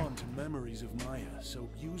drawn to memories of Maya, so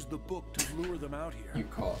use the book to lure them out here. You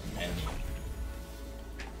caught many.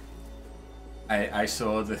 I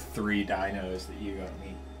saw the 3 dinos that you got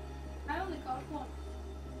me. I only caught one.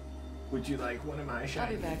 Would you like one of my I'll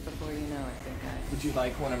shiny? be back before you know, I think Would you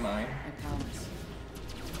like one of mine? I promise.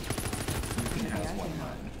 You can have one of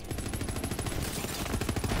mine.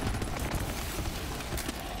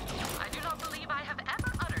 I do not believe I have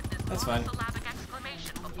ever uttered this That's fine. monosyllabic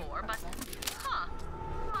exclamation before, but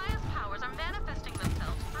Maya's powers are manifesting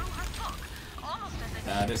themselves through her book, almost as if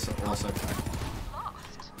That is also fine.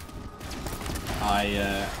 lost. I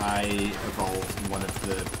evolved one of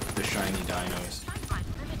the shiny dinos. Despite my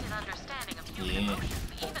limited understanding of human Yeah. emotions,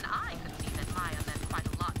 even I could see that Maya meant quite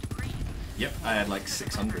a lot to Krieg. Yep, I had like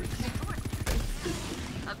 600.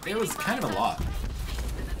 It was kind of a lot. In an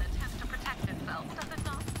attempt to protect itself, does it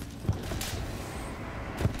not?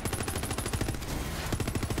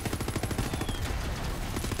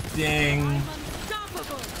 Ding.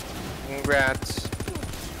 Congrats.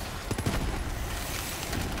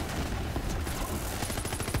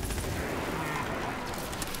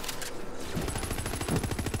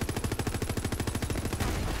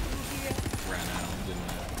 Ran out, didn't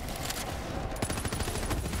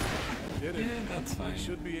Did it? Yeah, that's fine. We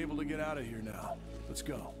should be able to get out of here now. Let's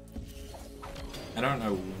go. I don't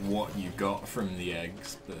know what you got from the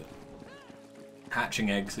eggs, but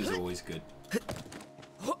hatching eggs is always good.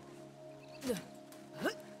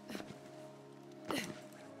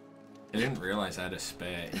 I didn't realize I had a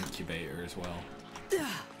spare incubator as well.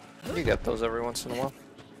 You get those every once in a while.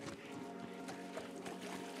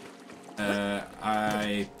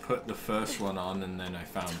 I put the first one on and then I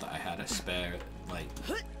found that I had a spare, like,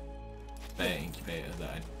 spare incubator that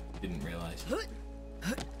I didn't realize.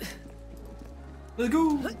 Let's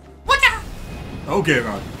go! Okay,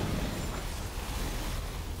 Rod.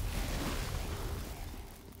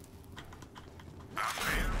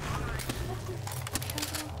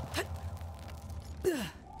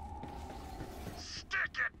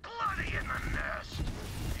 Stick it bloody in the nest.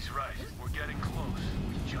 He's right. We're getting close.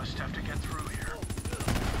 We just have to get through here.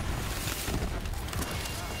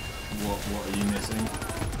 What are you missing?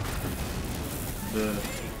 The...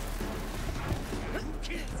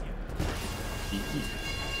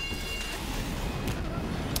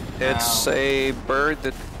 It's a bird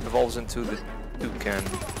that evolves into the toucan.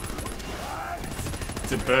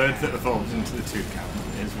 It's a bird that evolves into the toucan,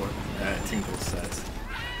 is what Tinkle says.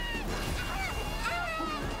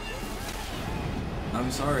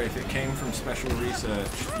 I'm sorry, if it came from special research,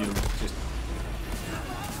 you'll just...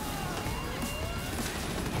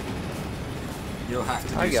 You'll have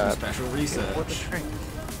to do some special research.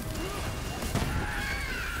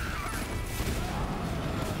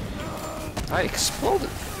 I exploded.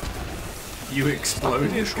 You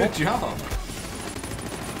exploded? Good job.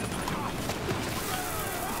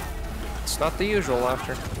 It's not the usual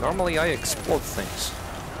after. Normally I explode things.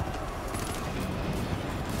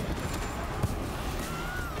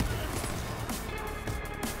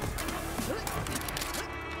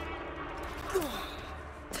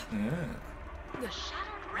 The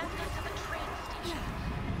shattered remnants of a train station.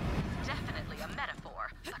 Definitely a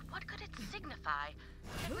metaphor, but what could it signify?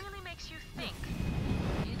 It really makes you think.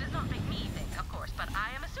 It does not make me think, of course, but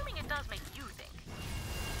I am assuming it does make you think.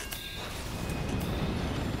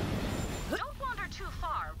 Don't wander too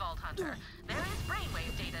far, Vault Hunter. There is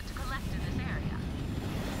brainwave data to collect in this area.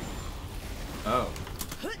 Oh.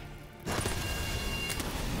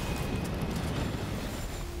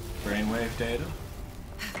 Brainwave data?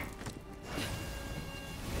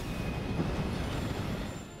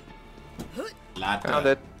 Found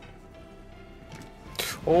it.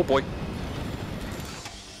 Oh boy.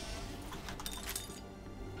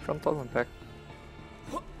 Frontal impact.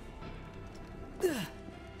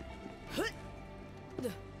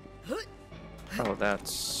 Oh,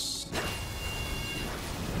 that's...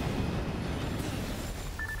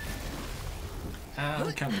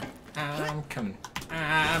 I'm coming. I'm coming.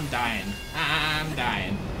 I'm dying. I'm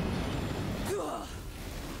dying.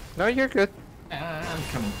 No, you're good. I'm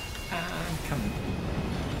coming. I'm coming.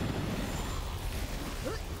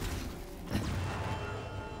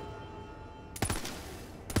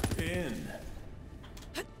 In.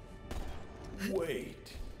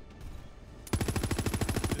 Wait.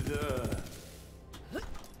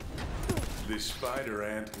 The spider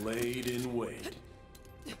ant laid in wait.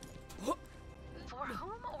 For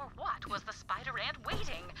whom or what was the spider ant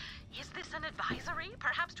waiting? Is this an advisory,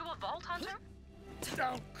 perhaps to a Vault Hunter?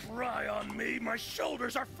 Don't cry on me, my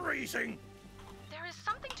shoulders are freezing. There is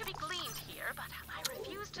something to be gleaned here, but I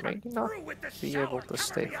refuse to... May not be able to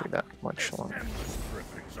stay for that much longer. Endless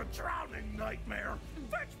drippings, a drowning nightmare.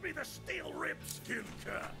 Fetch me the steel-ribbed skin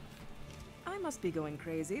cat. I must be going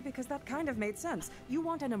crazy because that kind of made sense. You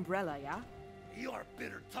want an umbrella, yeah? Your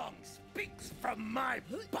bitter tongue speaks from my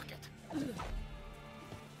bucket.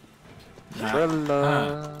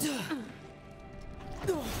 Umbrella.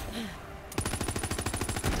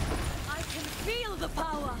 I can feel the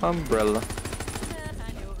power. Umbrella.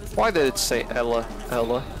 Why did it say Ella?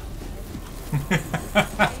 Ella?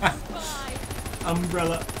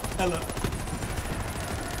 Umbrella. Ella.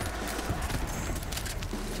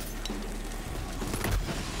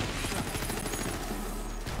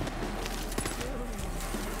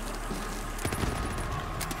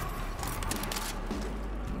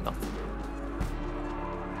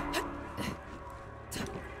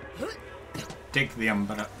 Take the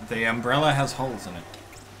umbrella. The umbrella has holes in it.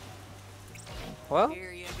 Well,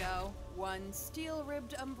 here you go. One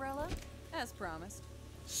steel-ribbed umbrella, as promised.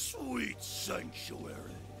 Sweet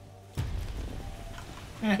sanctuary.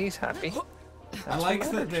 he's happy. I like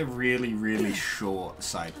that they're really, really short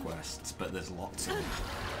side quests, but there's lots of them.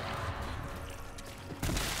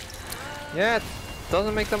 Yeah, it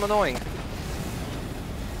doesn't make them annoying.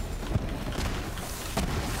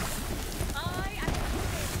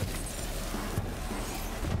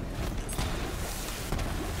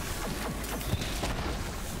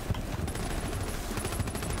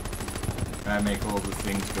 I make all the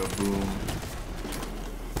things go boom.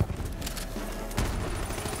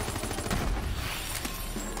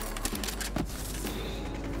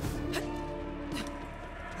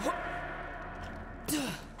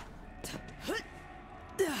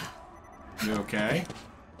 You okay?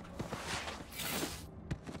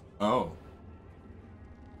 Oh.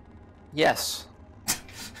 Yes.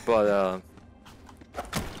 But,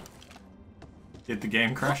 Did the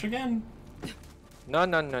game crash again? No,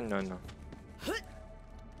 no, no, no, no.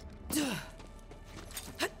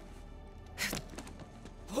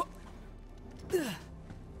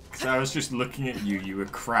 So I was just looking at you, you were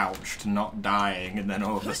crouched, not dying, and then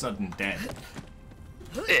all of a sudden dead.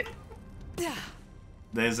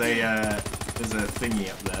 There's a thingy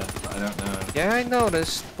up there, but I don't know. Yeah, I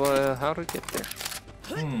noticed, but how to get there?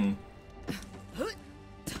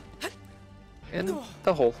 In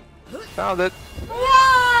the hole. Found it.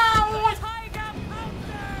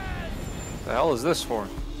 The hell is this for?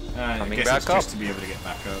 I Coming guess back it's up. just to be able to get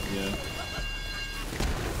back up, yeah.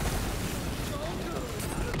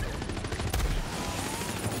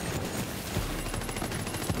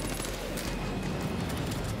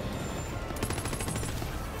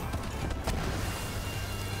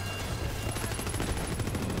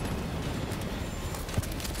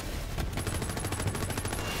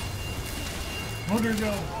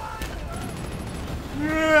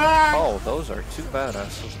 Oh, those are 2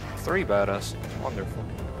 badasses. 3 badasses. Wonderful.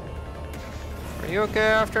 Are you okay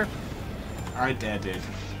after? I did.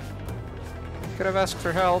 Could have asked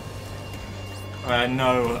for help.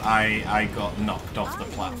 No, I got knocked off the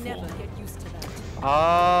platform.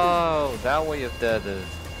 Oh, that way of deaded.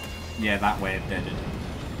 Yeah, that way of deaded.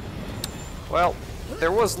 Well,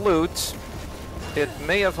 there was loot. It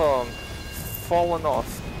may have fallen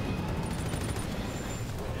off.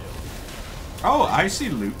 Oh, I see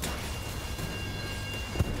loot.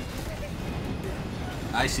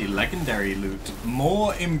 I see legendary loot.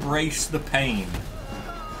 More embrace the pain.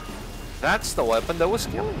 That's the weapon that was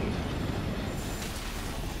killing me.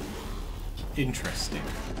 Interesting.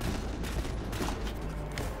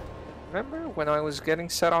 Remember when I was getting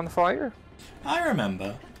set on fire? I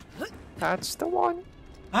remember. That's the one.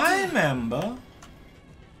 I remember.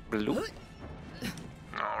 Blue.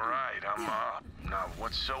 Alright, I'm up. Now,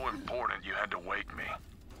 what's so important you had to wake me?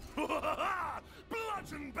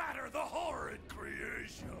 Bludgeon batter the horrid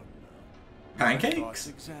creation. Pancakes?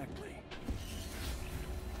 Exactly.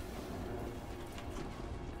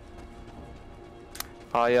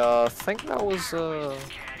 I think that was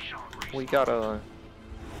we got a.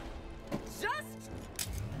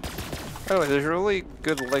 Oh, there's a really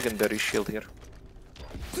good legendary shield here.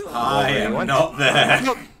 I am not there.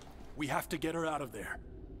 We have to get her out of there.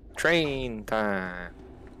 Train time.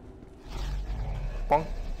 Bonk.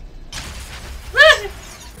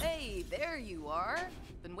 Hey, there you are.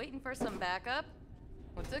 Been waiting for some backup.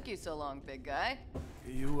 What took you so long, big guy?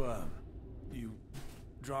 You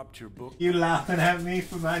dropped your book. You laughing at me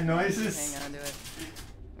for my noises? Hang on to it.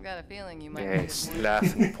 I've got a feeling you might Yes, need it more.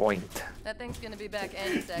 laughing point. That thing's gonna be back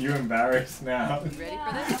any second. You're embarrassed now. You ready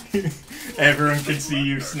for this? Everyone can see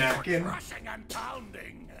you snacking. Crushing and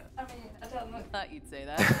pounding. I thought you'd say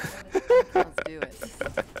that. Let's do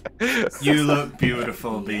it. You look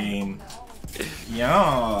beautiful, Bean.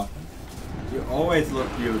 Yeah. You always look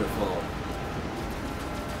beautiful.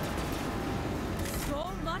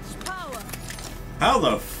 So much power. How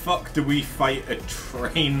the fuck do we fight a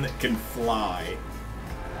train that can fly?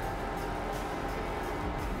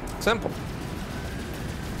 Simple.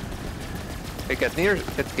 It gets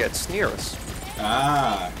near us.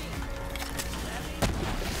 Ah.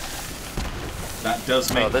 That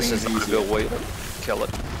does make this things is a easier. good way to kill it.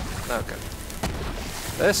 Okay.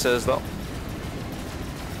 This is though.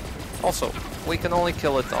 Also, we can only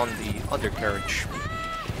kill it on the undercarriage.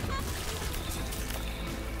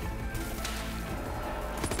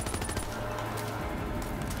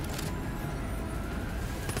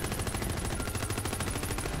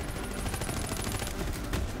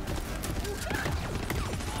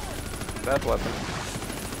 Bad weapon.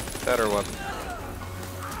 Better weapon.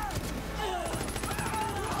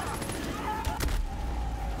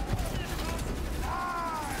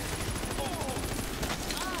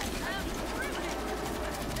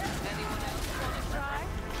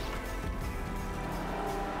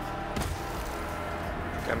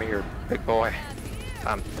 Come here, big boy.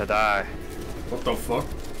 Time to die. What the fuck?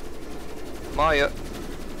 Maya.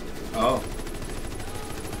 Oh.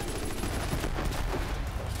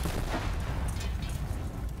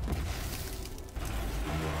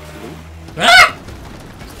 Ah!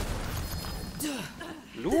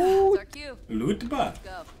 Loot. Loot ba.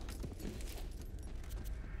 Go.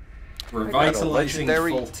 Revitalizing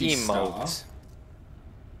legendary faulty emote. star.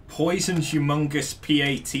 Poison humongous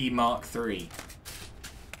PAT Mark III.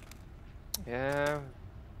 Yeah.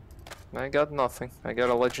 I got nothing. I got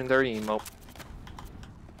a legendary emote.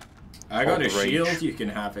 I got a All the rage. shield you can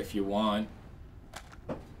have if you want.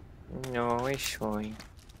 No, it's fine.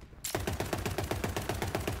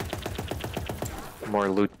 More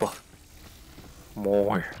loot, but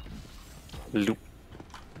more loot.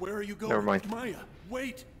 Where are you going? Never mind. Maya,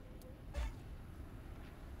 wait.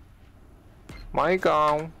 My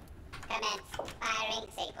go. Commence firing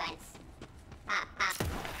sequence. Pop, pop.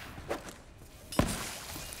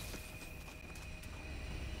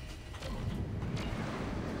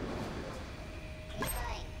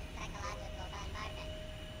 Deploying psychological bombardment.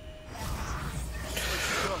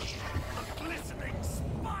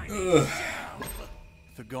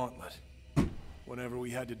 The gauntlet. Whenever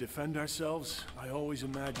we had to defend ourselves, I always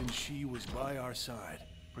imagined she was by our side,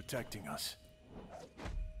 protecting us.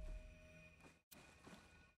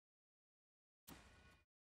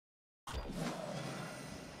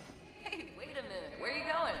 Hey, wait a minute. Where are you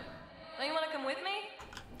going? Don't you want to come with me?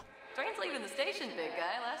 Train's leaving the station, big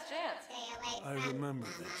guy. Last chance. I remember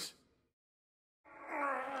this.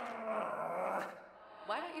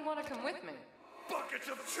 Why don't you want to come with me? Buckets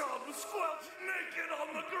of chum squelched naked on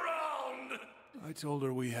the ground! I told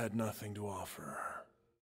her we had nothing to offer her.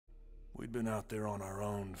 We'd been out there on our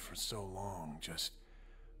own for so long, just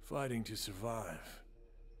fighting to survive.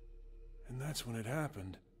 And that's when it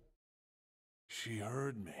happened. She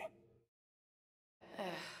heard me.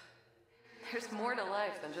 There's more to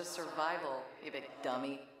life than just survival, you big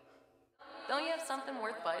dummy. Don't you have something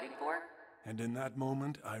worth fighting for? And in that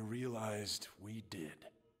moment, I realized we did.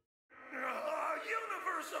 A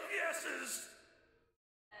universe of yeses!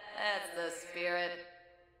 That's the spirit.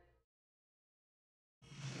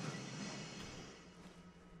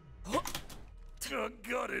 A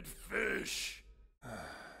gutted fish.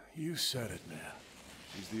 You said it, man.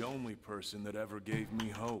 She's the only person that ever gave me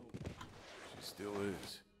hope. She still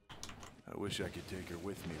is. I wish I could take her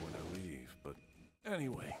with me when I leave, but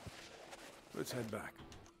anyway, let's head back.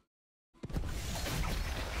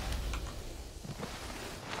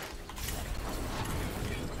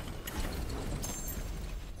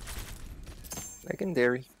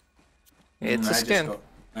 Legendary. It's a skin.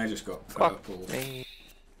 I just got Fuck purple. me.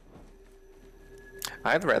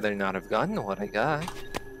 I'd rather not have gotten what I got.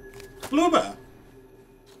 Bloober!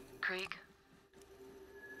 Krieg,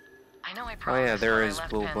 I know I promised yeah, there when is I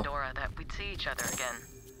left Bloober. Pandora that we'd see each other again.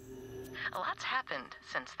 A lot's happened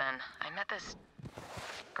since then. I met this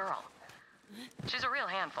girl. She's a real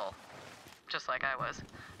handful, just like I was.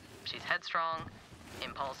 She's headstrong,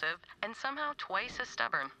 impulsive, and somehow twice as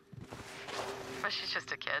stubborn. But she's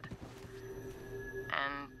just a kid.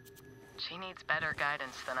 And she needs better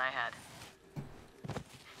guidance than I had.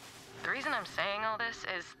 The reason I'm saying all this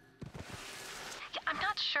is... I'm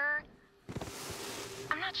not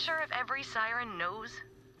sure if every siren knows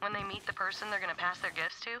when they meet the person they're gonna pass their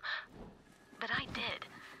gifts to, but I did.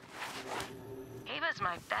 Ava's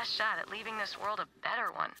my best shot at leaving this world a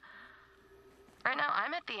better one. Right now,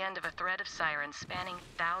 I'm at the end of a thread of sirens spanning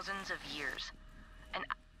thousands of years. And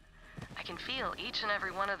I can feel each and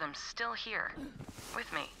every one of them still here,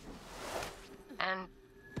 with me. And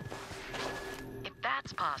if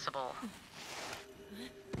that's possible,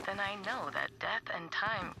 then I know that death and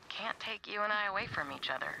time can't take you and I away from each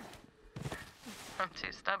other. I'm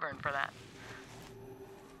too stubborn for that.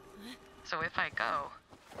 So if I go,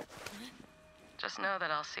 just know that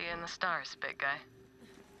I'll see you in the stars, big guy.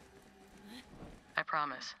 I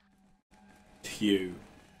promise. You.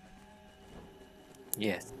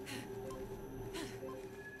 Yes.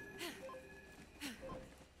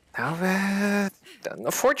 Now,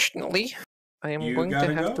 unfortunately, I am going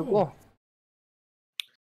to have to go.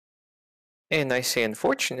 And I say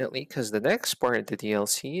unfortunately because the next part of the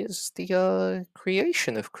DLC is the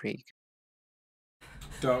creation of Krieg.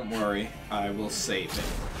 Don't worry, I will save it.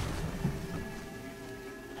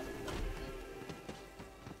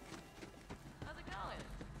 How's it going?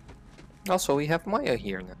 Also, we have Maya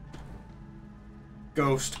here now.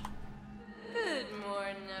 Ghost. Good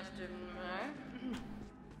morning, afternoon.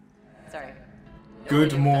 Sorry.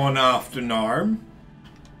 Good morning, afternoon.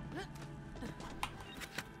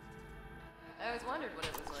 I always wondered what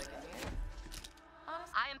it was like in here.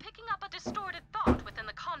 I am picking up a distorted thought within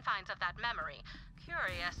the confines of that memory.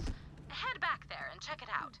 Curious. Head back there and check it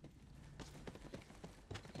out.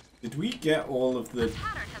 Did we get all of the... The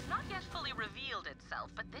pattern has not yet fully revealed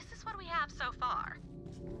itself, but this is what we have so far.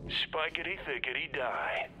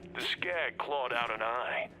 Spikety-thickety-die. The skag clawed out an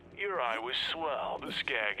eye. Your eye was swell, the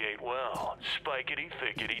skag ate well.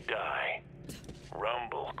 Spikety-thickety-die.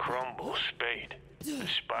 Rumble, crumble, spate. The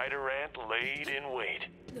spider ant laid in wait.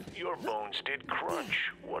 Your bones did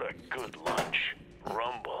crunch. What a good lunch.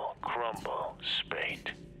 Rumble, crumble,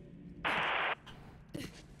 spate.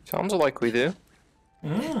 Sounds like we do.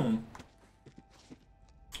 Well.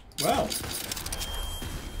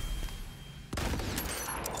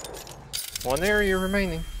 One area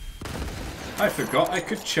remaining. I forgot I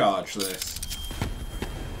could charge this.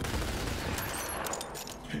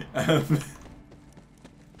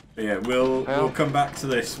 But yeah, we'll come back to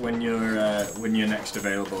this when you're next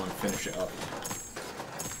available and finish it up.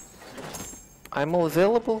 I'm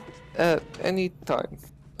available at any time.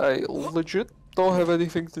 I legit don't have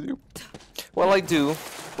anything to do. Well, I do,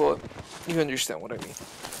 but you understand what I mean.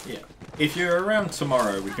 Yeah. If you're around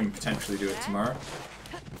tomorrow, we can potentially do it tomorrow.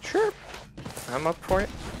 Sure. I'm up for it.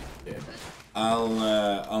 Yeah.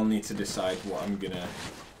 I'll need to decide what I'm gonna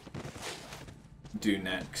do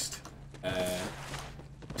next,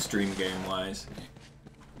 stream game wise.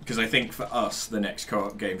 Because I think for us, the next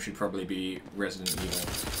co-op game should probably be Resident Evil.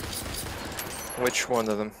 Which one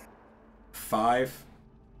of them? 5.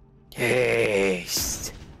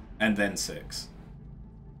 Yes. And then 6.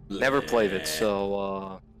 Never played it,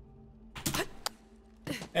 so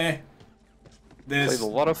There's played a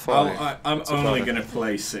lot of fun. I'm only gonna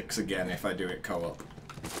play 6 again if I do it co-op.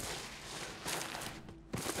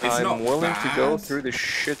 I'm willing to go through the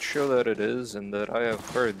shit show that it is, and that I have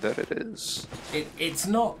heard that it is. It's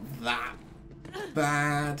not that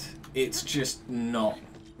bad. It's just not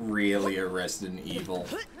really a Resident Evil.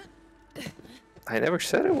 I never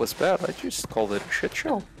said it was bad. I just called it a shit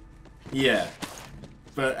show. Yeah,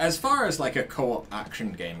 but as far as like a co-op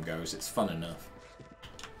action game goes, it's fun enough.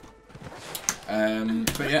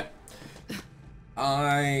 But yeah,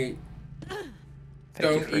 I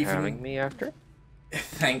Thank you for having me after.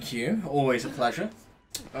 Thank you. Always a pleasure.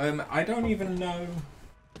 I don't even know.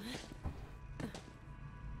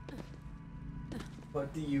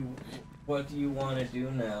 What do you want to do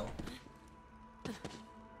now?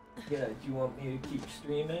 Yeah, do you want me to keep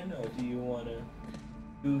streaming, or do you want to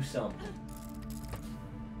do something?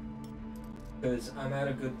 Because I'm at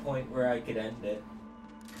a good point where I could end it.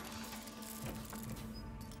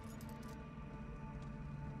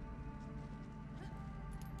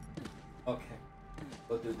 Okay,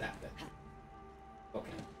 we'll do that then.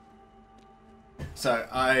 Okay. So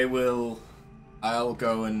I'll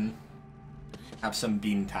go and have some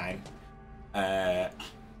bean time,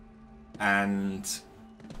 and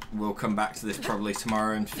we'll come back to this probably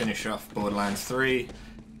tomorrow and finish off Borderlands 3,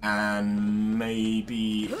 and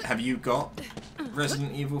maybe... Have you got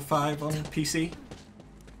Resident Evil 5 on PC?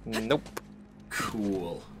 Nope.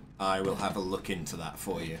 Cool. I will have a look into that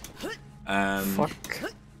for you. Fuck.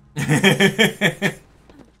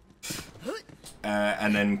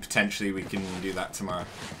 And then potentially we can do that tomorrow.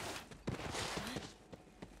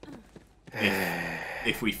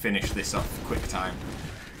 If we finish this off quick time.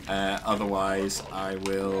 Otherwise, I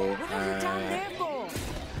will...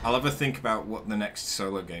 I'll have a think about what the next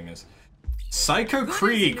solo game is. Psycho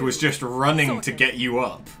Krieg was just running to get you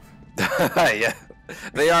up. Yeah.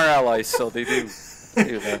 They are allies, so they do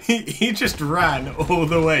that. He just ran all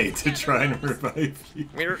the way to try and revive you.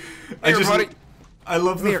 I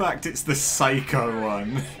love the fact it's the Psycho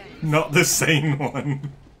one, not the sane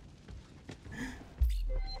one.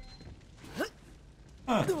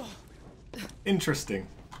 Huh. Interesting.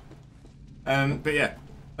 But yeah,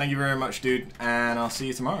 thank you very much, dude, and I'll see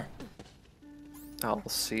you tomorrow. I'll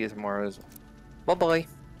see you tomorrow as well. Bye-bye.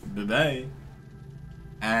 Bye-bye.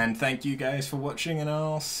 And thank you guys for watching, and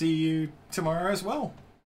I'll see you tomorrow as well.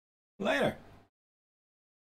 Later.